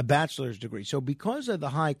a bachelor's degree. So because of the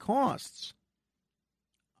high costs,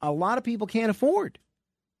 a lot of people can't afford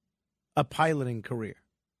a piloting career.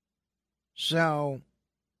 So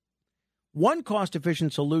one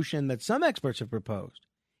cost-efficient solution that some experts have proposed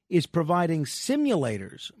is providing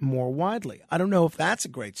simulators more widely. I don't know if that's a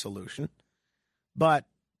great solution, but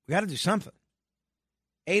we got to do something.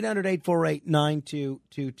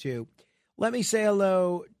 800-848-9222. Let me say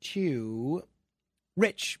hello to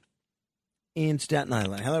Rich in Staten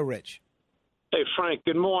Island. Hello, Rich. Hey, Frank,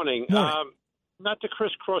 good morning. Not to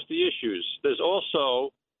crisscross the issues, there's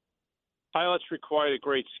also pilots require a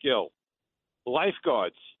great skill.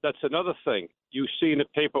 Lifeguards, that's another thing. You see in the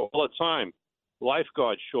paper all the time,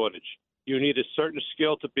 lifeguard shortage. You need a certain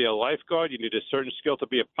skill to be a lifeguard. You need a certain skill to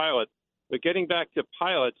be a pilot. But getting back to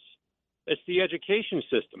pilots, it's the education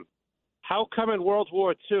system. How come in World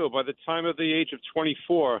War II, by the time of the age of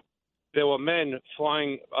 24, there were men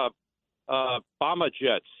flying bomber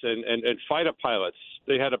jets and fighter pilots?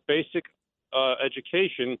 They had a basic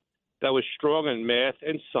education that was strong in math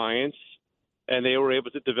and science, and they were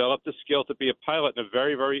able to develop the skill to be a pilot in a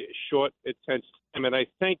very, very short, intense time. And I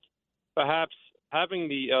think perhaps having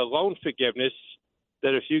the loan forgiveness,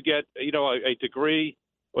 that if you get, a degree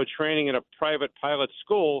or training in a private pilot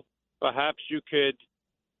school, perhaps you could,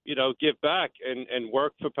 give back and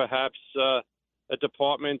work for perhaps a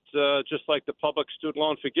department just like the public student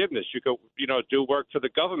loan forgiveness. You could, do work for the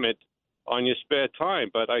government on your spare time.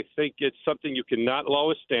 But I think it's something you cannot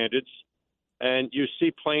lower standards. And you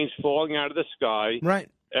see planes falling out of the sky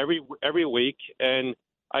every week. And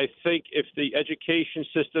I think if the education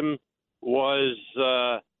system was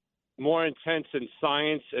more intense in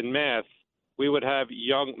science and math, we would have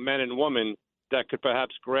young men and women that could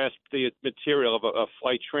perhaps grasp the material of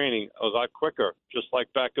flight training a lot quicker, just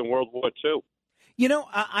like back in World War II.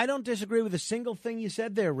 I don't disagree with a single thing you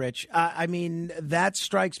said there, Rich. I mean, that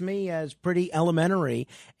strikes me as pretty elementary,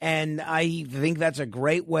 and I think that's a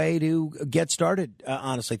great way to get started,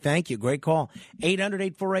 honestly. Thank you. Great call.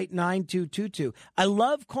 800-848-9222. I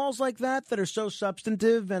love calls like that are so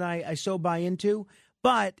substantive and I so buy into,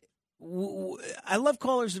 but I love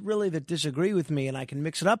callers that disagree with me, and I can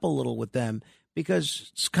mix it up a little with them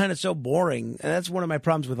because it's kind of so boring. And that's one of my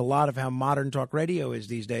problems with a lot of how modern talk radio is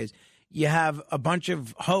these days. You have a bunch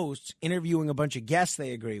of hosts interviewing a bunch of guests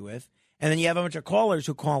they agree with, and then you have a bunch of callers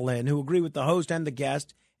who call in who agree with the host and the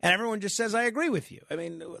guest, and everyone just says, I agree with you. I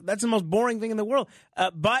mean, that's the most boring thing in the world,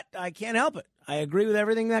 but I can't help it. I agree with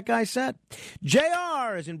everything that guy said.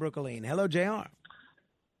 JR is in Brooklyn. Hello, JR.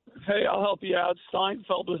 Hey, I'll help you out.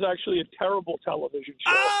 Seinfeld was actually a terrible television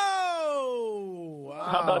show. Oh! Wow.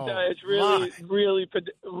 How about that? It's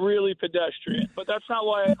really pedestrian, but that's not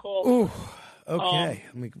why I called. Ooh. Okay,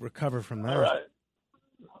 let me recover from that. All right.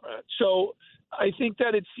 So I think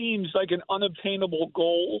that it seems like an unobtainable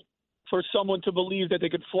goal for someone to believe that they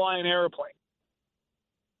could fly an airplane.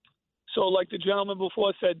 So like the gentleman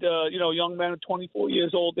before said, young men at 24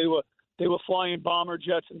 years old, they were flying bomber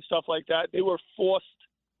jets and stuff like that. They were forced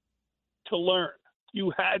to learn.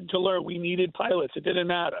 You had to learn. We needed pilots. It didn't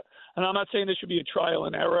matter. And I'm not saying there should be a trial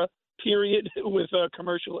and error period with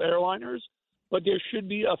commercial airliners, but there should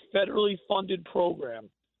be a federally funded program,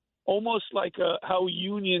 almost like how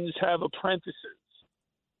unions have apprentices.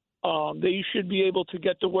 They should be able to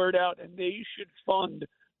get the word out, and they should fund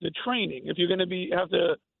the training. If you're going to have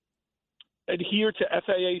to adhere to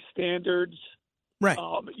FAA standards, right?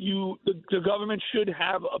 The government should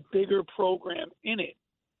have a bigger program in it,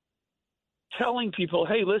 telling people,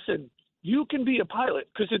 "Hey, listen, you can be a pilot,"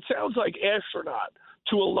 because it sounds like astronaut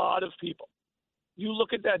to a lot of people. You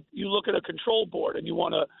look at that, you look at a control board and you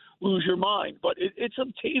want to lose your mind, but it's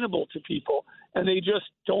obtainable to people and they just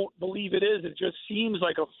don't believe it is. It just seems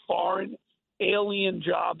like a foreign alien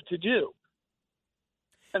job to do.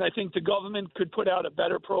 And I think the government could put out a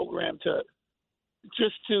better program to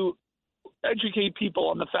educate people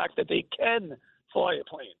on the fact that they can fly a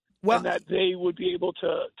plane. And that they would be able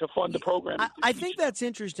to fund the program. I think that's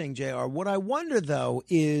interesting, JR. What I wonder, though,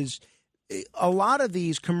 is a lot of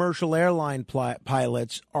these commercial airline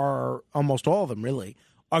pilots are, almost all of them really,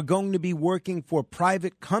 are going to be working for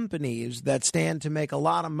private companies that stand to make a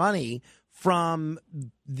lot of money from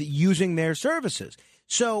using their services.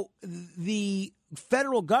 So the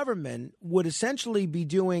federal government would essentially be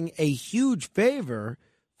doing a huge favor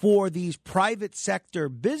for these private sector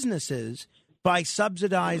businesses by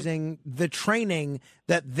subsidizing the training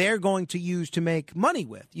that they're going to use to make money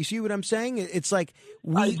with. You see what I'm saying? It's like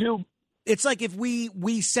I do. It's like if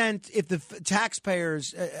if the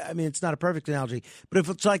taxpayers, I mean, it's not a perfect analogy, but if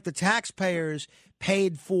it's like the taxpayers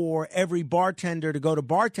paid for every bartender to go to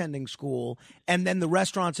bartending school, and then the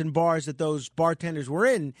restaurants and bars that those bartenders were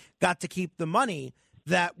in got to keep the money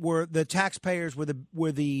that the taxpayers were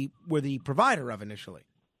the provider of initially.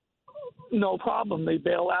 No problem. They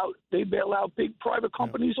bail out big private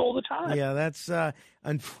companies all the time. Yeah, that's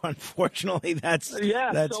unfortunately that's so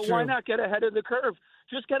true. Why not get ahead of the curve?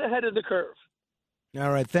 Just get ahead of the curve.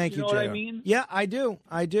 All right, thank you, You know what I JR. mean? Yeah, I do.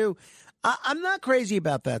 I'm not crazy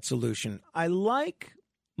about that solution. I like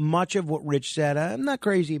much of what Rich said. I'm not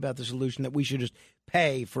crazy about the solution that we should just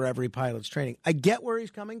pay for every pilot's training. I get where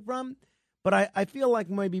he's coming from, but I feel like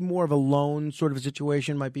maybe more of a loan sort of a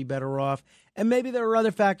situation might be better off. And maybe there are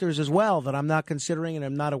other factors as well that I'm not considering and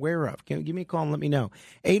I'm not aware of. Give me a call and let me know.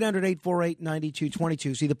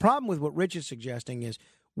 800-848-9222. See, the problem with what Rich is suggesting is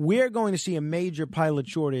we're going to see a major pilot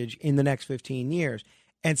shortage in the next 15 years.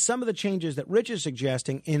 And some of the changes that Rich is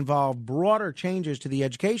suggesting involve broader changes to the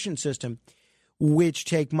education system, which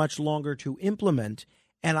take much longer to implement.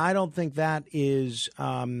 And I don't think that is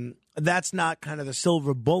that's not kind of the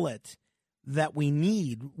silver bullet that we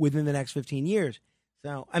need within the next 15 years.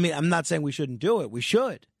 So, I mean, I'm not saying we shouldn't do it. We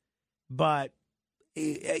should. But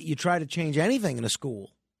you try to change anything in a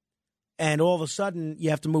school, and all of a sudden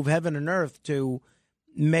you have to move heaven and earth to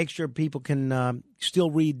make sure people can still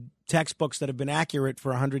read textbooks that have been accurate for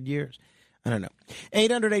 100 years. I don't know.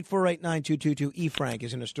 800-848-9222. E. Frank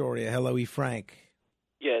is in Astoria. Hello, E. Frank.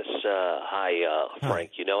 Yes, hi,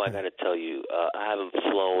 Frank. You know, I got to tell you, I haven't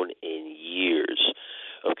flown in years.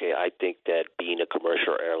 Okay, I think that being a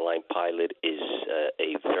commercial airline pilot is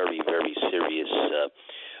a very, very serious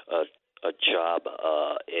a job.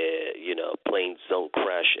 You know, planes don't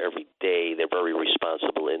crash every day. They're very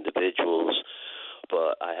responsible individuals.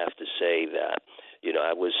 But I have to say that, you know,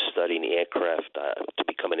 I was studying aircraft to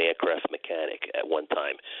become an aircraft mechanic at one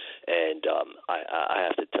time, and I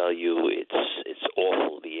have to tell you, it's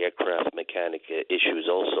awful. The aircraft mechanic issue is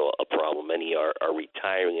also a problem. Many are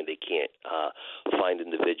retiring, and they can't find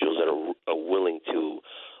individuals that are willing to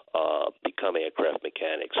become aircraft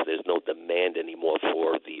mechanics. There's no demand anymore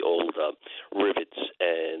for the old rivets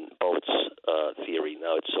and bolts theory.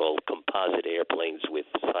 Now it's all composite airplanes with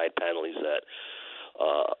side panelings that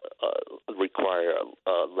require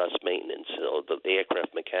less maintenance. So the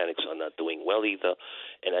aircraft mechanics are not doing well either.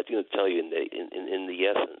 And I think to tell you, in the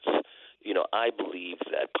essence, you know, I believe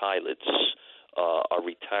that pilots are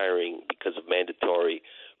retiring because of mandatory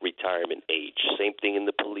retirement age. Same thing in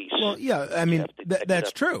the police. Well, yeah, I mean,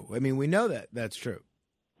 that's true. I mean, we know that. That's true.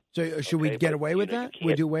 So should we get away with that?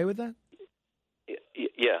 We do away with that?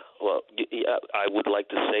 Yeah, well, I would like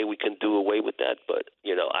to say we can do away with that, but,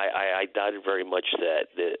 you know, I doubt it very much that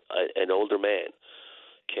an older man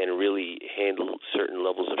can really handle certain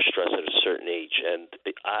levels of stress at a certain age. And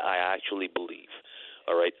I actually believe,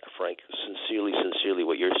 all right, Frank, sincerely,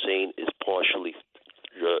 what you're saying is partially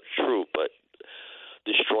true, but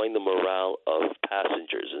destroying the morale of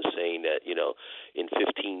passengers and saying that, you know, in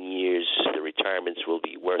 15 years the retirements will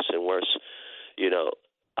be worse and worse, you know,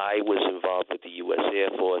 I was involved with the U.S. Air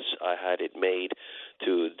Force. I had it made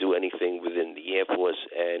to do anything within the Air Force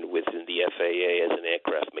and within the FAA as an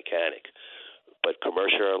aircraft mechanic. But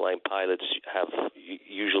commercial airline pilots have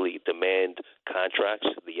usually demand contracts.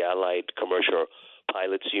 The Allied Commercial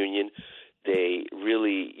Pilots Union, they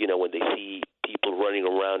really, you know, when they see people running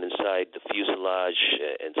around inside the fuselage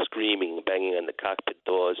and screaming, banging on the cockpit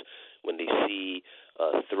doors, when they see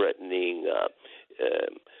threatening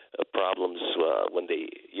problems when they,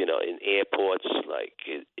 you know, in airports, like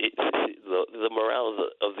the morale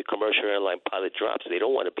of the commercial airline pilot drops. They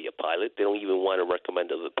don't want to be a pilot. They don't even want to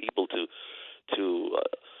recommend other people to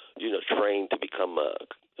you know, train to become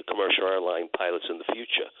commercial airline pilots in the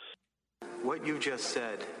future. What you just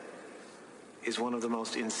said is one of the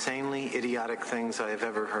most insanely idiotic things I have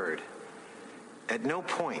ever heard. At no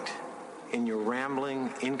point in your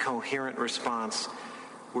rambling, incoherent response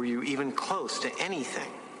were you even close to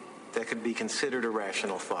anything that could be considered a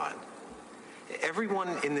rational thought. Everyone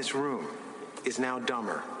in this room is now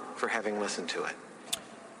dumber for having listened to it.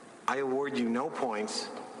 I award you no points,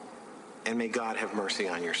 and may God have mercy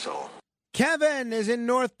on your soul. Kevin is in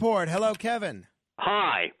Northport. Hello, Kevin.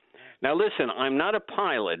 Hi. Now, listen, I'm not a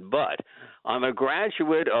pilot, but I'm a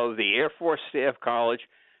graduate of the Air Force Staff College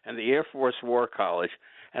and the Air Force War College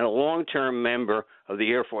and a long-term member of the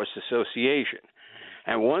Air Force Association.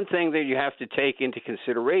 And one thing that you have to take into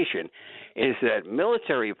consideration is that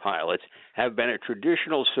military pilots have been a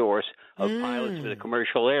traditional source of pilots for the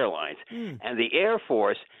commercial airlines. And the Air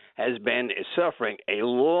Force has been suffering a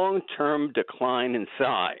long-term decline in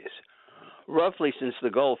size, roughly since the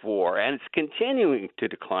Gulf War, and it's continuing to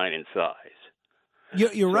decline in size.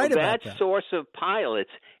 You're right about that. That source of pilots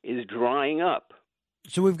is drying up.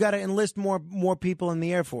 So we've got to enlist more people in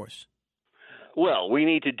the Air Force. Well, we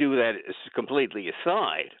need to do that completely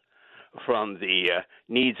aside from the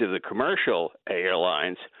needs of the commercial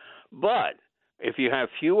airlines. But if you have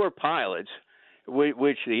fewer pilots,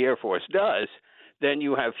 which the Air Force does, then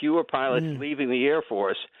you have fewer pilots leaving the Air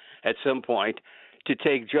Force at some point to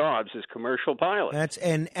take jobs as commercial pilots. That's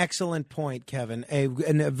an excellent point, Kevin, a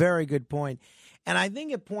very good point. And I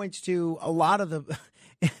think it points to a lot of the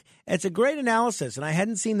it's a great analysis, and I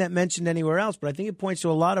hadn't seen that mentioned anywhere else, but I think it points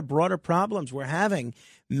to a lot of broader problems we're having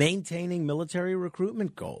maintaining military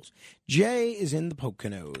recruitment goals. Jay is in the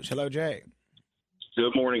Poconos. Hello, Jay.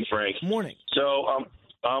 Good morning, Frank. Morning. So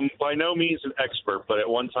I'm by no means an expert, but at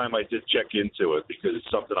one time I did check into it because it's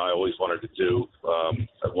something I always wanted to do.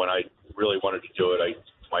 When I really wanted to do it,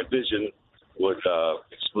 my vision would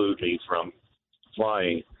exclude me from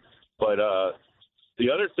flying. But the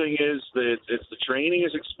other thing is that the training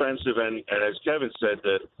is expensive, and as Kevin said,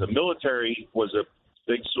 that the military was a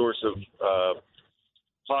big source of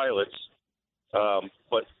pilots.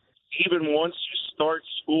 But even once you start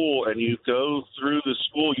school and you go through the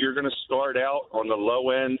school, you're going to start out on the low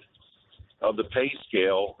end of the pay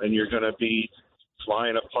scale, and you're going to be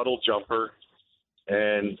flying a puddle jumper,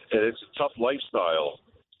 and it's a tough lifestyle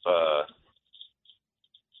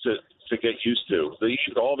to get used to.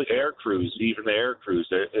 All the air crews, even the air crews,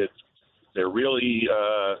 they're really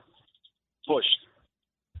pushed.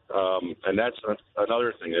 And that's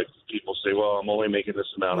another thing that people say, well, I'm only making this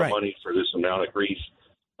amount of money for this amount of grief.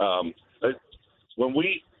 I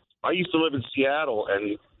used to live in Seattle,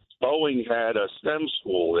 and Boeing had a STEM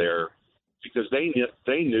school there because they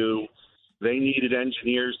knew they needed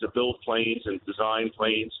engineers to build planes and design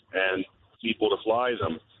planes and people to fly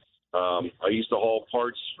them. I used to haul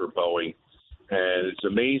parts for Boeing, and it's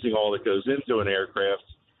amazing all that goes into an aircraft.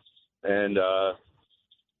 And the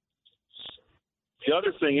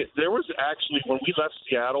other thing, there was actually, when we left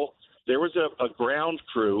Seattle, there was a ground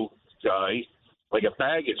crew guy, like a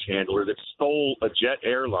baggage handler, that stole a jet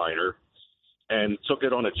airliner and took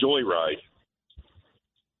it on a joyride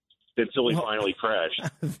until he finally crashed.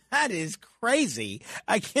 That is crazy.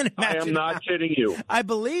 I can't imagine. I am not kidding you. I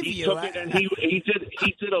believe he you. Took it and he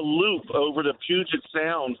did a loop over the Puget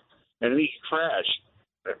Sound, and he crashed.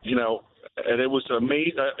 And it was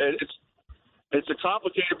amazing. It's a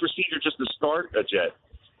complicated procedure just to start a jet.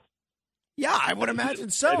 Yeah, I would imagine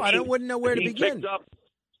so. I wouldn't know where to begin.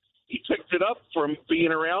 He picked it up from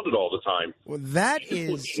being around it all the time. Well, that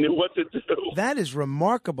is he knew what to do. That is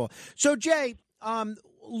remarkable. So, Jay,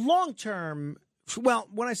 long term. Well,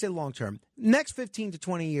 when I say long term, next 15 to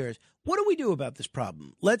 20 years, what do we do about this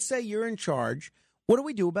problem? Let's say you're in charge. What do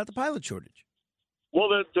we do about the pilot shortage? Well,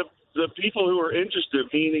 the people who are interested,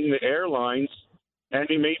 meaning the airlines, and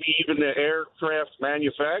maybe even the aircraft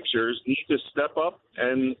manufacturers, need to step up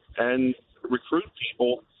and recruit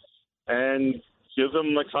people and give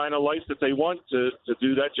them the kind of life that they want to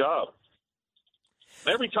do that job.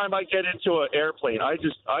 Every time I get into an airplane, I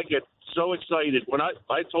get so excited. When I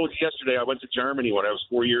told you yesterday, I went to Germany when I was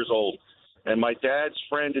 4 years old, and my dad's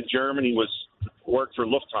friend in Germany worked for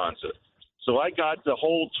Lufthansa. So I got the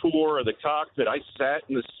whole tour of the cockpit. I sat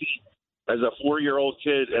in the seat as a 4-year-old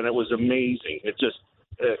kid, and it was amazing.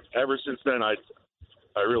 Ever since then, I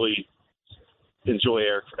really enjoy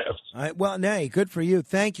aircraft. Well, nay, good for you.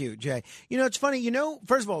 Thank you, Jay. It's funny.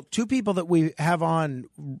 First of all, two people that we have on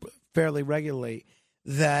fairly regularly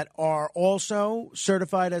that are also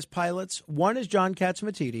certified as pilots. One is John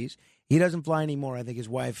Catsimatidis. He doesn't fly anymore. I think his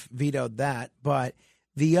wife vetoed that. But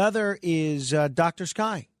the other is Dr.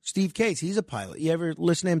 Sky, Steve Case. He's a pilot. You ever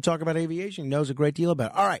listen to him talk about aviation? He knows a great deal about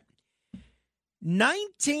it. All right.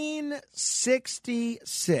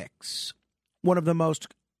 1966, one of the most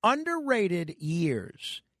underrated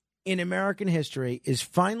years in American history, is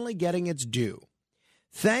finally getting its due,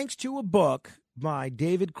 thanks to a book by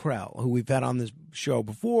David Krell, who we've had on this show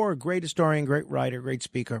before, a great historian, great writer, great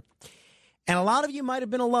speaker. And a lot of you might have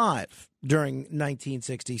been alive during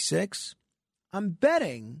 1966. I'm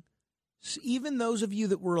betting even those of you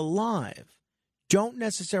that were alive don't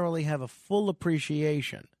necessarily have a full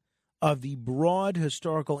appreciation of the broad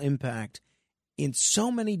historical impact in so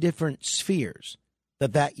many different spheres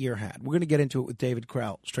that year had. We're going to get into it with David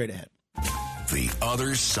Krell straight ahead. The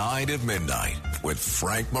Other Side of Midnight with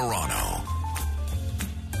Frank Morano.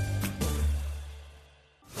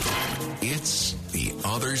 It's The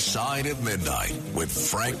Other Side of Midnight with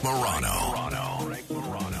Frank Morano.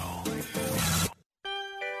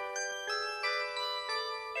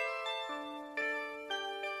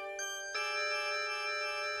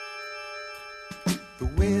 The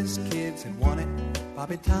Whiz Kids had won it,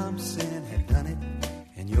 Bobby Thompson had done it,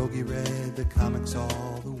 and Yogi read the comics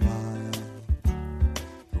all the while.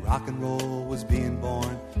 Rock and roll was being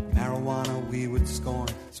born, marijuana we would scorn.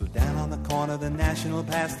 So down on the corner the national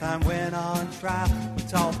pastime went on trial. We're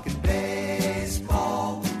talking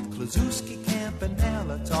baseball, Klazuski,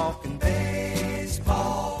 Campanella, talking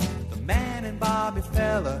baseball. The man and Bobby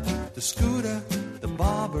Fella, the Scooter, the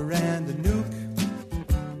Barber and the Nuke.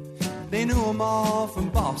 They knew them all from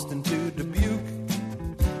Boston to Dubuque,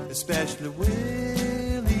 especially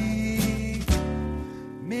Willie,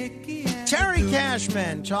 Mickey, and Terry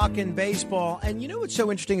Cashman talking baseball. And you know what's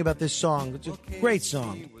so interesting about this song? It's a great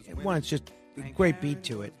song. One, it's just a great beat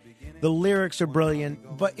to it. The lyrics are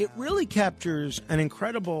brilliant, but it really captures an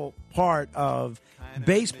incredible part of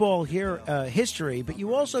baseball history. But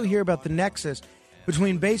you also hear about the nexus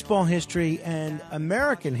between baseball history and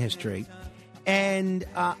American history. And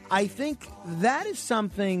I think that is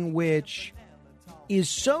something which is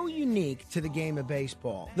so unique to the game of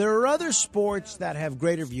baseball. There are other sports that have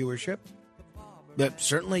greater viewership. That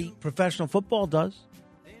certainly professional football does.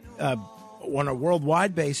 On a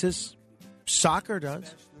worldwide basis, soccer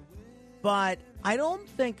does. But I don't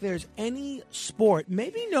think there's any sport,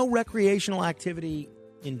 maybe no recreational activity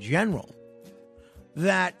in general,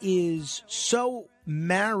 that is so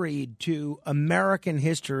married to American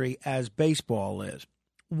history as baseball is.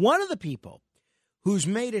 one of the people who's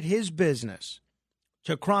made it his business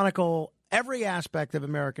to chronicle every aspect of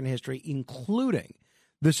American history, including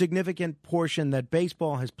the significant portion that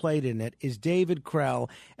baseball has played in it, is David Krell,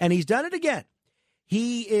 and he's done it again.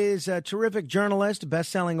 He is a terrific journalist,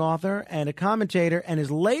 best-selling author, and a commentator, and his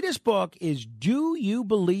latest book is Do You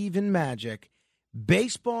Believe in Magic?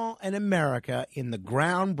 Baseball and America in the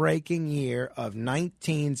groundbreaking year of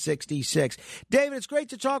 1966. David, it's great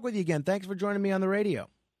to talk with you again. Thanks for joining me on the radio.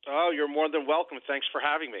 Oh, you're more than welcome. Thanks for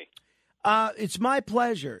having me. It's my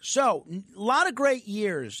pleasure. So, a lot of great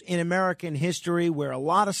years in American history where a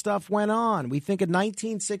lot of stuff went on. We think of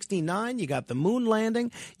 1969, you got the moon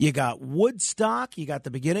landing, you got Woodstock, you got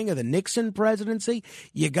the beginning of the Nixon presidency,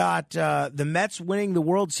 you got the Mets winning the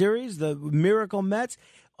World Series, the Miracle Mets.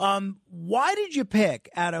 Why did you pick,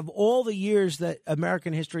 out of all the years that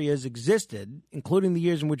American history has existed, including the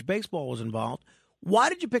years in which baseball was involved, why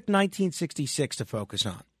did you pick 1966 to focus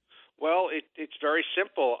on? Well, it's very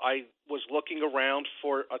simple. I was looking around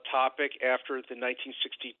for a topic after the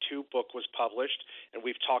 1962 book was published, and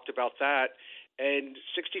we've talked about that, and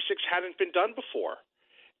 66 hadn't been done before.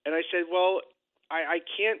 And I said, well, I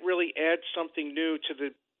can't really add something new to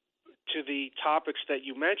the topics that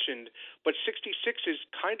you mentioned, but 66 is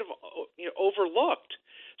kind of overlooked.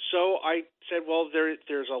 So I said, well,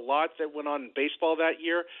 there's a lot that went on in baseball that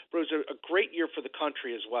year, but it was a great year for the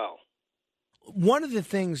country as well. One of the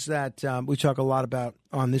things that we talk a lot about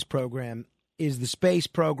on this program is the space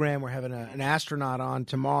program. We're having an astronaut on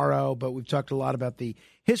tomorrow, but we've talked a lot about the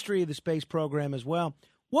history of the space program as well.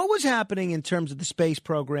 What was happening in terms of the space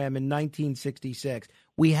program in 1966?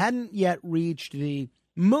 We hadn't yet reached the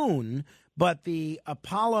moon, but the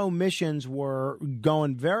Apollo missions were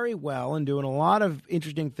going very well and doing a lot of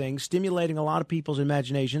interesting things, stimulating a lot of people's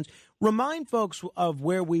imaginations. Remind folks of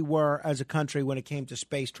where we were as a country when it came to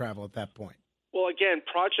space travel at that point. Well, again,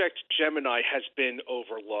 Project Gemini has been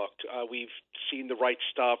overlooked. We've seen The Right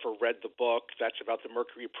Stuff or read the book. That's about the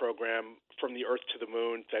Mercury program from the Earth to the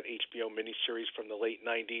Moon, that HBO miniseries from the late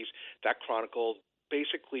 90s that chronicled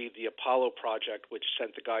basically the Apollo project, which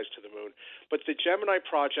sent the guys to the moon. But the Gemini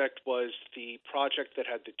project was the project that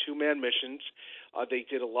had the two-man missions. They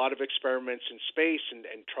did a lot of experiments in space and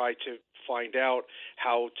tried to find out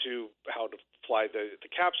how to fly the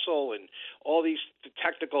capsule and all these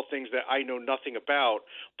technical things that I know nothing about,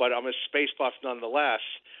 but I'm a space buff nonetheless.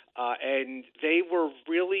 And they were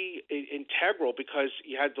really integral because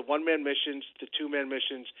you had the one-man missions, the two-man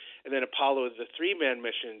missions, and then Apollo, the three-man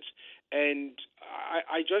missions. And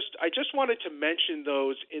I just wanted to mention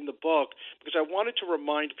those in the book because I wanted to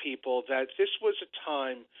remind people that this was a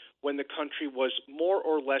time when the country was more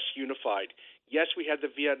or less unified. Yes, we had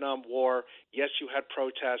the Vietnam War. Yes, you had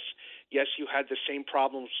protests. Yes, you had the same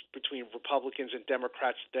problems between Republicans and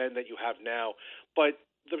Democrats then that you have now. But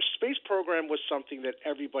the space program was something that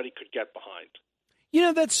everybody could get behind. You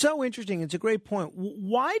know, that's so interesting. It's a great point.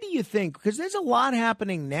 Why do you think, because there's a lot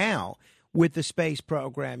happening now with the space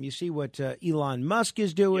program. You see what Elon Musk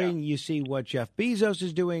is doing. Yeah. You see what Jeff Bezos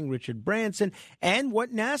is doing, Richard Branson, and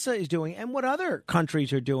what NASA is doing, and what other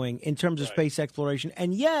countries are doing in terms of space exploration.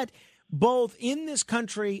 And yet, both in this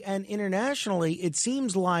country and internationally, it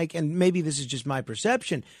seems like, and maybe this is just my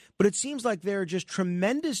perception, but it seems like there are just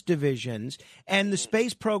tremendous divisions, and the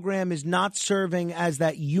space program is not serving as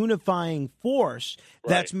that unifying force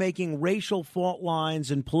that's making racial fault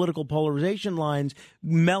lines and political polarization lines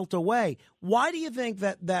melt away. Why do you think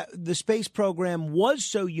that the space program was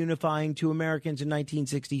so unifying to Americans in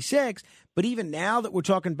 1966, but even now that we're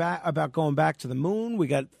talking about going back to the moon, we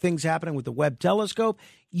got things happening with the Webb telescope,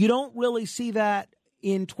 you don't really see that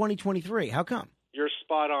in 2023? How come? You're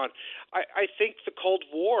spot on. I think the Cold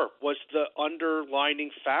War was the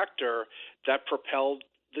underlining factor that propelled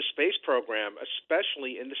the space program,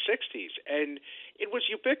 especially in the 60s. And it was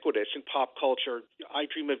ubiquitous in pop culture. I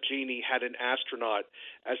Dream of Jeannie had an astronaut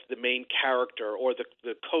as the main character, or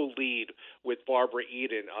the co-lead with Barbara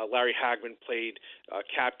Eden. Larry Hagman played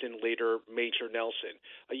Captain, later Major Nelson.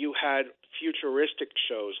 You had futuristic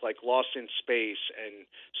shows like Lost in Space and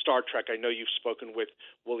Star Trek. I know you've spoken with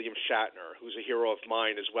William Shatner, who's a hero of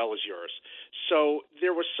mine as well as yours. So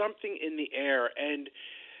there was something in the air, and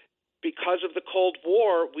because of the Cold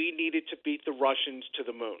War, we needed to beat the Russians to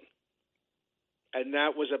the moon. And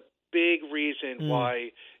that was a big reason why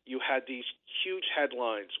you had these huge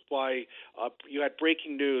headlines, why you had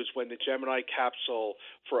breaking news when the Gemini capsule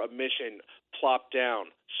for a mission plopped down,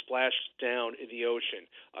 splashed down in the ocean,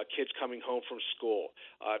 kids coming home from school,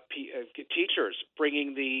 teachers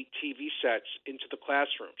bringing the TV sets into the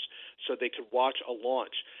classrooms so they could watch a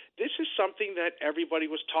launch. this is something that everybody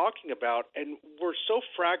was talking about, and we're so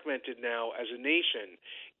fragmented now as a nation.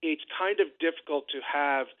 It's kind of difficult to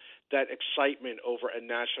have that excitement over a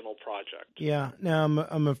national project. Yeah, no,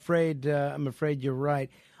 I'm afraid you're right.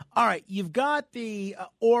 All right, you've got the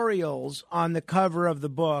Orioles on the cover of the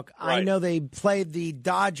book. Right. I know they played the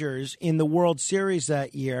Dodgers in the World Series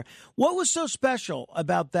that year. What was so special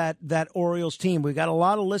about that Orioles team? We got a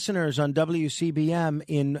lot of listeners on WCBM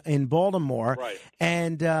in Baltimore, right,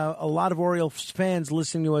 and a lot of Orioles fans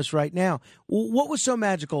listening to us right now. What was so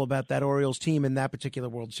magical about that Orioles team in that particular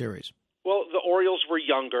World Series? Well, the Orioles were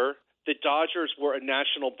younger. The Dodgers were a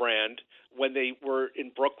national brand. When they were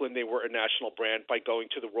in Brooklyn, they were a national brand by going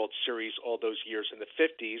to the World Series all those years in the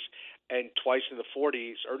 50s and twice in the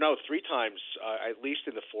 40s, or no, three times at least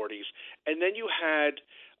in the 40s. And then you had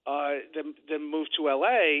them move to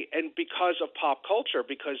L.A., and because of pop culture,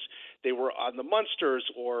 because they were on the Munsters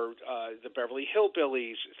or the Beverly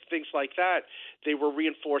Hillbillies, things like that, they were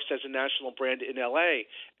reinforced as a national brand in L.A.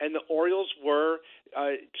 And the Orioles were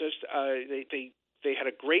they had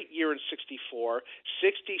a great year in 64.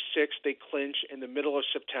 66, they clinch in the middle of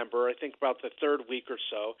September, I think about the third week or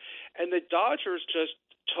so. And the Dodgers just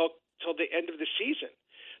took till the end of the season.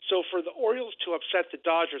 So for the Orioles to upset the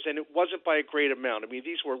Dodgers, and it wasn't by a great amount. I mean,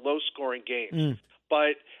 these were low-scoring games.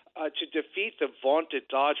 But to defeat the vaunted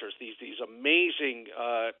Dodgers, these amazing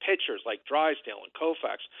pitchers like Drysdale and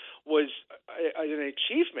Koufax, was an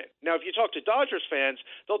achievement. Now, if you talk to Dodgers fans,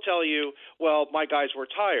 they'll tell you, well, my guys were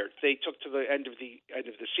tired. They took to the end of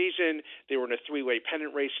the season. They were in a three-way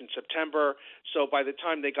pennant race in September. So by the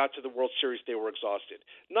time they got to the World Series, they were exhausted.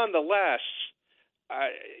 Nonetheless,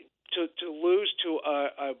 to lose to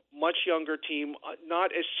a much younger team,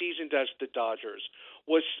 not as seasoned as the Dodgers,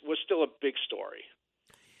 was still a big story.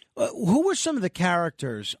 Who were some of the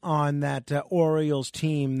characters on that Orioles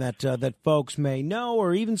team that folks may know,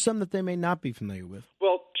 or even some that they may not be familiar with?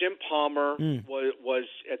 Well, Jim Palmer was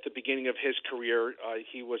at the beginning of his career.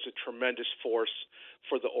 He was a tremendous force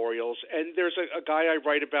for the Orioles. And there's a guy I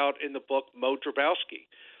write about in the book, Mo Drabowski.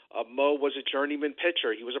 Mo was a journeyman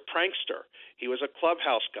pitcher. He was a prankster. He was a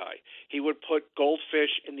clubhouse guy. He would put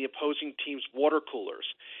goldfish in the opposing team's water coolers.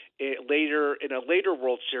 In a later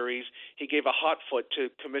World Series, he gave a hot foot to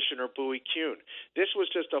Commissioner Bowie Kuhn. This was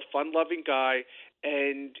just a fun-loving guy,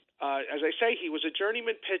 and as I say, he was a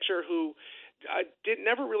journeyman pitcher who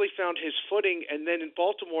never really found his footing. And then in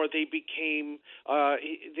Baltimore, they became a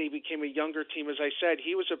younger team. As I said,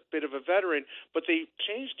 he was a bit of a veteran, but they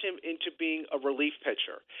changed him into being a relief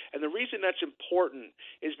pitcher. And the reason that's important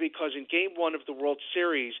is because in Game 1 of the World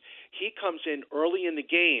Series, he comes in early in the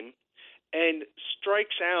game and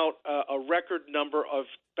strikes out a record number of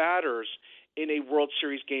batters in a World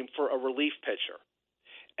Series game for a relief pitcher.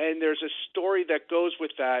 And there's a story that goes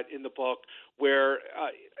with that in the book where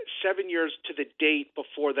 7 years to the date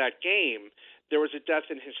before that game, there was a death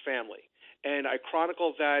in his family. And I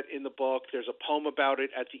chronicle that in the book. There's a poem about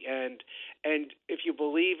it at the end. And if you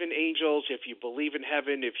believe in angels, if you believe in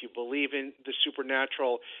heaven, if you believe in the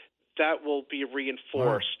supernatural, that will be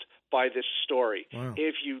reinforced by this story. Wow.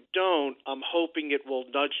 If you don't, I'm hoping it will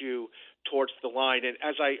nudge you towards the line. And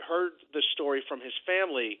as I heard the story from his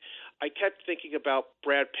family, I kept thinking about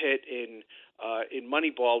Brad Pitt in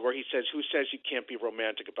Moneyball, where he says, "Who says you can't be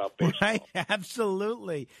romantic about baseball?" Right,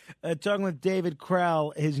 absolutely. Talking with David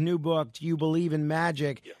Krell, his new book, "Do You Believe in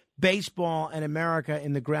Magic? Baseball and America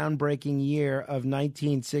in the Groundbreaking Year of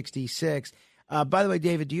 1966." By the way,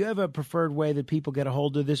 David, do you have a preferred way that people get a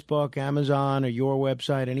hold of this book, Amazon or your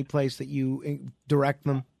website, any place that you direct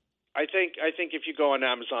them? I think if you go on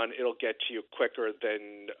Amazon, it'll get to you quicker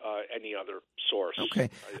than any other source. Okay.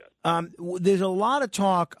 There's a lot of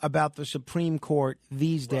talk about the Supreme Court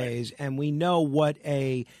these days, and we know what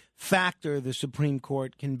a factor the Supreme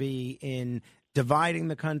Court can be in dividing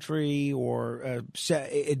the country or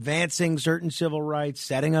advancing certain civil rights,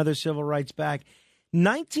 setting other civil rights back.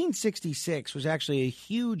 1966 was actually a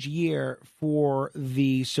huge year for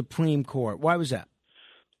the Supreme Court. Why was that?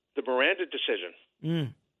 The Miranda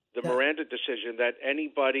decision. The Miranda decision that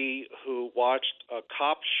anybody who watched a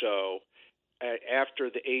cop show after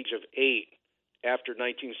the age of 8, after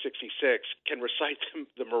 1966, can recite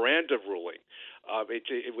the Miranda ruling.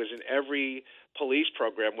 It was in every police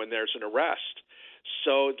program when there's an arrest.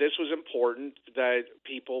 So this was important that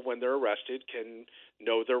people, when they're arrested, can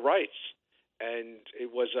know their rights. And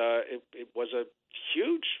it was a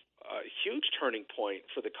huge turning point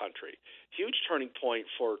for the country, huge turning point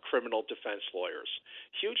for criminal defense lawyers,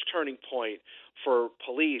 huge turning point for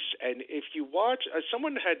police. And if you watch,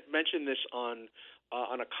 someone had mentioned this on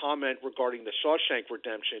a comment regarding the Shawshank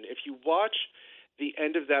Redemption. If you watch the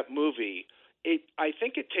end of that movie, I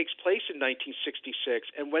think it takes place in 1966,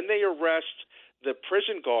 and when they arrest the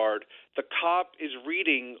prison guard, the cop is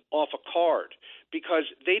reading off a card because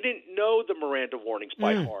they didn't know the Miranda warnings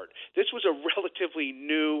by heart. This was a relatively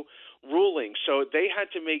new ruling, so they had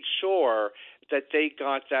to make sure that they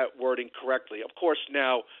got that wording correctly. Of course,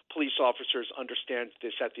 now police officers understand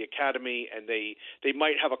this at the academy, and they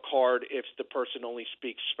might have a card if the person only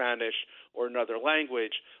speaks Spanish or another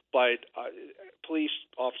language, but police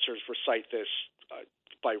officers recite this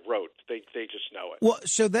by rote. They just know it. Well,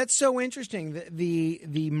 so that's so interesting.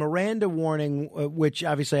 The Miranda warning, which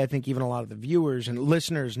obviously I think even a lot of the viewers and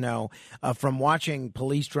listeners know from watching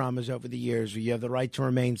police dramas over the years, you have the right to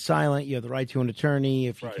remain silent, you have the right to an attorney.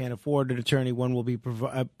 If you can't afford an attorney, one will be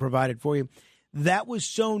provided for you. That was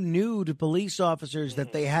so new to police officers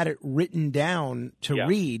that they had it written down to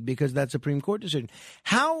read because that's a Supreme Court decision.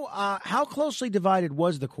 How closely divided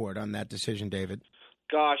was the court on that decision, David?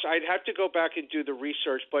 Gosh, I'd have to go back and do the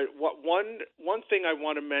research, but one thing I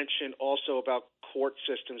want to mention also about court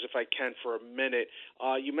systems, if I can, for a minute.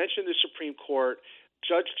 You mentioned the Supreme Court.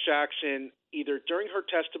 Judge Jackson, either during her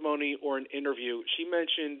testimony or an interview, she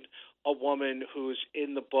mentioned a woman who's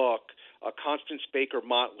in the book, Constance Baker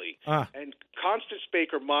Motley. And Constance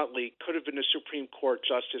Baker Motley could have been a Supreme Court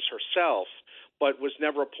justice herself, but was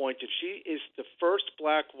never appointed. She is the first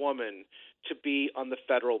black woman to be on the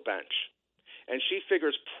federal bench. And she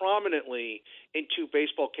figures prominently in two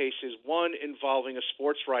baseball cases, one involving a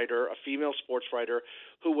sports writer, a female sports writer,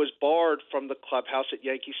 who was barred from the clubhouse at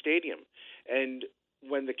Yankee Stadium. And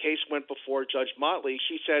when the case went before Judge Motley,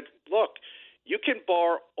 she said, look, you can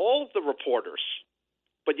bar all of the reporters,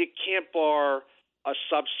 but you can't bar a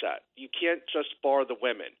subset. You can't just bar the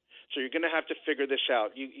women. So you're going to have to figure this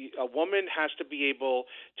out. A woman has to be able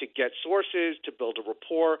to get sources, to build a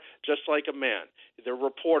rapport, just like a man. They're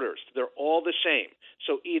reporters. They're all the same.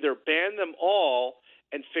 So either ban them all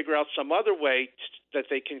and figure out some other way that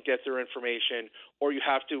they can get their information, or you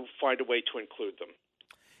have to find a way to include them.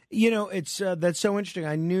 You know, it's that's so interesting.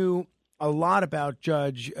 I knew a lot about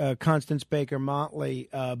Judge Constance Baker Motley,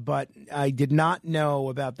 but I did not know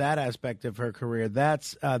about that aspect of her career.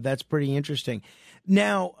 That's pretty interesting.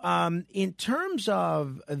 Now, in terms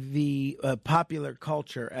of the popular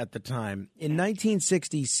culture at the time, in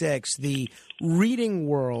 1966, the reading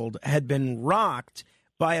world had been rocked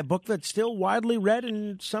by a book that's still widely read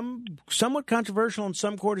and somewhat controversial in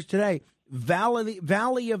some quarters today,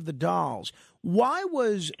 Valley of the Dolls. Why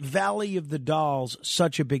was Valley of the Dolls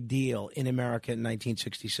such a big deal in America in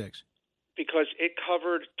 1966? Because it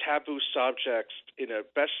covered taboo subjects in a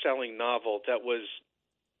best-selling novel that was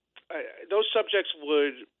those subjects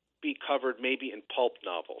would be covered maybe in pulp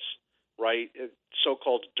novels, right?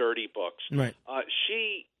 So-called dirty books. Right.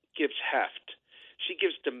 She gives heft. She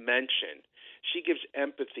gives dimension. She gives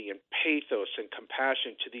empathy and pathos and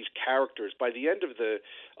compassion to these characters. By the end of the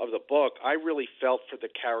book, I really felt for the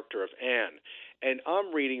character of Anne. And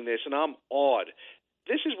I'm reading this, and I'm awed.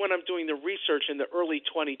 This is when I'm doing the research in the early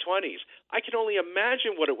 2020s. I can only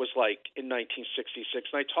imagine what it was like in 1966,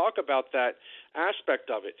 and I talk about that aspect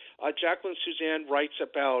of it. Jacqueline Suzanne writes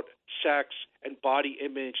about sex and body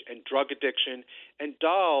image and drug addiction, and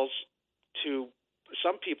dolls, to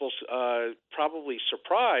some people's probably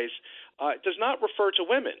surprise, does not refer to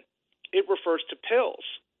women. It refers to pills.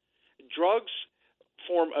 Drugs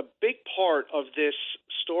form a big part of this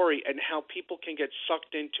story and how people can get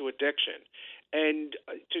sucked into addiction. And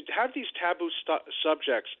to have these taboo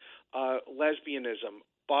subjects, lesbianism,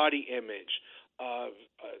 body image,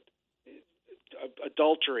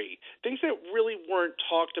 adultery, things that really weren't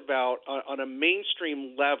talked about on a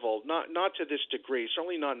mainstream level, not to this degree,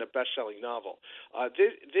 certainly not in a best-selling novel.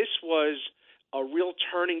 This was a real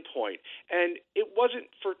turning point. And it wasn't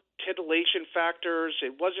for titillation factors.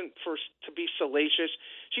 It wasn't to be salacious.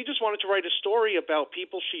 She just wanted to write a story about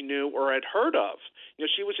people she knew or had heard of. You know,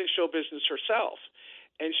 she was in show business herself,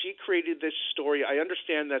 and she created this story. I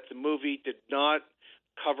understand that the movie did not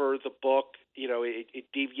cover the book. You know, it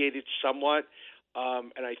deviated somewhat,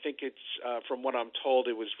 and I think it's from what I'm told,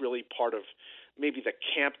 it was really part of maybe the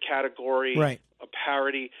camp category, right. A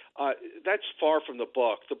parody. That's far from the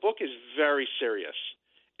book. The book is very serious.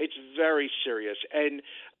 It's very serious, and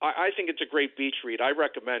I think it's a great beach read. I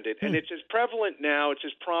recommend it, and it's as prevalent now, it's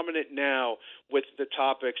as prominent now with the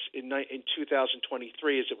topics in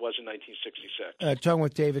 2023 as it was in 1966. Talking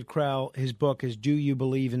with David Crowell, his book is Do You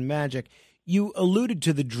Believe in Magic? You alluded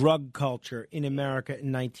to the drug culture in America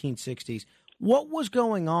in 1960s. What was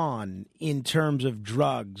going on in terms of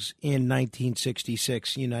drugs in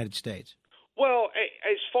 1966 United States? Well,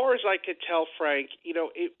 as far as I could tell, Frank, you know,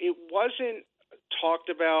 it wasn't talked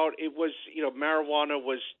about. It was, you know, marijuana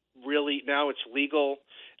was really now it's legal.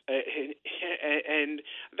 And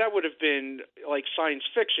that would have been like science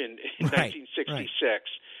fiction in 1966.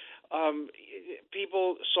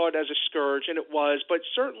 People saw it as a scourge, and it was. But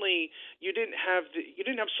certainly, you didn't have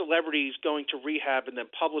celebrities going to rehab and then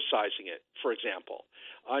publicizing it. For example,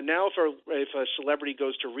 now if a celebrity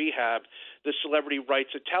goes to rehab, the celebrity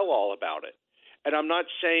writes a tell-all about it. And I'm not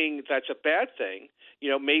saying that's a bad thing.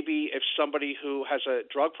 Maybe if somebody who has a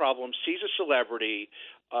drug problem sees a celebrity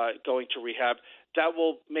going to rehab, that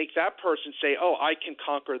will make that person say, "Oh, I can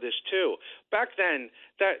conquer this too." Back then,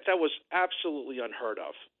 that was absolutely unheard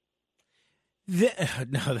of.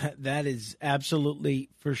 No, that is absolutely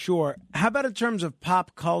for sure. How about in terms of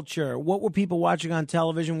pop culture? What were people watching on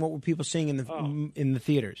television? What were people seeing in the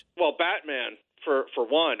theaters? Well, Batman for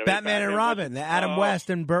one. Batman and Robin, Adam West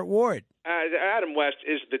and Burt Ward. Adam West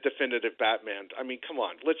is the definitive Batman. I mean, come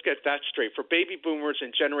on, let's get that straight. For baby boomers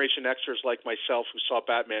and Generation Xers like myself who saw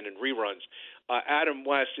Batman in reruns, Adam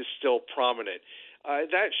West is still prominent.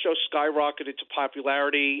 That show skyrocketed to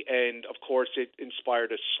popularity, and of course it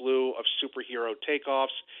inspired a slew of superhero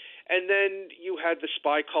takeoffs. And then you had the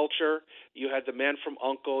spy culture. You had The Man from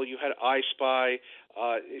U.N.C.L.E. You had I Spy.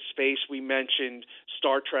 Space, we mentioned.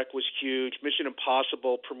 Star Trek was huge. Mission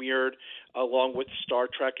Impossible premiered along with Star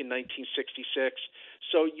Trek in 1966.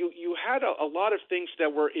 So you had a lot of things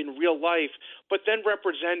that were in real life, but then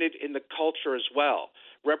represented in the culture as well,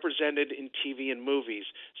 represented in TV and movies.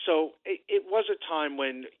 So it was a time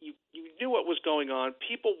when you knew what was going on.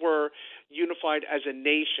 People were unified as a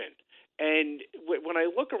nation. And when I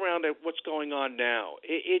look around at what's going on now,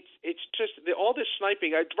 it's just all this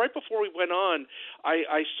sniping. Right before we went on,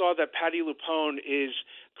 I saw that Patti LuPone is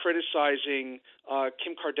criticizing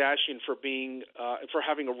Kim Kardashian for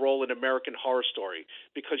having a role in American Horror Story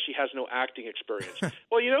because she has no acting experience.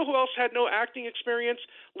 Well, you know who else had no acting experience?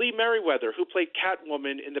 Lee Merriweather, who played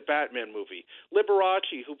Catwoman in the Batman movie.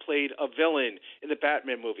 Liberace, who played a villain in the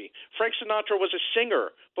Batman movie. Frank Sinatra was a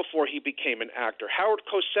singer before he became an actor. Howard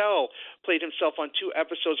Cosell played himself on 2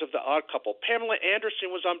 episodes of The Odd Couple. Pamela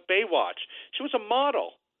Anderson was on Baywatch. She was a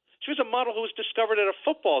model. She was a model who was discovered at a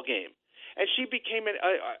football game. And she became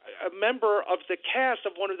a member of the cast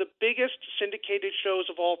of one of the biggest syndicated shows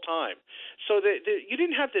of all time. So you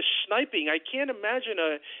didn't have this sniping. I can't imagine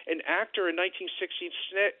an actor in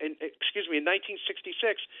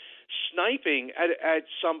 1966 sniping at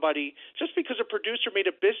somebody just because a producer made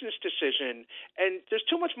a business decision. And there's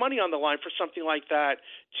too much money on the line for something like that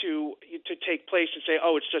to take place and say,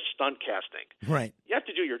 "Oh, it's just stunt casting." Right. You have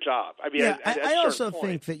to do your job. I mean, yeah, I also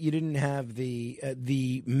point. think that you didn't have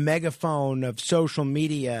the megaphone of social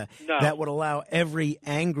media that would allow every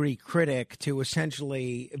angry critic to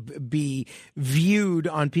essentially be viewed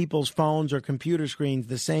on people's phones or computer screens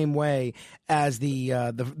the same way as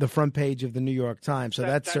the front page of the New York Times. So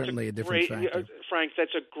that's certainly a different factor. Frank,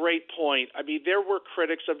 that's a great point. I mean, there were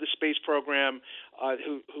critics of the space program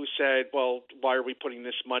who said, well, why are we putting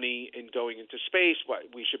this money in going into space? Why,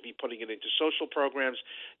 we should be putting it into social programs.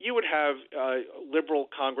 You would have liberal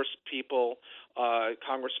Congress people,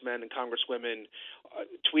 congressmen and congresswomen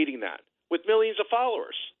tweeting that with millions of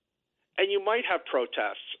followers. And you might have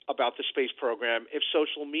protests about the space program if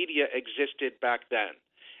social media existed back then.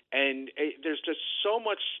 And there's just so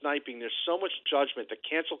much sniping. There's so much judgment. The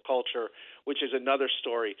cancel culture, which is another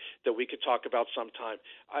story that we could talk about sometime.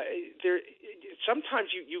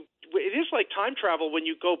 Sometimes it is like time travel when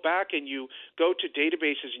you go back and you go to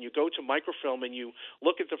databases and you go to microfilm and you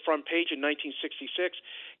look at the front page in 1966.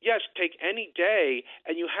 Yes, take any day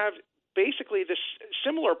and you have basically this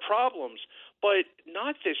similar problems, but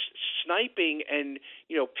not this sniping and,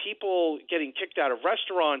 people getting kicked out of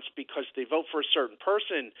restaurants because they vote for a certain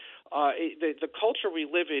person. The culture we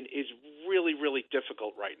live in is really, really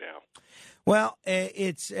difficult right now. Well,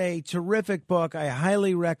 it's a terrific book. I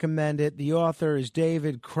highly recommend it. The author is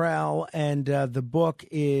David Krell, and the book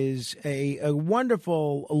is a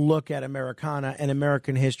wonderful look at Americana and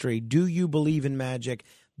American history. Do You Believe in Magic?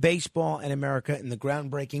 Baseball and America in the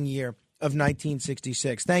groundbreaking year of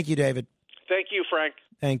 1966. Thank you, David. Thank you, Frank.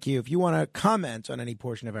 Thank you. If you want to comment on any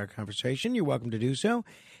portion of our conversation, you're welcome to do so.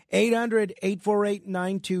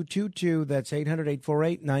 800-848-9222. That's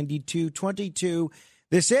 800-848-9222.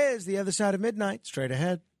 This is The Other Side of Midnight. Straight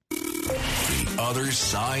ahead. The Other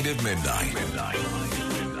Side of Midnight.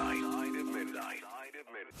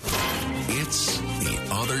 It's The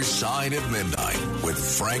Other Side of Midnight with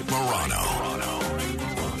Frank Morano.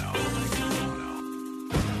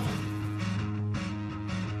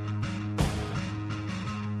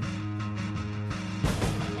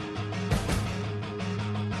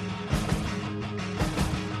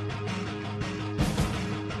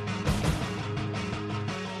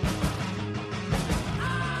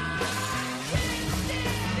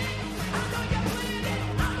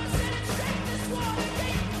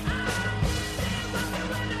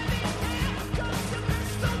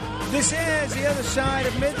 This is The Other Side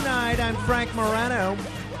of Midnight. I'm Frank Morano.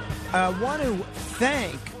 I want to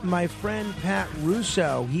thank my friend Pat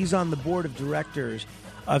Russo. He's on the board of directors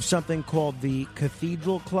of something called the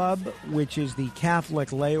Cathedral Club, which is the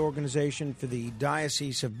Catholic lay organization for the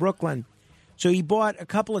Diocese of Brooklyn. So he bought a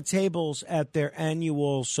couple of tables at their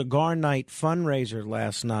annual Cigar Night fundraiser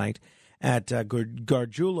last night at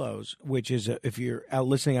Gargiulo's, which is, if you're out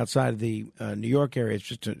listening outside of the New York area, it's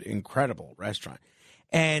just an incredible restaurant.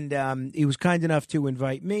 And he was kind enough to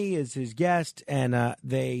invite me as his guest, and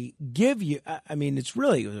they give you, I mean, it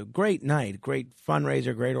was a great night, great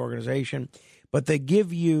fundraiser, great organization, but they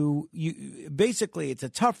give you basically, it's a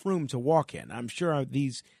tough room to walk in. I'm sure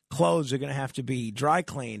these clothes are going to have to be dry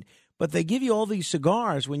cleaned, but they give you all these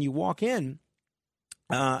cigars when you walk in,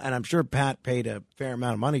 and I'm sure Pat paid a fair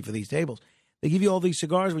amount of money for these tables. They give you all these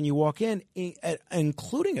cigars when you walk in,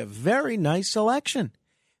 including a very nice selection.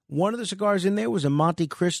 One of the cigars in there was a Monte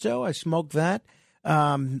Cristo. I smoked that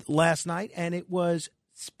last night, and it was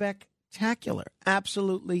spectacular,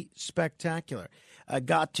 absolutely spectacular. I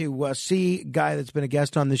got to see a guy that's been a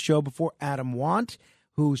guest on this show before, Adam Want,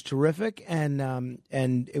 who's terrific, and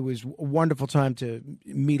it was a wonderful time to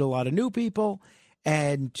meet a lot of new people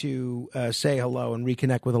and to say hello and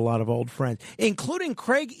reconnect with a lot of old friends, including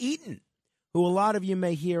Craig Eaton, who a lot of you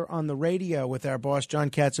may hear on the radio with our boss, John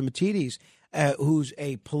Catsimatidis, who's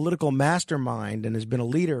a political mastermind and has been a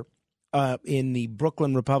leader in the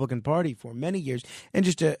Brooklyn Republican Party for many years, and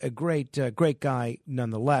just a great guy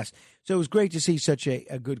nonetheless. So it was great to see such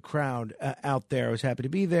a good crowd out there. I was happy to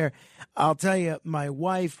be there. I'll tell you, my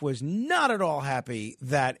wife was not at all happy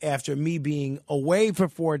that after me being away for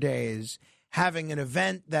 4 days, having an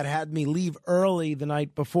event that had me leave early the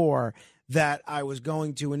night before, that I was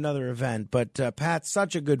going to another event. But Pat's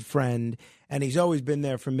such a good friend, and he's always been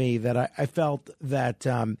there for me, that I felt that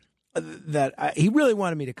he really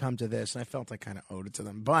wanted me to come to this, and I felt I kind of owed it to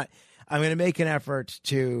them. But I'm going to make an effort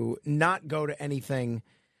to not go to anything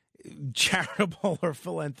charitable or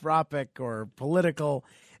philanthropic or political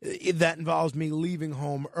that involves me leaving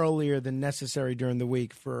home earlier than necessary during the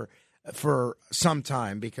week for some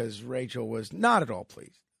time, because Rachel was not at all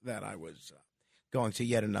pleased that I was going to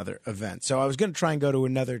yet another event. So I was going to try and go to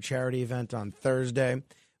another charity event on Thursday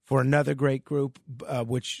for another great group,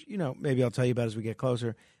 which, maybe I'll tell you about as we get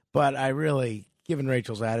closer. But I really, given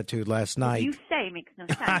Rachel's attitude last night, you say makes no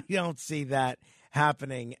sense. I don't see that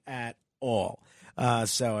happening at all.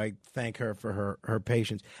 So I thank her for her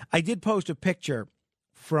patience. I did post a picture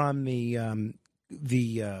from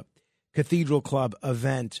the Cathedral Club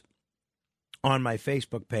event on my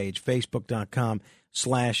Facebook page,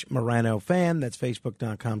 facebook.com/Morano fan. That's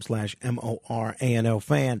facebook.com/MORANO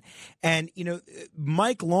fan. And,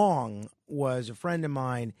 Mike Long was a friend of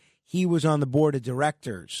mine. He was on the board of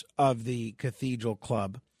directors of the Cathedral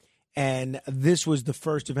Club. And this was the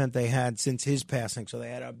first event they had since his passing. So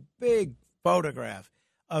they had a big photograph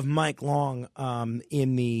of Mike Long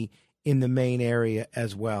in the main area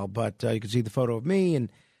as well. But you can see the photo of me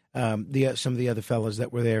and some of the other fellas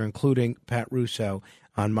that were there, including Pat Russo,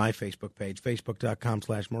 on my Facebook page,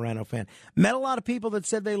 facebook.com/Morano fan. Met a lot of people that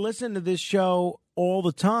said they listen to this show all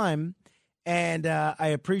the time, and I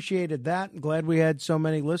appreciated that. I'm glad we had so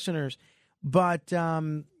many listeners. But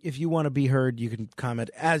if you want to be heard, you can comment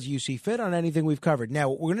as you see fit on anything we've covered. Now,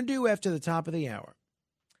 what we're going to do after the top of the hour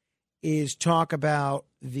is talk about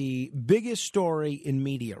the biggest story in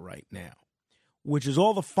media right now, which is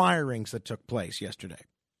all the firings that took place yesterday.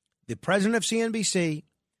 The president of CNBC,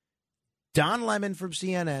 Don Lemon from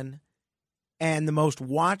CNN, and the most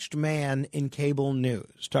watched man in cable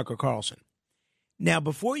news, Tucker Carlson. Now,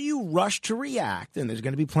 before you rush to react, and there's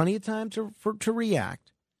going to be plenty of time to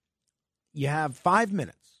react, you have 5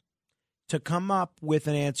 minutes to come up with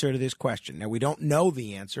an answer to this question. Now, we don't know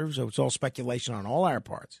the answer, so it's all speculation on all our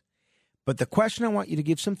parts. But the question I want you to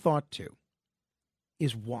give some thought to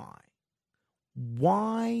is why?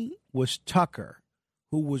 Why was Tucker,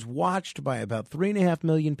 who was watched by about 3.5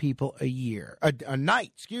 million people a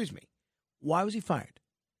night, why was he fired?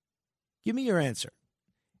 Give me your answer.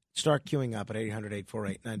 Start queuing up at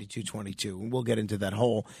 800-848-9222, and we'll get into that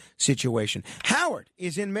whole situation. Howard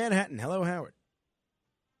is in Manhattan. Hello, Howard.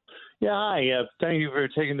 Yeah, hi. Thank you for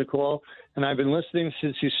taking the call. And I've been listening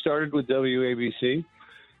since you started with WABC.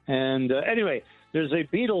 And anyway, there's a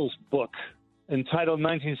Beatles book entitled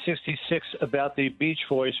 1966 about the Beach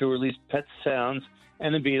Boys who released Pet Sounds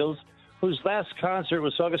and the Beatles, whose last concert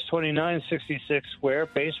was August 29, 66, where?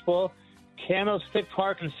 Baseball, Candlestick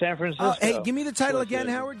Park in San Francisco. Hey, give me the title again,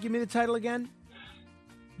 Howard. Give me the title again.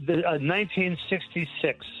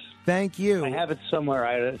 1966. Thank you. I have it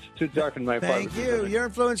somewhere. It's too dark in my apartment. Thank you. Your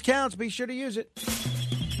influence counts. Be sure to use it.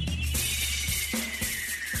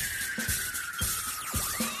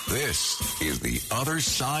 This is The Other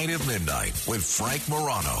Side of Midnight with Frank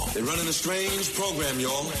Morano. They're running a strange program,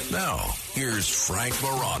 y'all. Now, here's Frank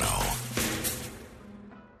Morano.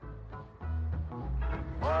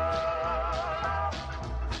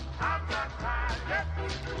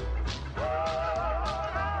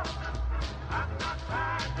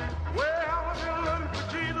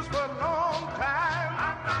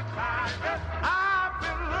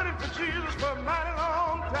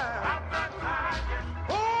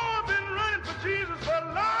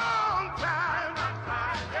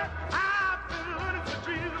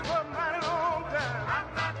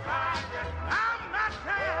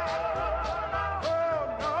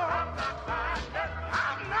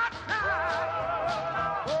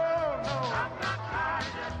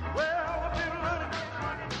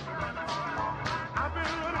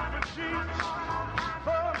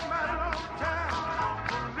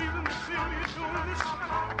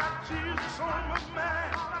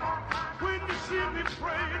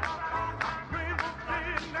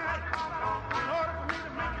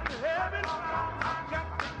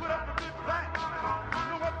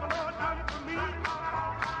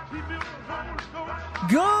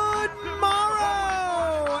 Good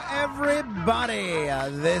morrow, everybody.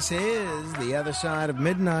 This is The Other Side of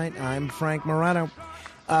Midnight. I'm Frank Morano.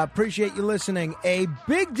 Appreciate you listening. A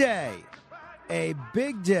big day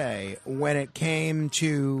when it came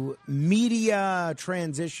to media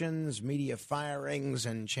transitions, media firings,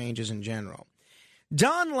 and changes in general.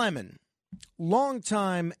 Don Lemon,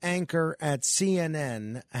 longtime anchor at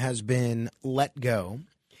CNN, has been let go.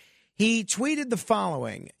 He tweeted the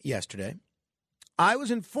following yesterday. I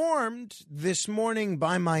was informed this morning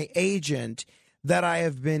by my agent that I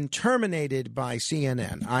have been terminated by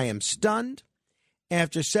CNN. I am stunned.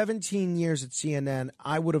 After 17 years at CNN,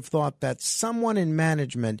 I would have thought that someone in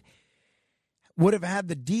management would have had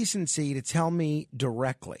the decency to tell me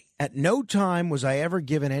directly. At no time was I ever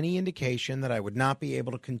given any indication that I would not be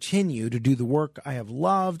able to continue to do the work I have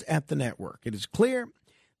loved at the network. It is clear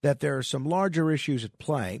that there are some larger issues at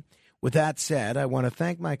play. With that said, I want to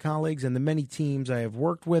thank my colleagues and the many teams I have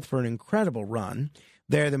worked with for an incredible run.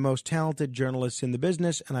 They're the most talented journalists in the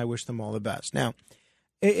business, and I wish them all the best. Now,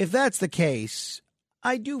 if that's the case,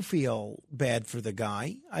 I do feel bad for the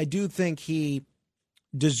guy. I do think he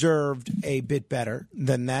deserved a bit better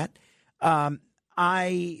than that. I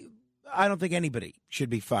don't think anybody should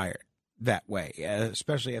be fired that way,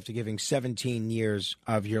 especially after giving 17 years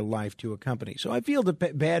of your life to a company. So I feel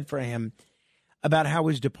bad for him about how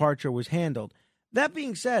his departure was handled. That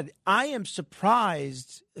being said, I am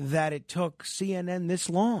surprised that it took CNN this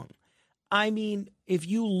long. I mean, if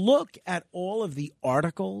you look at all of the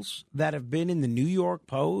articles that have been in the New York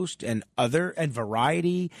Post and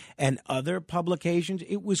Variety and other publications,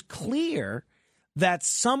 it was clear that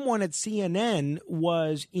someone at CNN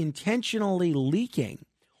was intentionally leaking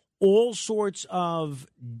all sorts of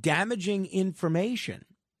damaging information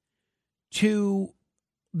to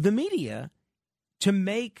the media to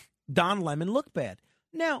make Don Lemon look bad.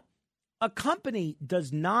 Now, a company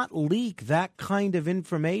does not leak that kind of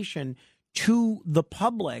information to the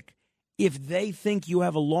public if they think you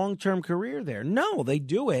have a long-term career there. No, they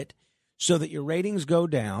do it so that your ratings go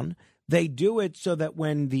down. They do it so that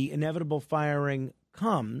when the inevitable firing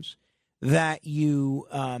comes, that you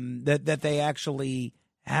that they actually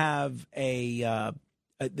have a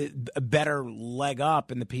better leg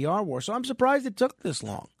up in the PR war. So I'm surprised it took this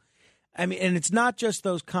long. I mean, and it's not just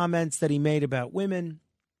those comments that he made about women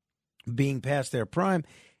being past their prime.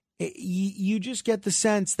 You just get the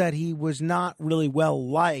sense that he was not really well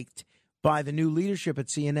liked by the new leadership at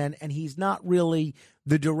CNN, and he's not really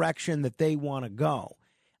the direction that they want to go.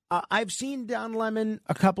 I've seen Don Lemon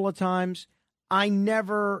a couple of times. I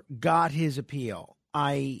never got his appeal.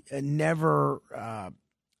 I never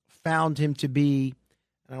found him to be,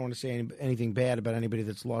 I don't want to say anything bad about anybody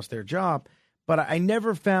that's lost their job, but I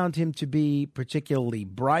never found him to be particularly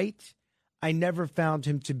bright. I never found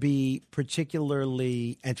him to be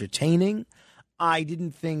particularly entertaining. I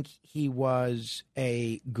didn't think he was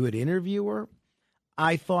a good interviewer.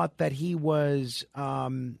 I thought that he was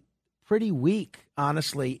pretty weak,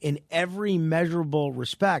 honestly, in every measurable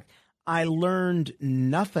respect. I learned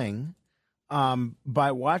nothing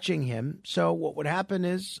by watching him. So what would happen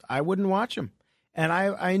is I wouldn't watch him. And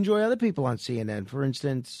I enjoy other people on CNN. For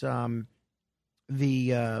instance,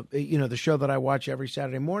 the show that I watch every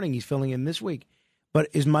Saturday morning, he's filling in this week, but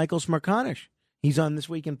is Michael Smerconish. He's on This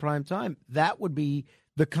Week in Prime Time. That would be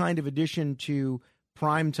the kind of addition to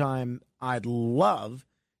prime time I'd love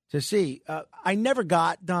to see. I never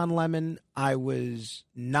got Don Lemon. I was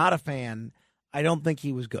not a fan. I don't think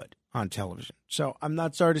he was good. on television. So I'm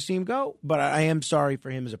not sorry to see him go, but I am sorry for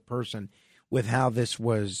him as a person with how this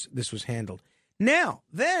was handled. Now,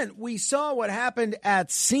 then we saw what happened at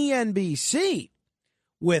CNBC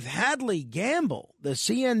with Hadley Gamble, the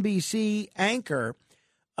CNBC anchor,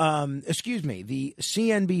 the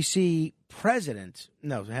CNBC president.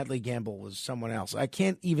 No, Hadley Gamble was someone else. I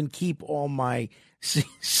can't even keep all my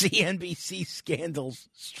CNBC scandals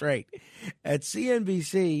straight. At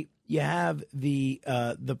CNBC, you have the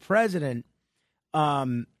president,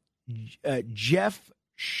 Jeff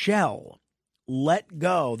Shell, let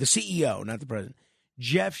go, the CEO, not the president,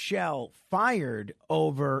 Jeff Shell, fired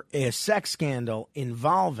over a sex scandal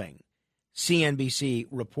involving CNBC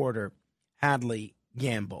reporter Hadley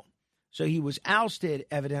Gamble. So he was ousted,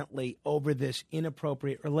 evidently, over this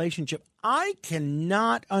inappropriate relationship. I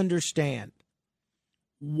cannot understand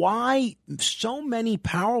why so many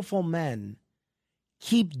powerful men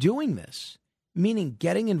keep doing this, meaning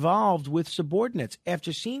getting involved with subordinates.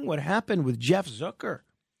 After seeing what happened with Jeff Zucker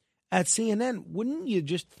at CNN, wouldn't you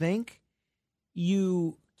just think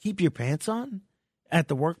you keep your pants on at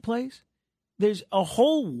the workplace? There's a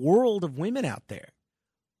whole world of women out there.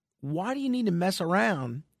 Why do you need to mess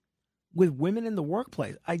around with women in the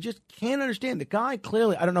workplace? I just can't understand. The guy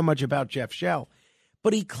clearly, I don't know much about Jeff Shell,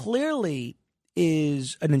 but he clearly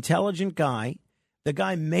is an intelligent guy. The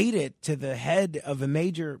guy made it to the head of a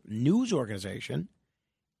major news organization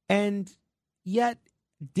and yet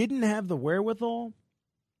didn't have the wherewithal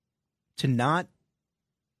to not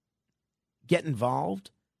get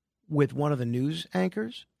involved with one of the news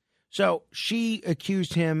anchors. So she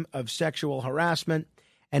accused him of sexual harassment,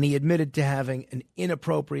 and he admitted to having an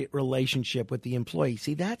inappropriate relationship with the employee.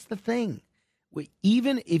 See, that's the thing.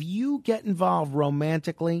 Even if you get involved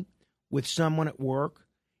romantically with someone at work,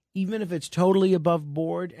 even if it's totally above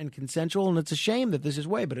board and consensual, and it's a shame that this is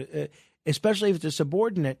way, but especially if it's a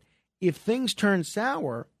subordinate, if things turn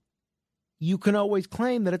sour, you can always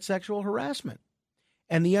claim that it's sexual harassment.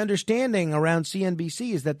 And the understanding around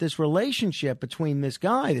CNBC is that this relationship between this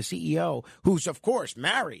guy, the CEO, who's, of course,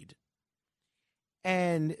 married,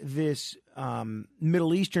 and this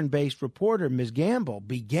Middle Eastern-based reporter, Ms. Gamble,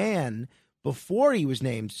 began before he was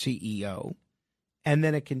named CEO, and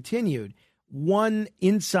then it continued. One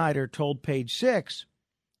insider told Page Six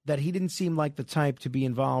that he didn't seem like the type to be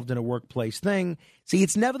involved in a workplace thing. See,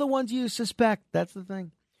 it's never the ones you suspect. That's the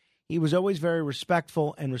thing. He was always very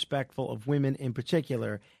respectful of women in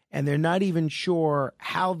particular, and they're not even sure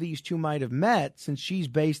how these two might have met since she's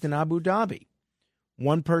based in Abu Dhabi.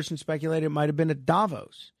 One person speculated it might have been at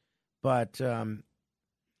Davos, but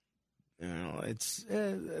it's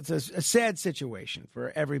a sad situation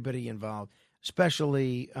for everybody involved,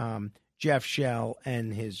 especially Jeff Shell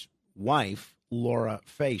and his wife, Laura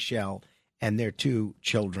Faye Shell, and their two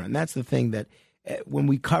children. That's the thing that when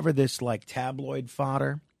we cover this like tabloid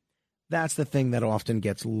fodder, that's the thing that often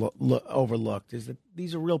gets overlooked, is that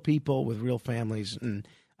these are real people with real families, and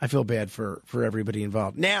I feel bad for everybody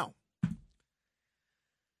involved. Now,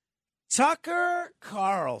 Tucker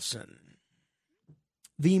Carlson,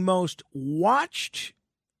 the most watched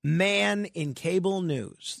man in cable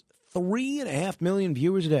news, 3.5 million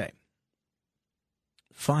viewers a day,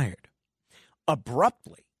 fired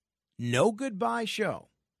abruptly. No goodbye show.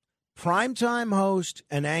 Primetime host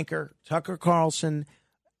and anchor Tucker Carlson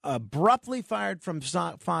abruptly fired from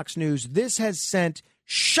Fox News. This has sent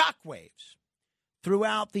shockwaves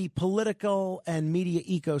throughout the political and media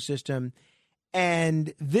ecosystem,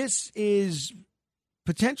 and this is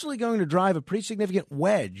potentially going to drive a pretty significant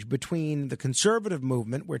wedge between the conservative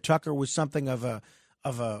movement, where Tucker was something of a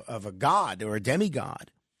god or a demigod,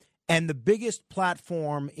 and the biggest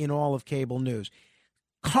platform in all of cable news.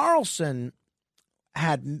 Carlson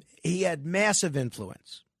had massive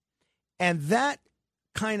influence, and that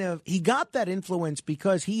he got that influence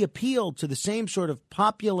because he appealed to the same sort of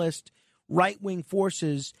populist right-wing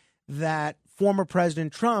forces that former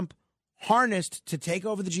President Trump harnessed to take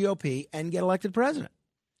over the GOP and get elected president.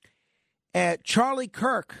 Charlie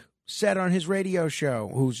Kirk said on his radio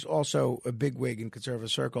show, who's also a bigwig in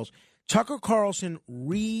conservative circles, Tucker Carlson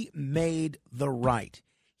remade the right.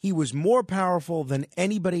 He was more powerful than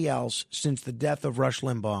anybody else since the death of Rush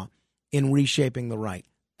Limbaugh in reshaping the right.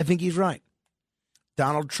 I think he's right.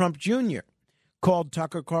 Donald Trump Jr. called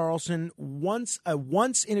Tucker Carlson a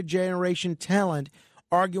once-in-a-generation talent,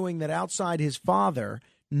 arguing that outside his father,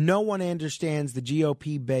 no one understands the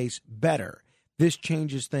GOP base better. This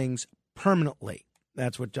changes things permanently.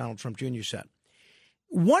 That's what Donald Trump Jr. said.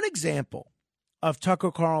 One example of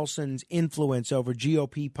Tucker Carlson's influence over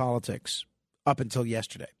GOP politics up until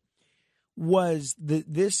yesterday was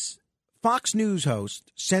this Fox News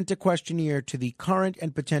host sent a questionnaire to the current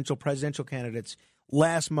and potential presidential candidates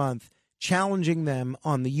last month, challenging them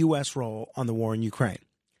on the U.S. role on the war in Ukraine.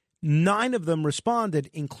 9 of them responded,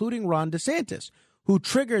 including Ron DeSantis, who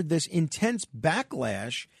triggered this intense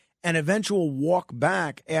backlash and eventual walk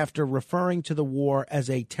back after referring to the war as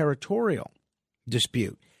a territorial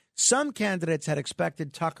dispute. Some candidates had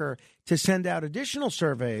expected Tucker to send out additional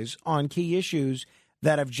surveys on key issues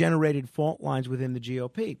that have generated fault lines within the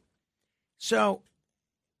GOP. So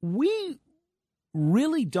we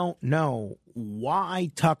really don't know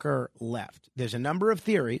why Tucker left. There's a number of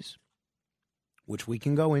theories, which we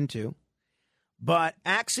can go into, but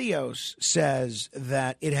Axios says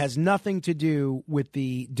that it has nothing to do with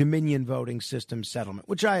the Dominion voting system settlement,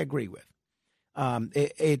 which I agree with.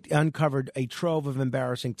 It uncovered a trove of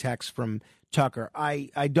embarrassing texts from Tucker. I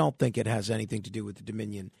don't think it has anything to do with the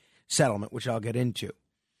Dominion settlement, which I'll get into.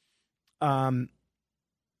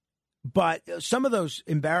 But some of those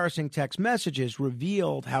embarrassing text messages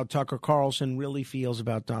revealed how Tucker Carlson really feels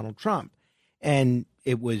about Donald Trump. And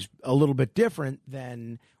it was a little bit different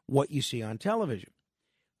than what you see on television.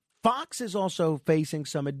 Fox is also facing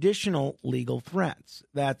some additional legal threats.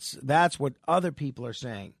 That's what other people are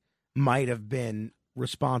saying might have been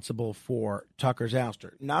responsible for Tucker's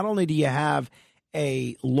ouster. Not only do you have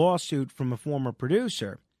a lawsuit from a former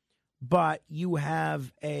producer, but you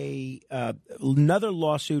have another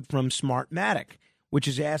lawsuit from Smartmatic, which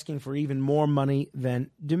is asking for even more money than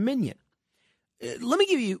Dominion. Let me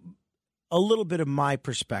give you a little bit of my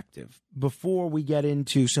perspective before we get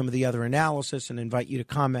into some of the other analysis and invite you to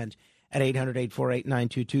comment at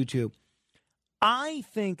 800-848-9222. I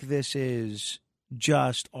think this is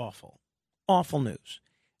just awful news,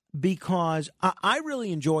 because I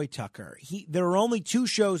really enjoy Tucker. There are only 2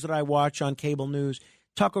 shows that I watch on cable news.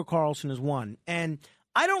 Tucker Carlson is one. And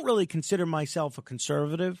I don't really consider myself a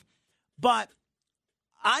conservative, but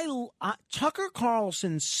Tucker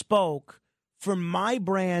Carlson spoke for my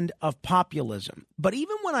brand of populism. But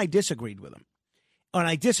even when I disagreed with him, and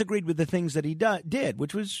I disagreed with the things that he did,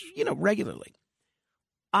 which was, regularly,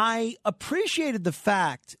 I appreciated the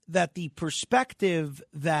fact that the perspective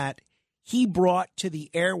that he brought to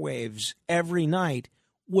the airwaves every night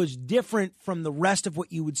was different from the rest of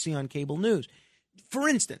what you would see on cable news. For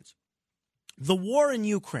instance, the war in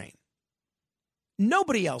Ukraine.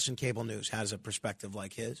 Nobody else in cable news has a perspective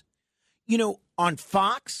like his. On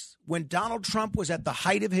Fox, when Donald Trump was at the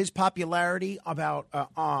height of his popularity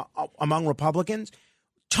among Republicans,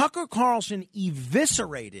 Tucker Carlson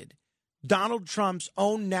eviscerated Donald Trump's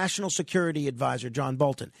own national security advisor, John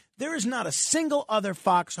Bolton. There is not a single other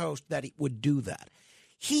Fox host that would do that.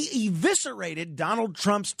 He eviscerated Donald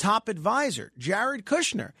Trump's top advisor, Jared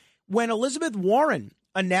Kushner. When Elizabeth Warren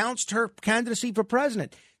announced her candidacy for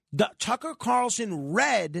president, Tucker Carlson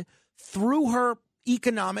read through her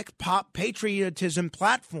economic patriotism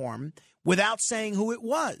platform without saying who it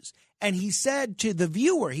was. And he said to the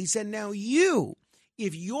viewer, now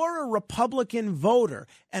if you're a Republican voter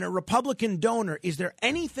and a Republican donor, is there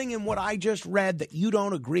anything in what I just read that you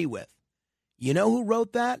don't agree with? You know who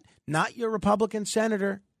wrote that? Not your Republican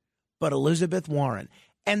senator, but Elizabeth Warren.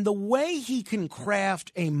 And the way he can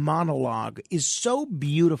craft a monologue is so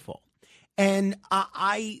beautiful. And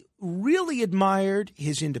I really admired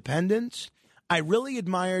his independence. I really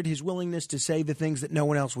admired his willingness to say the things that no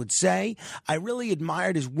one else would say. I really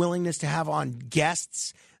admired his willingness to have on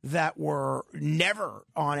guests that were never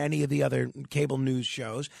on any of the other cable news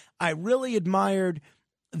shows. I really admired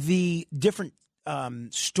the different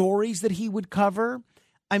stories that he would cover.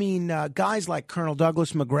 I mean, guys like Colonel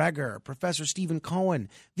Douglas McGregor, Professor Stephen Cohen,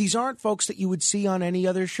 these aren't folks that you would see on any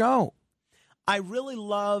other show. I really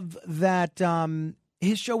love that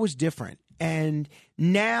his show was different. And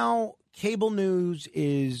now cable news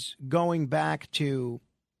is going back to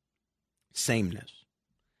sameness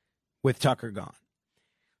with Tucker gone.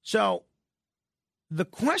 So the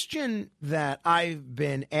question that I've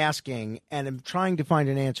been asking and am trying to find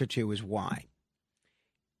an answer to is why?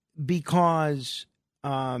 Because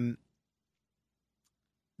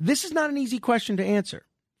this is not an easy question to answer.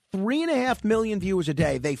 3.5 million viewers a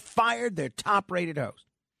day. They fired their top-rated host.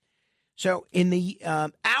 So in the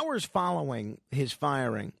hours following his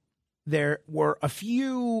firing, there were a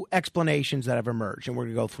few explanations that have emerged, and we're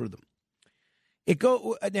going to go through them.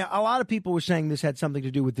 Now, a lot of people were saying this had something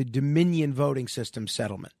to do with the Dominion voting system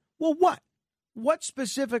settlement. Well, what? What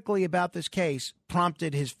specifically about this case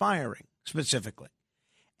prompted his firing specifically?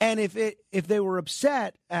 And if they were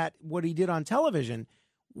upset at what he did on television,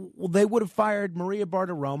 well, they would have fired Maria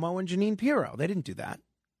Bartiromo and Jeanine Pirro. They didn't do that.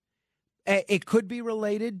 It could be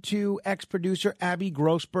related to ex-producer Abby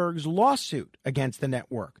Grossberg's lawsuit against the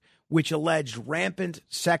network, which alleged rampant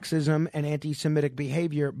sexism and anti-Semitic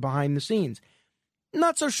behavior behind the scenes.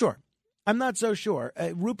 Not so sure. I'm not so sure.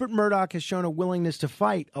 Rupert Murdoch has shown a willingness to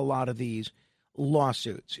fight a lot of these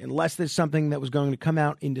lawsuits, unless there's something that was going to come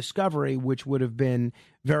out in discovery, which would have been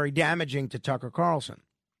very damaging to Tucker Carlson.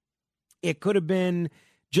 It could have been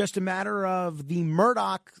just a matter of the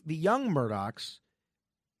young Murdochs,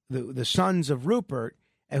 the sons of Rupert,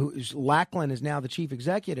 who's Lackland is now the chief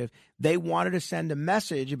executive. They wanted to send a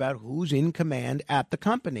message about who's in command at the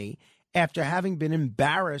company after having been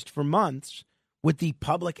embarrassed for months with the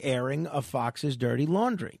public airing of Fox's dirty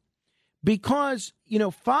laundry. Because,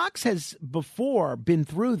 Fox has before been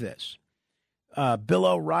through this. Bill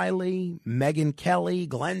O'Reilly, Megyn Kelly,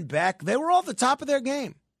 Glenn Beck, they were all at the top of their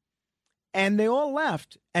game. And they all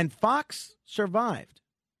left, and Fox survived.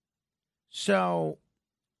 So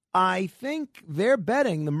I think they're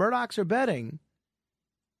betting, the Murdochs are betting,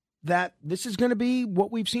 that this is going to be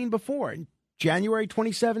what we've seen before. In January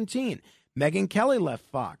 2017, Megyn Kelly left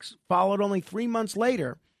Fox, followed only 3 months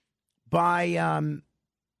later by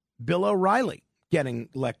Bill O'Reilly getting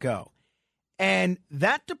let go. And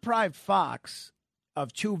that deprived Fox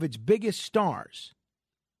of two of its biggest stars,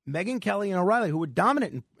 Megyn Kelly and O'Reilly, who were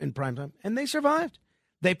dominant in primetime, and they survived.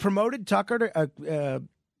 They promoted Tucker to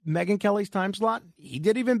Megyn Kelly's time slot. He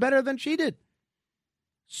did even better than she did.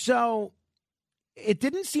 So it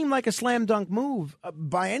didn't seem like a slam dunk move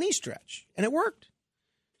by any stretch, and it worked.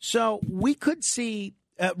 So we could see,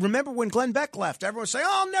 remember when Glenn Beck left, everyone was saying,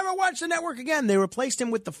 oh, I'll never watch the network again. They replaced him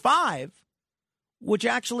with the 5, which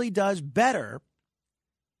actually does better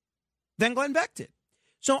than Glenn Beck did.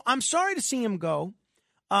 So I'm sorry to see him go.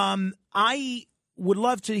 I would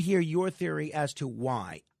love to hear your theory as to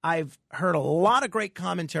why. I've heard a lot of great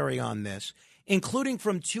commentary on this, including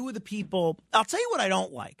from two of the people. I'll tell you what I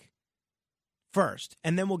don't like first,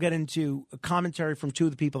 and then we'll get into a commentary from two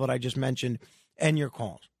of the people that I just mentioned and your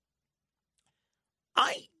calls.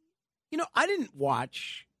 I didn't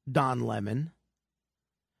watch Don Lemon,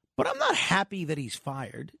 but I'm not happy that he's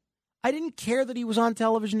fired. I didn't care that he was on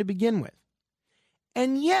television to begin with.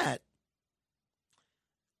 And yet,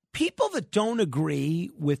 people that don't agree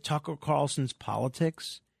with Tucker Carlson's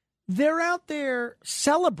politics, they're out there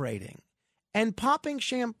celebrating and popping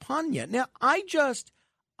champagne. Now, I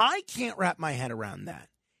can't wrap my head around that.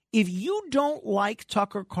 If you don't like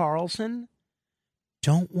Tucker Carlson,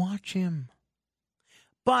 don't watch him.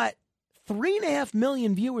 But 3.5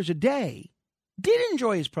 million viewers a day did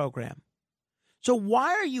enjoy his program. So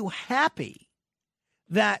why are you happy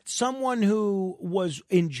that someone who was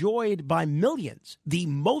enjoyed by millions, the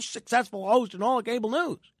most successful host in all of cable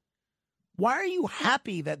news, why are you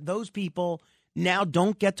happy that those people now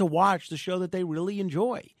don't get to watch the show that they really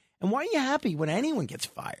enjoy? And why are you happy when anyone gets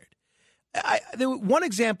fired? One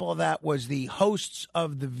example of that was the hosts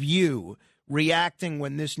of The View reacting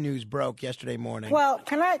when this news broke yesterday morning. Well,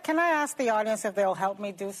 can I ask the audience if they'll help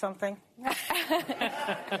me do something?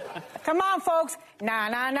 Come on, folks. Na,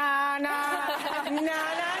 na, na, na. Na, na, na,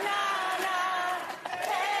 na.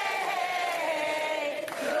 Hey,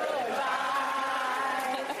 goodbye.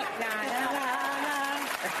 Na, na, na, na.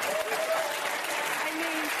 I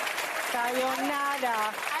mean,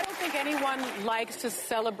 sayonara. I don't think anyone likes to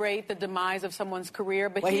celebrate the demise of someone's career,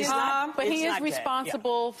 but Well, he he's is, not- but he it's is not dead,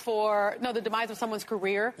 responsible for the demise of someone's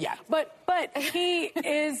career. Yeah. But he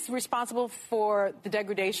is responsible for the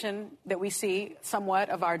degradation that we see somewhat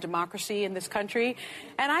of our democracy in this country.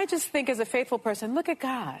 And I just think, as a faithful person, look at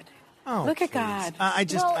God. Oh, look at please. God. I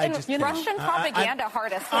just Russian propaganda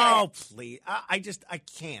hard as Oh, please. I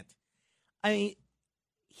can't. I mean,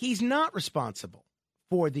 he's not responsible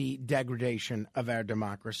for the degradation of our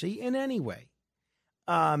democracy in any way.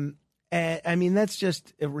 And, I mean, that's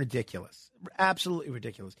just ridiculous. Absolutely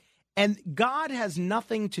ridiculous. And God has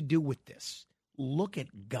nothing to do with this. Look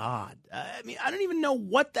at God. I mean, I don't even know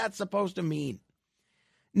what that's supposed to mean.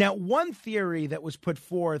 Now, one theory that was put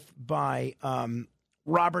forth by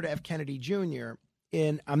Robert F. Kennedy Jr.,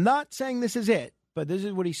 I'm not saying this is it, but this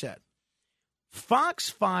is what he said. Fox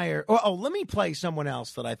fire. Let me play someone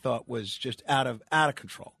else that I thought was just out of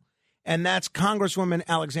control, and that's Congresswoman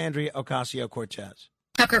Alexandria Ocasio-Cortez.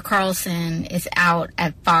 Tucker Carlson is out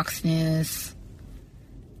at Fox News.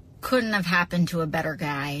 Couldn't have happened to a better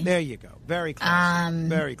guy. There you go. Very classy.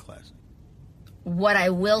 Very classy. What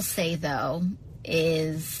I will say, though,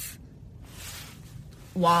 is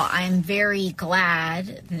while I'm very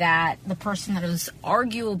glad that the person that is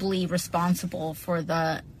arguably responsible for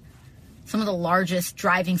some of the largest,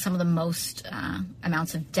 driving some of the most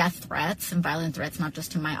amounts of death threats and violent threats, not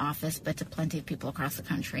just to my office, but to plenty of people across the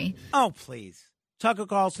country. Oh, please. Tucker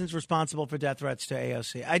Carlson's responsible for death threats to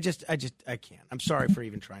AOC. I can't. I'm sorry for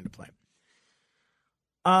even trying to play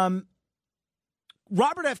him.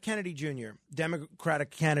 Robert F. Kennedy Jr.,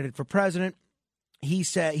 Democratic candidate for president, he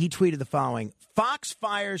tweeted the following: Fox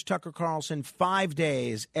fires Tucker Carlson 5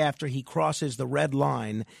 days after he crosses the red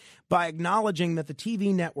line by acknowledging that the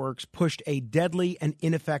TV networks pushed a deadly and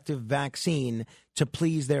ineffective vaccine to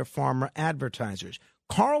please their pharma advertisers.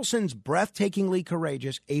 Carlson's breathtakingly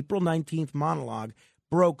courageous April 19th monologue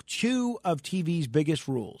broke two of TV's biggest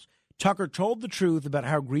rules. Tucker told the truth about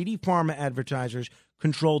how greedy pharma advertisers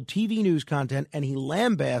controlled TV news content, and he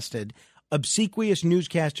lambasted obsequious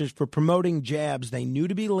newscasters for promoting jabs they knew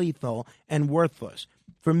to be lethal and worthless.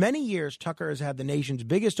 For many years, Tucker has had the nation's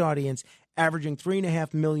biggest audience, averaging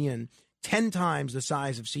 3.5 million, 10 times the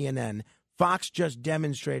size of CNN. Fox just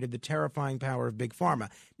demonstrated the terrifying power of big pharma.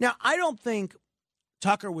 Now, I don't think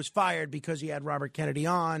Tucker was fired because he had Robert Kennedy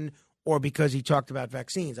on or because he talked about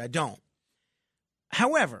vaccines. I don't.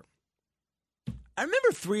 However, I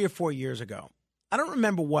remember 3 or 4 years ago, I don't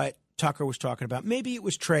remember what Tucker was talking about. Maybe it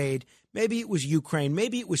was trade. Maybe it was Ukraine.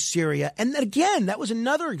 Maybe it was Syria. And again, that was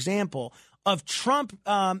another example of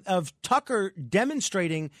of Tucker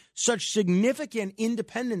demonstrating such significant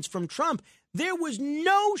independence from Trump. There was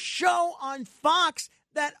no show on Fox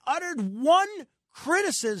that uttered one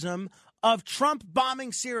criticism of Trump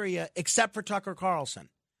bombing Syria except for Tucker Carlson.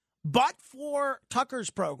 But for Tucker's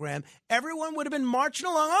program, everyone would have been marching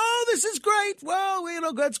along. Oh, this is great.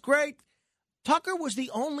 Well, that's great. Tucker was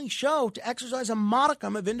the only show to exercise a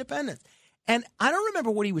modicum of independence. And I don't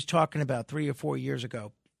remember what he was talking about 3 or 4 years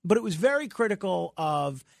ago, but it was very critical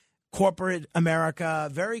of corporate America,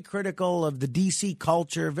 very critical of the D.C.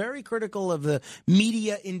 culture, very critical of the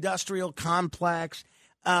media industrial complex,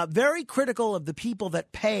 very critical of the people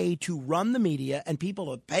that pay to run the media and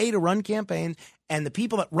people that pay to run campaigns and the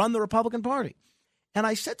people that run the Republican Party. And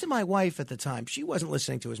I said to my wife at the time, she wasn't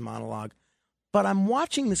listening to his monologue, but I'm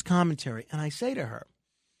watching this commentary, and I say to her,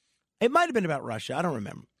 it might have been about Russia, I don't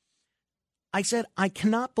remember. I said, I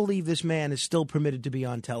cannot believe this man is still permitted to be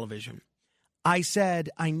on television. I said,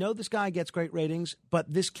 I know this guy gets great ratings,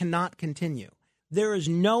 but this cannot continue. There is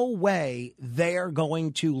no way they're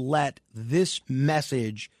going to let this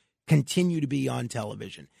message continue to be on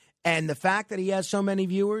television. And the fact that he has so many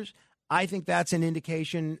viewers, I think that's an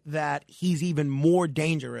indication that he's even more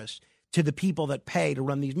dangerous to the people that pay to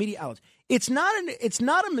run these media outlets. It's not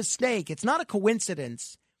a mistake. It's not a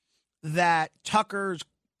coincidence that Tucker's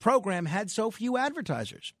program had so few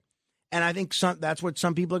advertisers. And I think that's what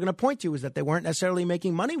some people are going to point to, is that they weren't necessarily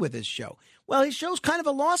making money with his show. Well, his show's kind of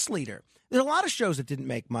a loss leader. There's a lot of shows that didn't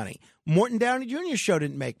make money. Morton Downey Jr.'s show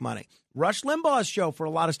didn't make money. Rush Limbaugh's show, for a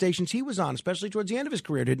lot of stations he was on, especially towards the end of his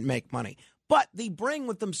career, didn't make money. But they bring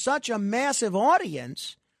with them such a massive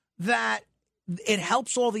audience that it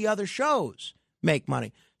helps all the other shows make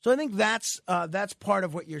money. So I think that's part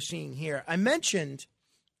of what you're seeing here. I mentioned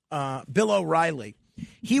Bill O'Reilly.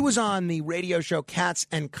 He was on the radio show Katz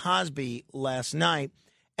and Cosby last night,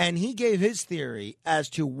 and he gave his theory as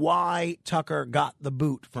to why Tucker got the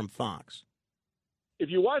boot from Fox. If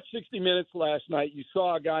you watched 60 Minutes last night, you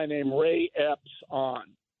saw a guy named Ray Epps on,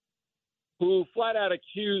 who flat out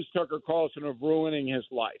accused Tucker Carlson of ruining his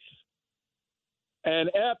life. And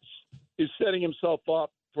Epps is setting himself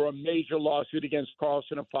up for a major lawsuit against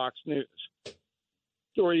Carlson and Fox News.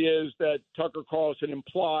 Story is that Tucker Carlson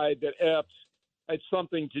implied that Epps had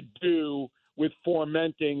something to do with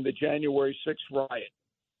fomenting the January 6th riot.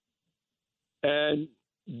 And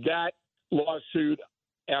that lawsuit,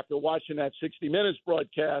 after watching that 60 Minutes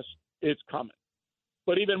broadcast, it's coming.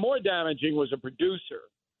 But even more damaging was a producer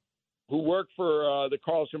who worked for the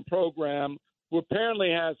Carlson program, who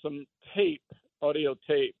apparently has some audio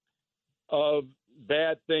tape, of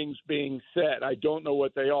bad things being said. I don't know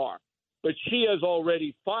what they are. But she has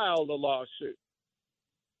already filed a lawsuit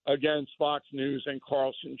against Fox News and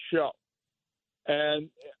Carlson's show. And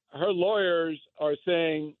her lawyers are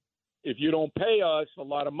saying, if you don't pay us a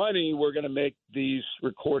lot of money, we're going to make these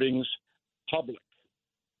recordings public.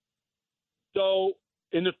 So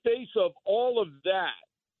in the face of all of that,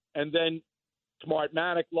 and then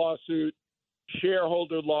Smartmatic lawsuit,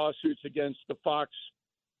 shareholder lawsuits against the Fox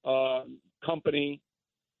company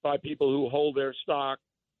by people who hold their stock,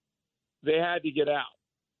 they had to get out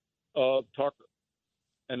of Tucker.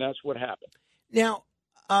 And that's what happened. Now,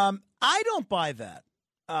 I don't buy that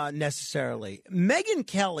necessarily. Megyn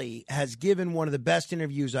Kelly has given one of the best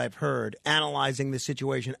interviews I've heard analyzing the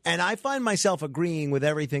situation, and I find myself agreeing with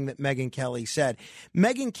everything that Megyn Kelly said.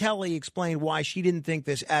 Megyn Kelly explained why she didn't think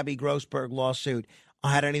this Abby Grossberg lawsuit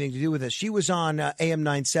had anything to do with this. She was on AM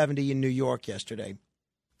 970 in New York yesterday,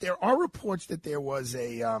 there are reports that there was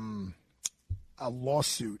a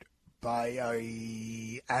lawsuit by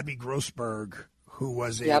Abby Grossberg, who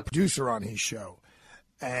was a producer on his show,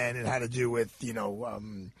 and it had to do with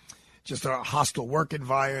just a hostile work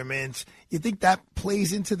environment. You think that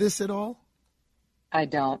plays into this at all? I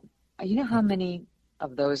don't. You know how many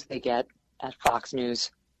of those they get at Fox News?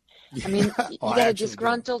 I mean, you got a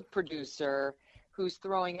disgruntled producer who's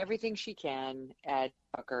throwing everything she can at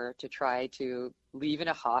Tucker to try to leave in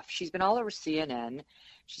a huff. She's been all over CNN.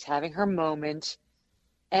 She's having her moment.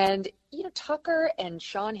 And, Tucker and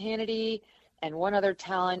Sean Hannity and one other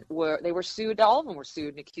talent were sued. All of them were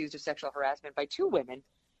sued and accused of sexual harassment by two women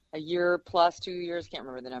a year plus 2 years, can't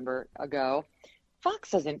remember the number, ago.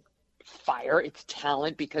 Fox doesn't fire its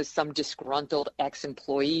talent because some disgruntled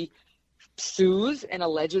ex-employee sues and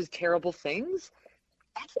alleges terrible things.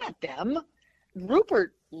 That's not them.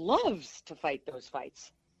 Rupert loves to fight those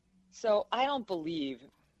fights. So I don't believe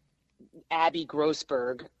Abby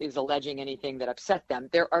Grossberg is alleging anything that upset them.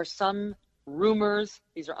 There are some rumors,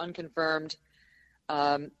 these are unconfirmed,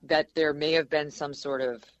 that there may have been some sort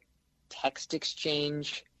of text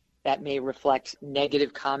exchange that may reflect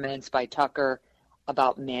negative comments by Tucker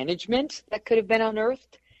about management that could have been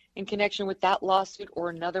unearthed in connection with that lawsuit or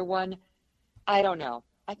another one. I don't know.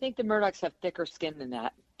 I think the Murdochs have thicker skin than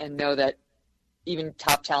that and know that even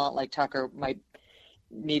top talent like Tucker might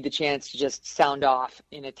need the chance to just sound off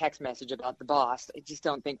in a text message about the boss. I just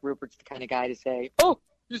don't think Rupert's the kind of guy to say, "Oh,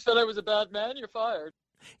 you said I was a bad man, you're fired."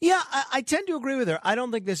 Yeah, I tend to agree with her. I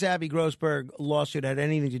don't think this Abby Grossberg lawsuit had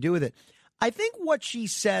anything to do with it. I think what she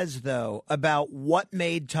says, though, about what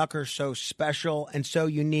made Tucker so special and so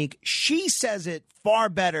unique, she says it far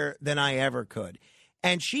better than I ever could.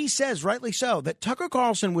 And she says, rightly so, that Tucker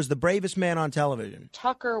Carlson was the bravest man on television.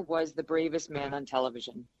 Tucker was the bravest man on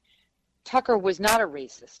television. Tucker was not a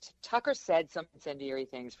racist. Tucker said some incendiary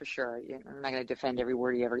things, for sure. I'm not going to defend every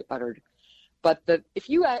word he ever uttered. But if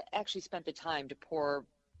you actually spent the time to pour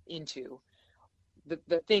into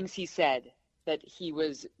the things he said that he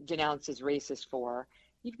was denounced as racist for,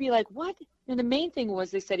 you'd be like, what? And the main thing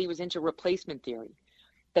was they said he was into replacement theory,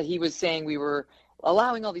 that he was saying we were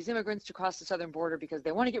allowing all these immigrants to cross the southern border because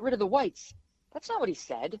they want to get rid of the whites. That's not what he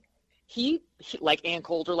said. He like Ann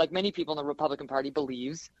Coulter, like many people in the Republican Party,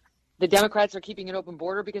 believes the Democrats are keeping an open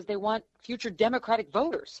border because they want future Democratic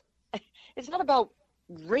voters. It's not about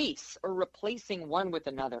race or replacing one with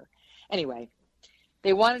another. Anyway,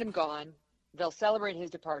 they wanted him gone. They'll celebrate his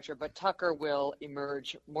departure, but Tucker will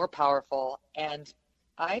emerge more powerful and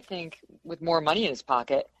I think with more money in his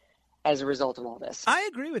pocket as a result of all this. I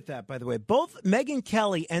agree with that, by the way. Both Megyn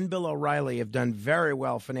Kelly and Bill O'Reilly have done very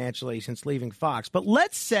well financially since leaving Fox. But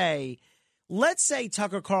let's say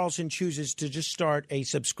Tucker Carlson chooses to just start a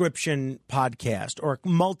subscription podcast or a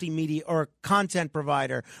multimedia or a content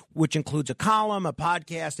provider, which includes a column, a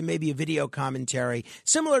podcast, and maybe a video commentary,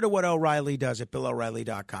 similar to what O'Reilly does at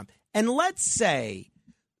BillO'Reilly.com. And let's say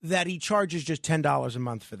that he charges just $10 a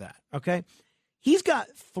month for that, okay? He's got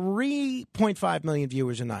 3.5 million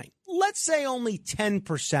viewers a night. Let's say only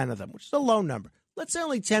 10% of them, which is a low number. Let's say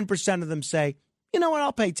only 10% of them say, you know what,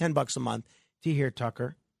 I'll pay $10 a month to hear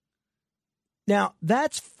Tucker. Now,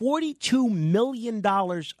 that's $42 million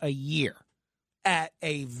a year at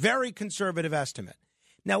a very conservative estimate.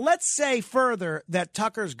 Now, let's say further that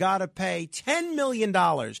Tucker's got to pay $10 million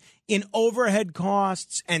in overhead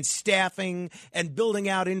costs and staffing and building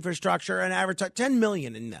out infrastructure and advertising, $10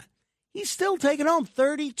 million in that. He's still taking home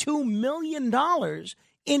 $32 million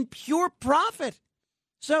in pure profit.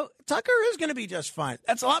 So Tucker is going to be just fine.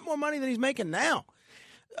 That's a lot more money than he's making now.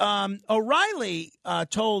 O'Reilly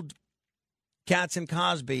told Katz and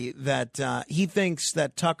Cosby that he thinks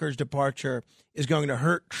that Tucker's departure is going to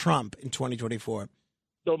hurt Trump in 2024.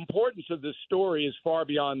 The importance of this story is far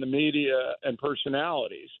beyond the media and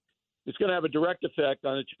personalities. It's going to have a direct effect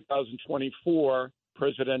on the 2024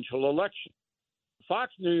 presidential election.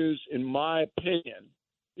 Fox News, in my opinion,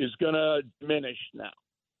 is going to diminish now.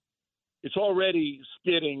 It's already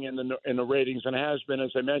skidding in the ratings and has been,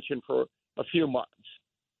 as I mentioned, for a few months.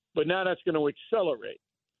 But now that's going to accelerate.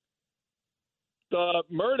 The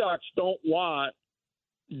Murdochs don't want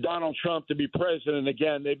Donald Trump to be president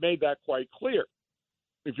again. They've made that quite clear.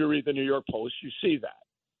 If you read the New York Post, you see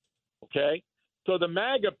that. Okay? So the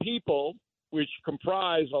MAGA people, which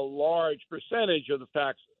comprise a large percentage of the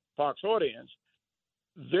Fox audience,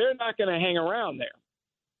 they're not going to hang around there.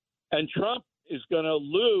 And Trump is going to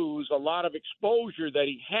lose a lot of exposure that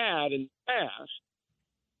he had in the past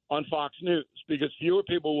on Fox News because fewer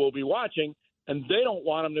people will be watching, and they don't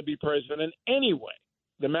want him to be president anyway,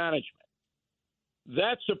 the management.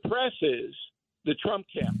 That suppresses the Trump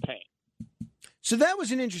campaign. So that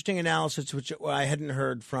was an interesting analysis, which I hadn't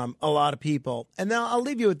heard from a lot of people. And then I'll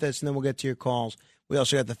leave you with this, and then we'll get to your calls. We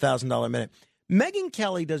also got the $1,000 minute. Megyn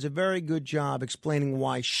Kelly does a very good job explaining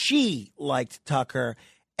why she liked Tucker,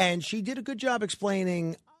 and she did a good job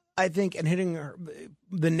explaining, I think, and hitting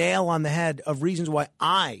the nail on the head of reasons why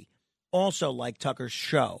I also like Tucker's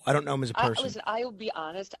show. I don't know him as a person. Listen, I will be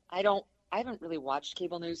honest. I haven't really watched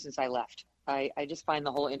cable news since I left. I just find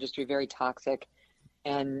the whole industry very toxic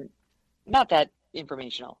and not that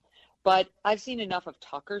informational. But I've seen enough of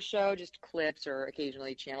Tucker's show, just clips or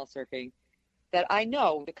occasionally channel surfing, that I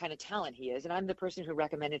know the kind of talent he is. And I'm the person who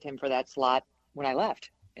recommended him for that slot when I left.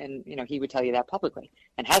 And, he would tell you that publicly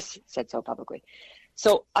and has said so publicly.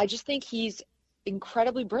 So I just think he's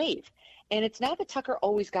incredibly brave. And it's not that Tucker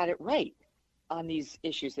always got it right on these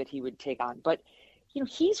issues that he would take on. But,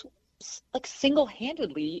 he's like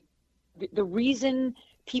single-handedly the reason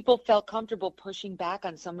people felt comfortable pushing back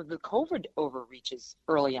on some of the COVID overreaches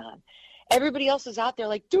early on. Everybody else is out there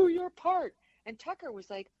like, do your part. And Tucker was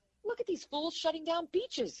like, look at these fools shutting down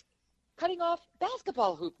beaches, cutting off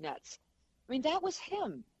basketball hoop nets. I mean, that was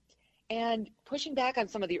him. And pushing back on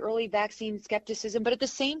some of the early vaccine skepticism, but at the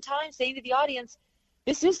same time saying to the audience,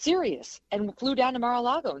 this is serious, and flew down to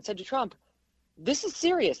Mar-a-Lago and said to Trump, this is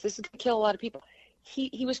serious. This is going to kill a lot of people.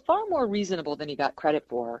 He was far more reasonable than he got credit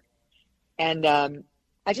for. And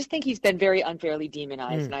I just think he's been very unfairly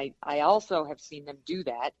demonized. And I also have seen them do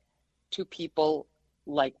that to people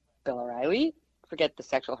like Bill O'Reilly. Forget the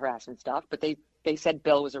sexual harassment stuff, but they said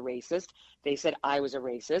Bill was a racist. They said I was a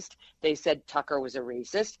racist. They said Tucker was a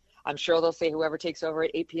racist. I'm sure they'll say whoever takes over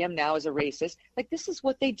at 8 p.m. now is a racist. Like, this is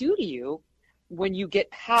what they do to you when you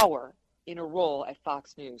get power in a role at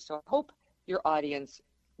Fox News. So I hope your audience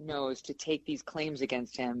knows to take these claims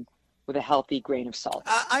against him with a healthy grain of salt.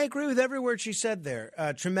 I agree with every word she said there,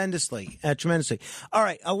 tremendously. All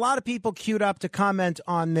right, a lot of people queued up to comment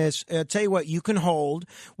on this. Tell you what, you can hold.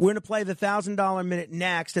 We're going to play the $1,000 minute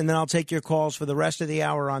next, and then I'll take your calls for the rest of the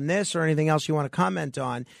hour on this or anything else you want to comment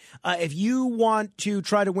on. If you want to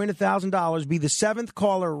try to win $1,000, be the seventh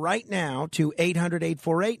caller right now to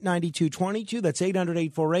 800-848-9222. That's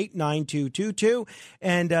 800-848-9222.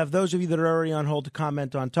 And those of you that are already on hold to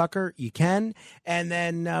comment on Tucker, you can. And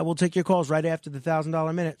then we'll take your calls right after the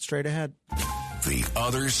 $1,000 minute. Straight ahead. The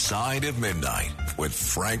Other Side of Midnight with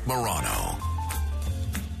Frank Morano.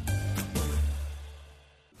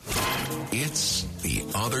 It's The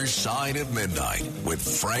Other Side of Midnight with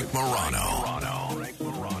Frank Morano.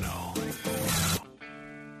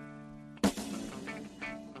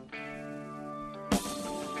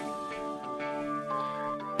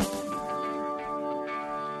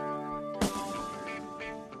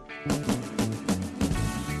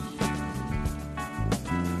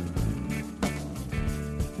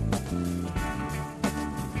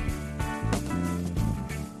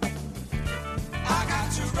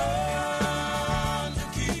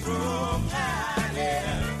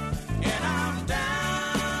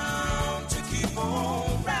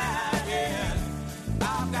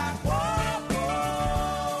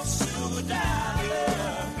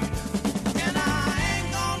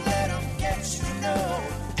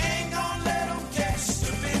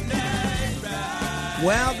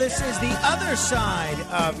 Well, this is The Other Side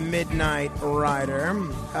of Midnight Rider.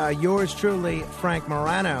 Yours truly, Frank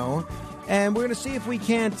Morano. And we're going to see if we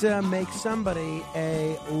can't make somebody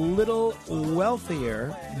a little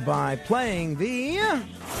wealthier by playing The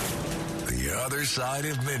Other Side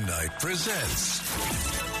of Midnight presents...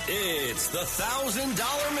 It's the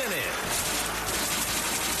 $1,000 Minute.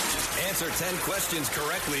 Answer 10 questions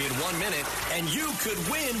correctly in 1 minute, and you could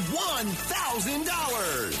win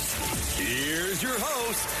 $1,000. Here's your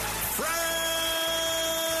host,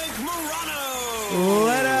 Frank Morano.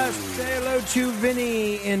 Let us say hello to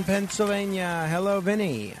Vinny in Pennsylvania. Hello,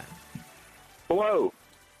 Vinny. Hello.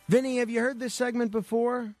 Vinny, have you heard this segment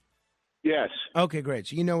before? Yes. Okay, great.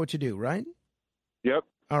 So you know what to do, right? Yep.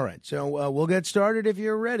 All right. So we'll get started if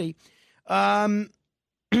you're ready.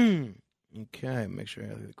 Okay, make sure I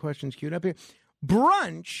have the questions queued up here.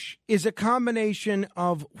 Brunch is a combination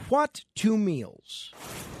of what two meals?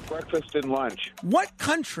 Breakfast and lunch. What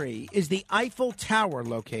country is the Eiffel Tower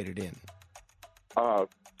located in?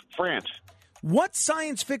 France. What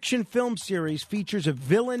science fiction film series features a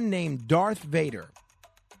villain named Darth Vader?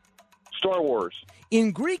 Star Wars.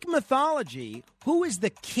 In Greek mythology, who is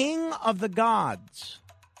the king of the gods?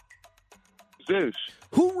 Zeus.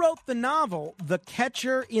 Who wrote the novel The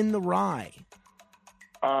Catcher in the Rye?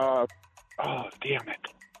 Oh, damn it.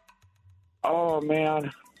 Oh,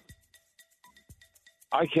 man.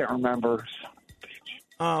 I can't remember.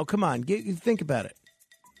 Oh, come on. Think about it.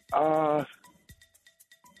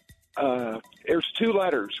 There's two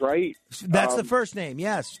letters, right? That's the first name.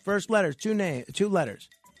 Yes, first letters. Two letters.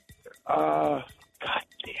 God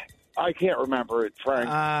damn, I can't remember it, Frank.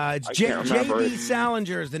 It's J.D.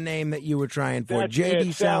 Salinger is the name that you were trying for.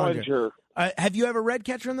 J.D. Salinger. Have you ever read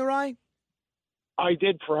Catcher in the Rye? I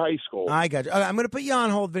did for high school. I got you. I'm going to put you on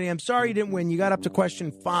hold, Vinny. I'm sorry you didn't win. You got up to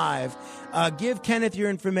question 5. Give Kenneth your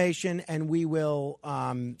information, and we will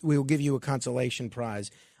give you a consolation prize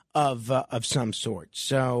of some sort.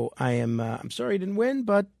 So I'm sorry you didn't win,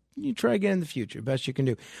 but you try again in the future. Best you can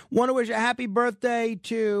do. Want to wish a happy birthday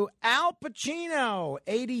to Al Pacino,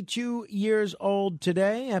 82 years old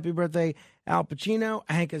today. Happy birthday, Al Pacino.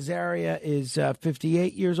 Hank Azaria is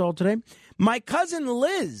 58 years old today. My cousin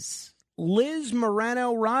Liz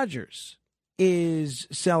Morano Rogers is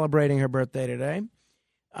celebrating her birthday today.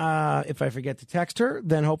 If I forget to text her,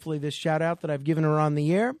 then hopefully this shout out that I've given her on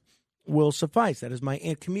the air will suffice. That is my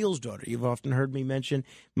Aunt Camille's daughter. You've often heard me mention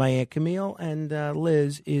my Aunt Camille, and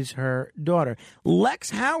Liz is her daughter. Lex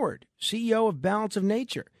Howard, CEO of Balance of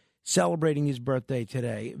Nature, celebrating his birthday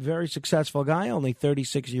today. Very successful guy, only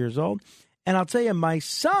 36 years old. And I'll tell you, my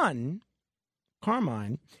son,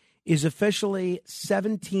 Carmine, is officially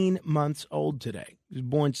 17 months old today. He was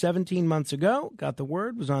born 17 months ago, got the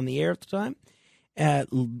word, was on the air at the time.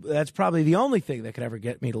 That's probably the only thing that could ever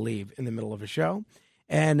get me to leave in the middle of a show.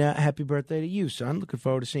 And happy birthday to you, son. Looking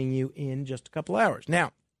forward to seeing you in just a couple hours.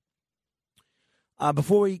 Now,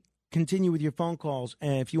 before we continue with your phone calls,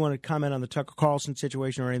 and if you want to comment on the Tucker Carlson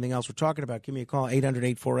situation or anything else we're talking about, give me a call,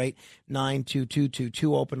 800-848-9222,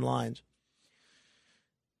 2 open lines.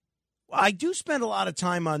 I do spend a lot of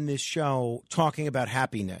time on this show talking about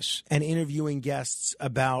happiness and interviewing guests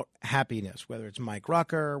about happiness, whether it's Mike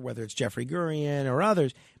Rucker, whether it's Jeffrey Gurian or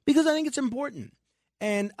others, because I think it's important.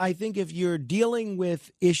 And I think if you're dealing with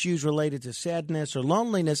issues related to sadness or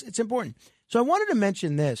loneliness, it's important. So I wanted to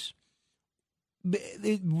mention this.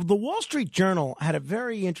 The Wall Street Journal had a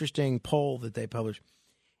very interesting poll that they published,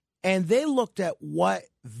 and they looked at what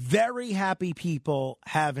very happy people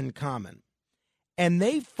have in common. And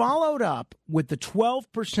they followed up with the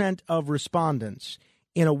 12% of respondents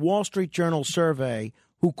in a Wall Street Journal survey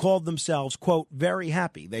who called themselves, quote, very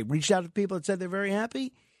happy. They reached out to people that said they're very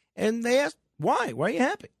happy, and they asked, why? Why are you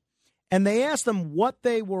happy? And they asked them what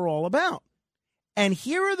they were all about. And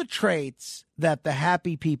here are the traits that the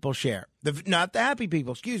happy people share. Not the happy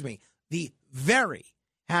people, excuse me, the very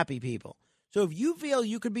happy people. So if you feel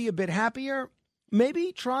you could be a bit happier,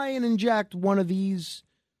 maybe try and inject one of these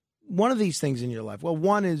things in your life. Well,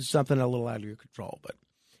 one is something a little out of your control, but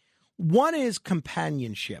one is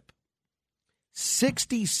companionship.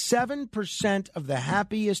 67% of the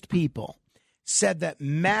happiest people said that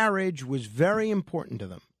marriage was very important to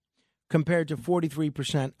them, compared to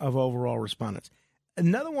 43% of overall respondents.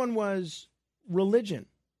 Another one was religion.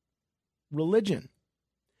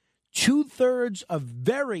 2/3 of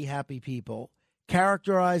very happy people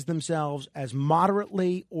characterize themselves as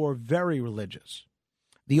moderately or very religious.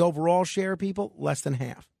 The overall share of people, less than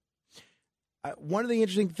half. One of the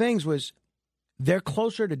interesting things was they're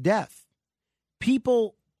closer to death.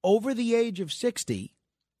 People over the age of 60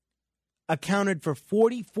 accounted for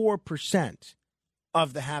 44%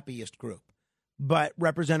 of the happiest group, but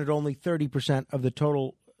represented only 30% of the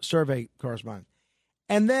total survey correspondence.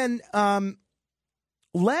 And then,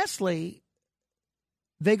 lastly,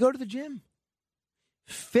 they go to the gym.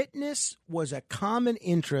 Fitness was a common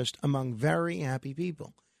interest among very happy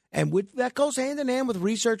people. And that goes hand in hand with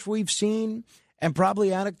research we've seen and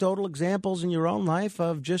probably anecdotal examples in your own life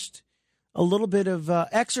of just a little bit of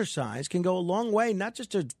exercise can go a long way, not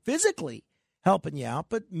just to physically helping you out,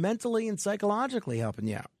 but mentally and psychologically helping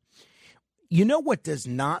you out. You know what does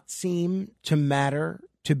not seem to matter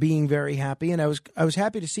to being very happy? And I was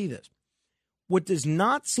happy to see this. What does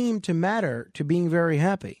not seem to matter to being very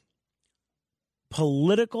happy?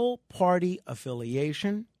 Political party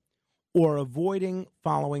affiliation or avoiding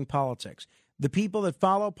following politics. The people that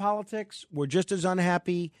follow politics were just as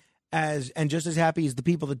unhappy and just as happy as the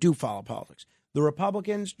people that do follow politics. The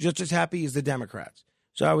Republicans, just as happy as the Democrats.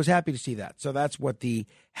 So I was happy to see that. So that's what the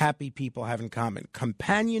happy people have in common.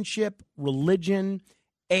 Companionship, religion,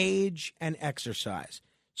 age, and exercise.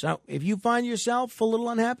 So if you find yourself a little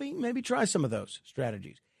unhappy, maybe try some of those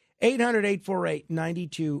strategies.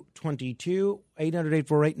 800-848-9222,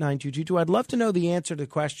 800-848-9222. I'd love to know the answer to the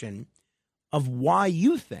question of why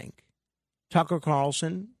you think Tucker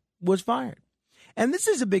Carlson was fired. And this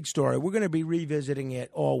is a big story. We're going to be revisiting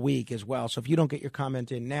it all week as well. So if you don't get your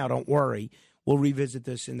comment in now, don't worry. We'll revisit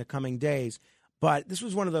this in the coming days. But this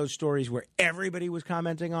was one of those stories where everybody was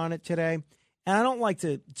commenting on it today. And I don't like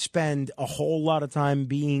to spend a whole lot of time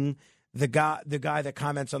being the guy that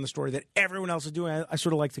comments on the story that everyone else is doing. I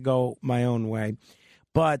sort of like to go my own way.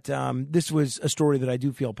 But this was a story that I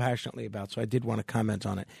do feel passionately about, so I did want to comment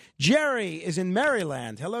on it. Jerry is in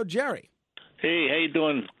Maryland. Hello, Jerry. Hey, how you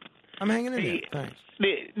doing? I'm hanging in there. Thanks.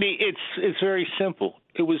 It's very simple.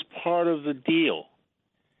 It was part of the deal.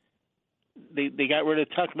 They got rid of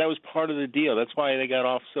Tucker. That was part of the deal. That's why they got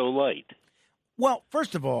off so light. Well,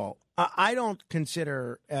 first of all, I don't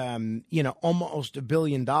consider almost $1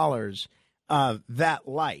 billion that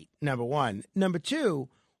light. Number one. Number two.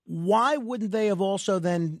 Why wouldn't they have also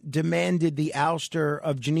then demanded the ouster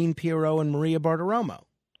of Jeanine Pirro and Maria Bartiromo?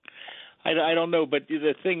 I don't know, but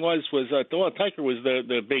the thing was Tucker was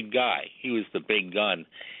the big guy. He was the big gun.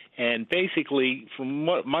 And basically, from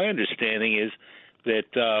what my understanding is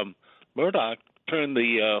that Murdoch turned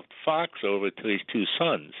the Fox over to his two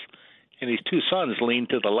sons. And his two sons lean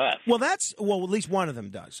to the left. Well, at least one of them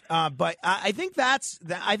does. But I think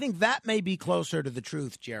that may be closer to the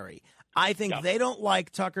truth, Jerry. I think they don't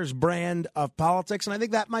like Tucker's brand of politics, and I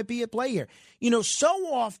think that might be at play here. So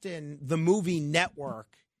often the movie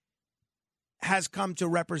network has come to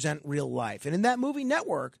represent real life. And in that movie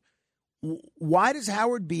network, why does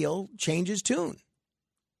Howard Beale change his tune?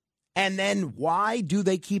 And then why do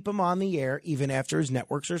they keep him on the air even after his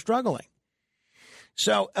networks are struggling?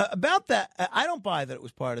 So about that, I don't buy that it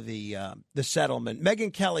was part of the settlement.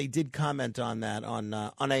 Megyn Kelly did comment on that on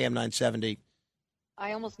AM 970.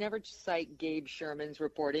 I almost never cite Gabe Sherman's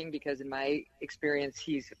reporting because in my experience,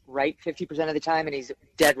 he's right 50% of the time and he's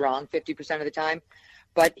dead wrong 50% of the time.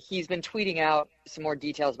 But he's been tweeting out some more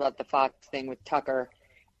details about the Fox thing with Tucker.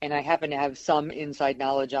 And I happen to have some inside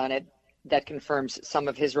knowledge on it that confirms some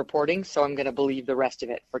of his reporting. So I'm going to believe the rest of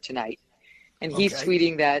it for tonight. And he's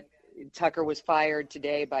tweeting that Tucker was fired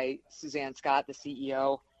today by Suzanne Scott, the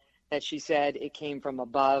CEO, that she said it came from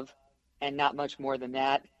above and not much more than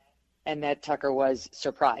that. And that Tucker was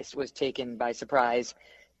taken by surprise.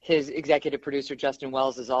 His executive producer, Justin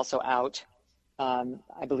Wells, is also out,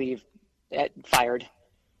 I believe, fired,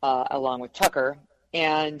 along with Tucker.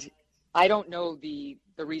 And I don't know the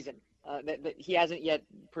reason that he hasn't yet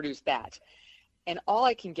produced that. And all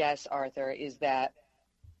I can guess, Arthur, is that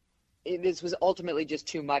this was ultimately just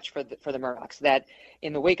too much for the Murdochs, that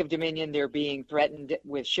in the wake of Dominion, they're being threatened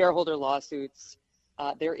with shareholder lawsuits.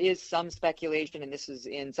 There is some speculation, and this is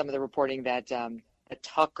in some of the reporting, that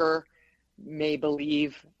Tucker may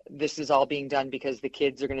believe this is all being done because the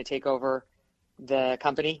kids are going to take over the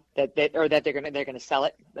company, that they're going to sell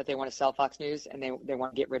it, that they want to sell Fox News, and they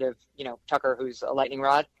want to get rid of Tucker, who's a lightning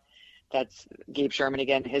rod. That's Gabe Sherman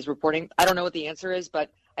again, his reporting. I don't know what the answer is, but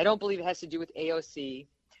I don't believe it has to do with AOC.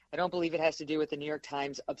 I don't believe it has to do with the New York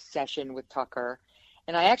Times obsession with Tucker.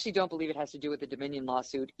 And I actually don't believe it has to do with the Dominion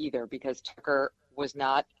lawsuit either, because Tucker was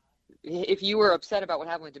not – if you were upset about what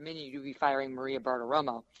happened with Dominion, you'd be firing Maria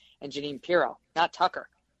Bartiromo and Jeanine Pirro, not Tucker.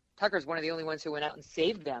 Tucker's one of the only ones who went out and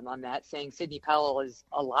saved them on that, saying Sidney Powell is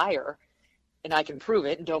a liar, and I can prove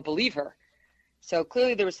it, and don't believe her. So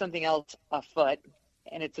clearly there was something else afoot,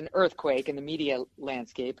 and it's an earthquake in the media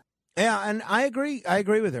landscape. Yeah, and I agree. I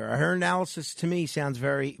agree with her. Her analysis to me sounds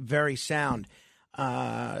very, very sound.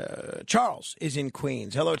 Charles is in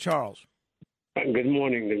Queens. Hello, Charles. Good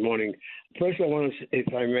morning. Good morning. First, I want to, if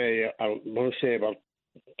I may, I want to say about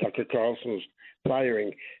Tucker Carlson's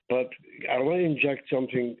firing, but I want to inject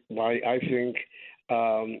something why I think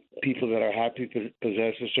people that are happy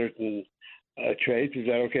possess a certain trait. Is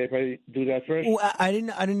that okay if I do that first? Well, I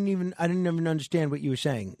didn't even understand what you were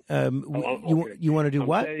saying. You want to do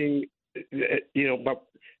what? Saying, but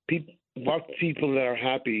what people that are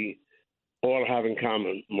happy all have in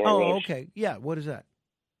common, more or less. Oh, okay. Yeah, what is that?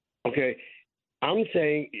 Okay. I'm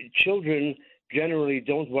saying children generally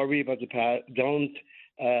don't worry about the past, don't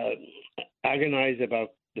agonize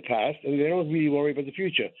about the past, and they don't really worry about the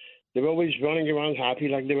future. They're always running around happy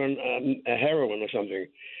like they're on a heroin or something.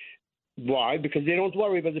 Why? Because they don't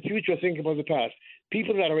worry about the future, think about the past.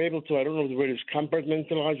 People that are able to, I don't know if the word is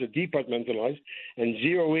compartmentalize or departmentalize, and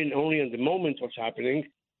zero in only on the moment what's happening,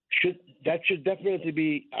 should definitely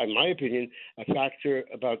be, in my opinion, a factor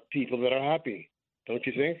about people that are happy. Don't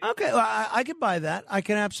you think? Okay, well, I can buy that. I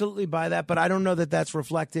can absolutely buy that, but I don't know that that's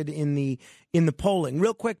reflected in the polling.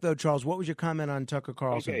 Real quick, though, Charles, what was your comment on Tucker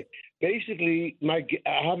Carlson? Okay, basically, I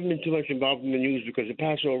haven't been too much involved in the news because of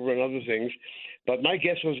Passover and other things, but my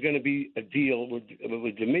guess was going to be a deal with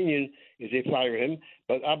Dominion if they fire him,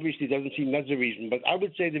 but obviously it doesn't seem that's the reason. But I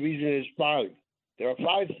would say the reason is 5. There are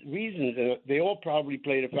 5 reasons, and they all probably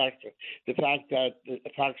played a factor. The fact that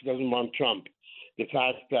Fox doesn't want Trump. The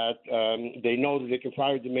fact that they know that they can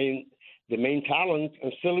fire the main talent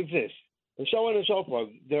and still exist. and so on and so forth.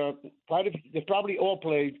 They've probably all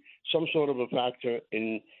played some sort of a factor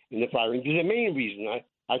in the firing. There's a main reason.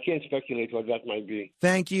 I can't speculate what that might be.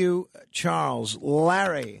 Thank you, Charles.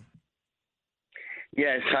 Larry.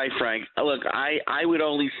 Yes, hi, Frank. Look, I would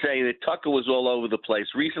only say that Tucker was all over the place.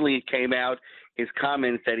 Recently it came out, his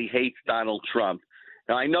comments that he hates Donald Trump.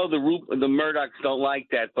 Now, I know the Murdochs don't like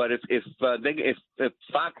that, but if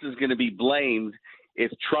Fox is going to be blamed,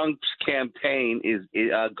 if Trump's campaign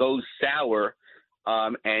goes sour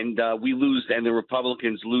and we lose and the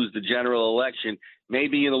Republicans lose the general election,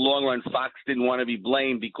 maybe in the long run Fox didn't want to be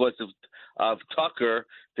blamed because of Tucker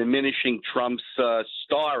diminishing Trump's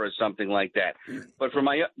star or something like that. But from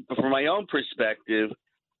my own perspective,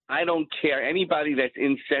 I don't care. Anybody that's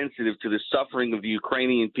insensitive to the suffering of the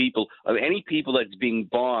Ukrainian people, of any people that's being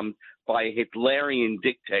bombed by a Hitlerian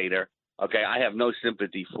dictator, okay, I have no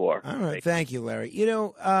sympathy for. All right. Thank you, Larry. You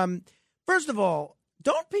know, first of all,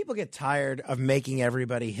 don't people get tired of making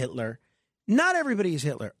everybody Hitler? Not everybody is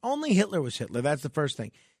Hitler. Only Hitler was Hitler. That's the first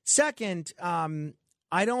thing. Second,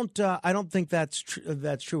 I don't think that's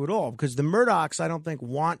true at all, because the Murdochs, I don't think,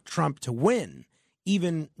 want Trump to win.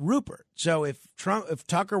 Even Rupert. So if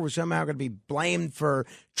Tucker was somehow going to be blamed for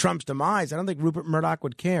Trump's demise, I don't think Rupert Murdoch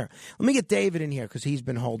would care. Let me get David in here because he's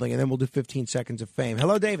been holding, and then we'll do 15 seconds of fame.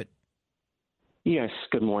 Hello, David. Yes.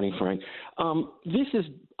 Good morning, Frank. This is,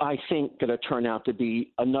 I think, going to turn out to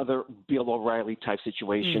be another Bill O'Reilly type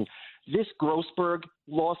situation. This Grossberg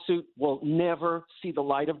lawsuit will never see the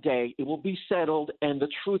light of day. It will be settled, and the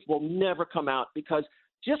truth will never come out, because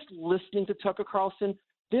just listening to Tucker Carlson,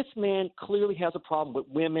 this man clearly has a problem with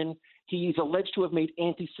women. He's alleged to have made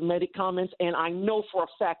anti-Semitic comments, and I know for a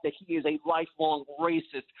fact that he is a lifelong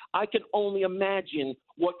racist. I can only imagine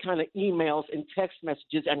what kind of emails and text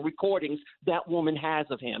messages and recordings that woman has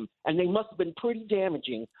of him, and they must have been pretty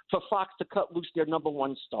damaging for Fox to cut loose their number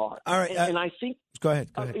one star. All right, and I think – Go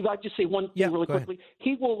ahead. If I just say one thing really quickly,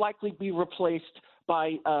 he will likely be replaced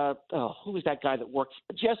by who is that guy that works?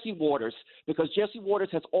 Jesse Waters, because Jesse Waters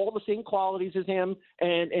has all the same qualities as him,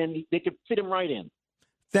 and they could fit him right in.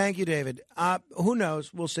 Thank you, David. Who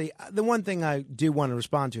knows? We'll see. The one thing I do want to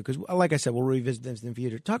respond to, because like I said, we'll revisit this in the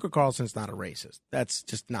future. Tucker Carlson's not a racist. That's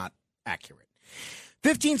just not accurate.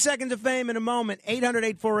 15 seconds of fame in a moment.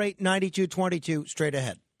 800-848-9222. Straight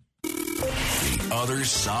ahead. The Other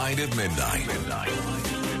Side of Midnight.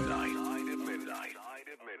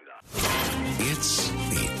 It's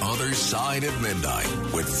The Other Side of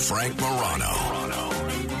Midnight with Frank Morano.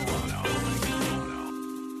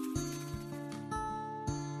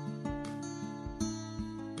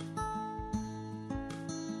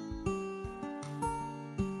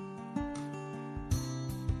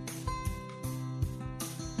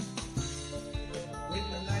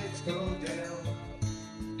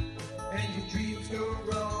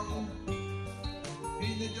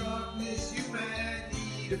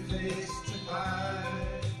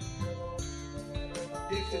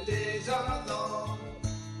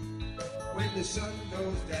 The sun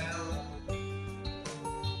goes down,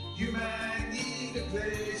 you might need a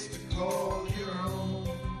place to call your own.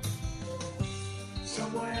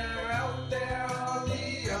 Somewhere out there on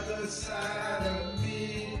the other side of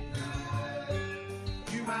midnight,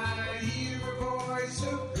 you might hear a voice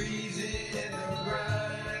of breeze in the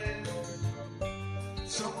grind.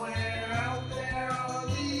 Somewhere out there on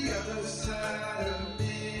the other side of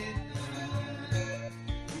midnight,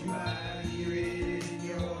 you might hear it in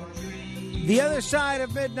your dreams. The Other Side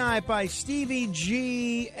of Midnight by Stevie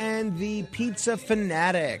G and the Pizza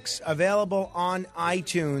Fanatics. Available on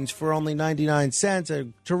iTunes for only 99 cents. A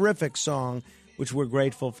terrific song, which we're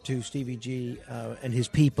grateful to Stevie G and his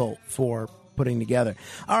people for putting together.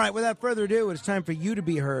 All right, without further ado, it's time for you to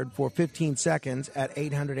be heard for 15 seconds at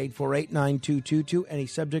 800-848-9222. Any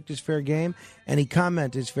subject is fair game. Any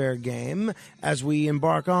comment is fair game. As we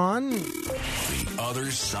embark on The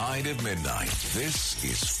Other Side of Midnight. This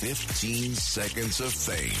is 15 seconds of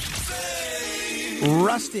fame.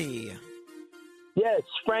 Rusty. Yes,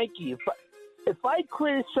 Frankie. If I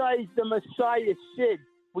criticize the Messiah Sid,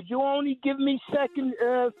 would you only give me 7 seconds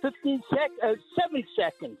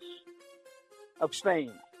of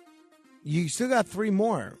fame? You still got 3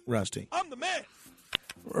 more, Rusty. I'm the man.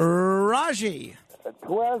 Raji. At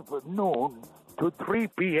 12 noon to 3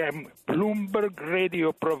 p.m., Bloomberg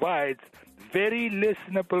Radio provides very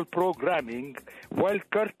listenable programming, while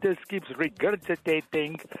Curtis keeps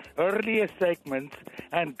regurgitating earlier segments,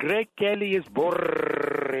 and Greg Kelly is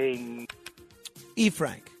boring. E.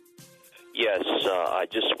 Frank. Yes, I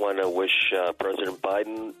just want to wish President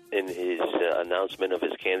Biden in his announcement of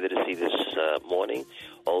his candidacy this morning.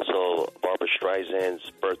 Also, Barbara Streisand's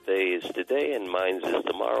birthday is today, and mine is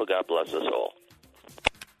tomorrow. God bless us all.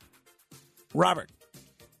 Robert.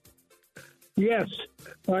 Yes,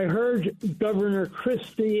 I heard Governor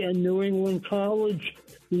Christie and New England College,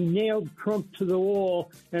 he nailed Trump to the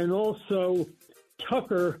wall, and also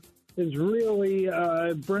Tucker is really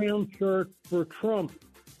a brown shirt for Trump.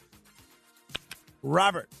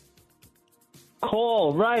 Robert.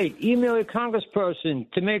 Call, write, email a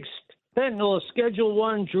congressperson to make fentanyl a Schedule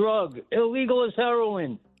I drug, illegal as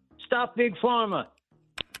heroin. Stop Big Pharma.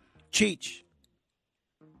 Cheech.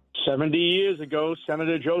 70 years ago,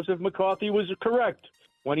 Senator Joseph McCarthy was correct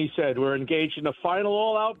when he said we're engaged in a final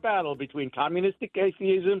all-out battle between communistic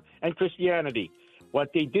atheism and Christianity.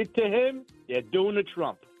 What they did to him, they're doing to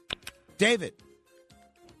Trump. David.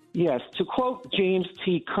 Yes, to quote James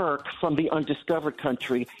T. Kirk from The Undiscovered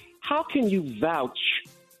Country, how can you vouch?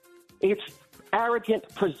 It's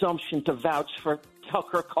arrogant presumption to vouch for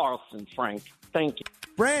Tucker Carlson, Frank. Thank you.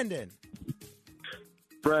 Brandon.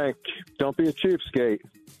 Frank, don't be a cheapskate.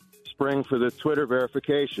 Spring for the Twitter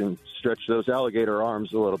verification. Stretch those alligator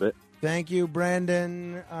arms a little bit. Thank you,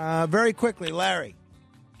 Brandon. Very quickly, Larry.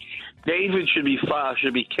 David should be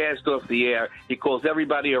cast off the air. He calls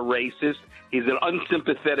everybody a racist. He's an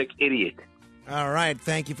unsympathetic idiot. All right.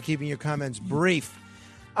 Thank you for keeping your comments brief.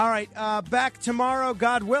 All right. Back tomorrow,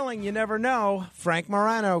 God willing. You never know. Frank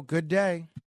Morano, good day.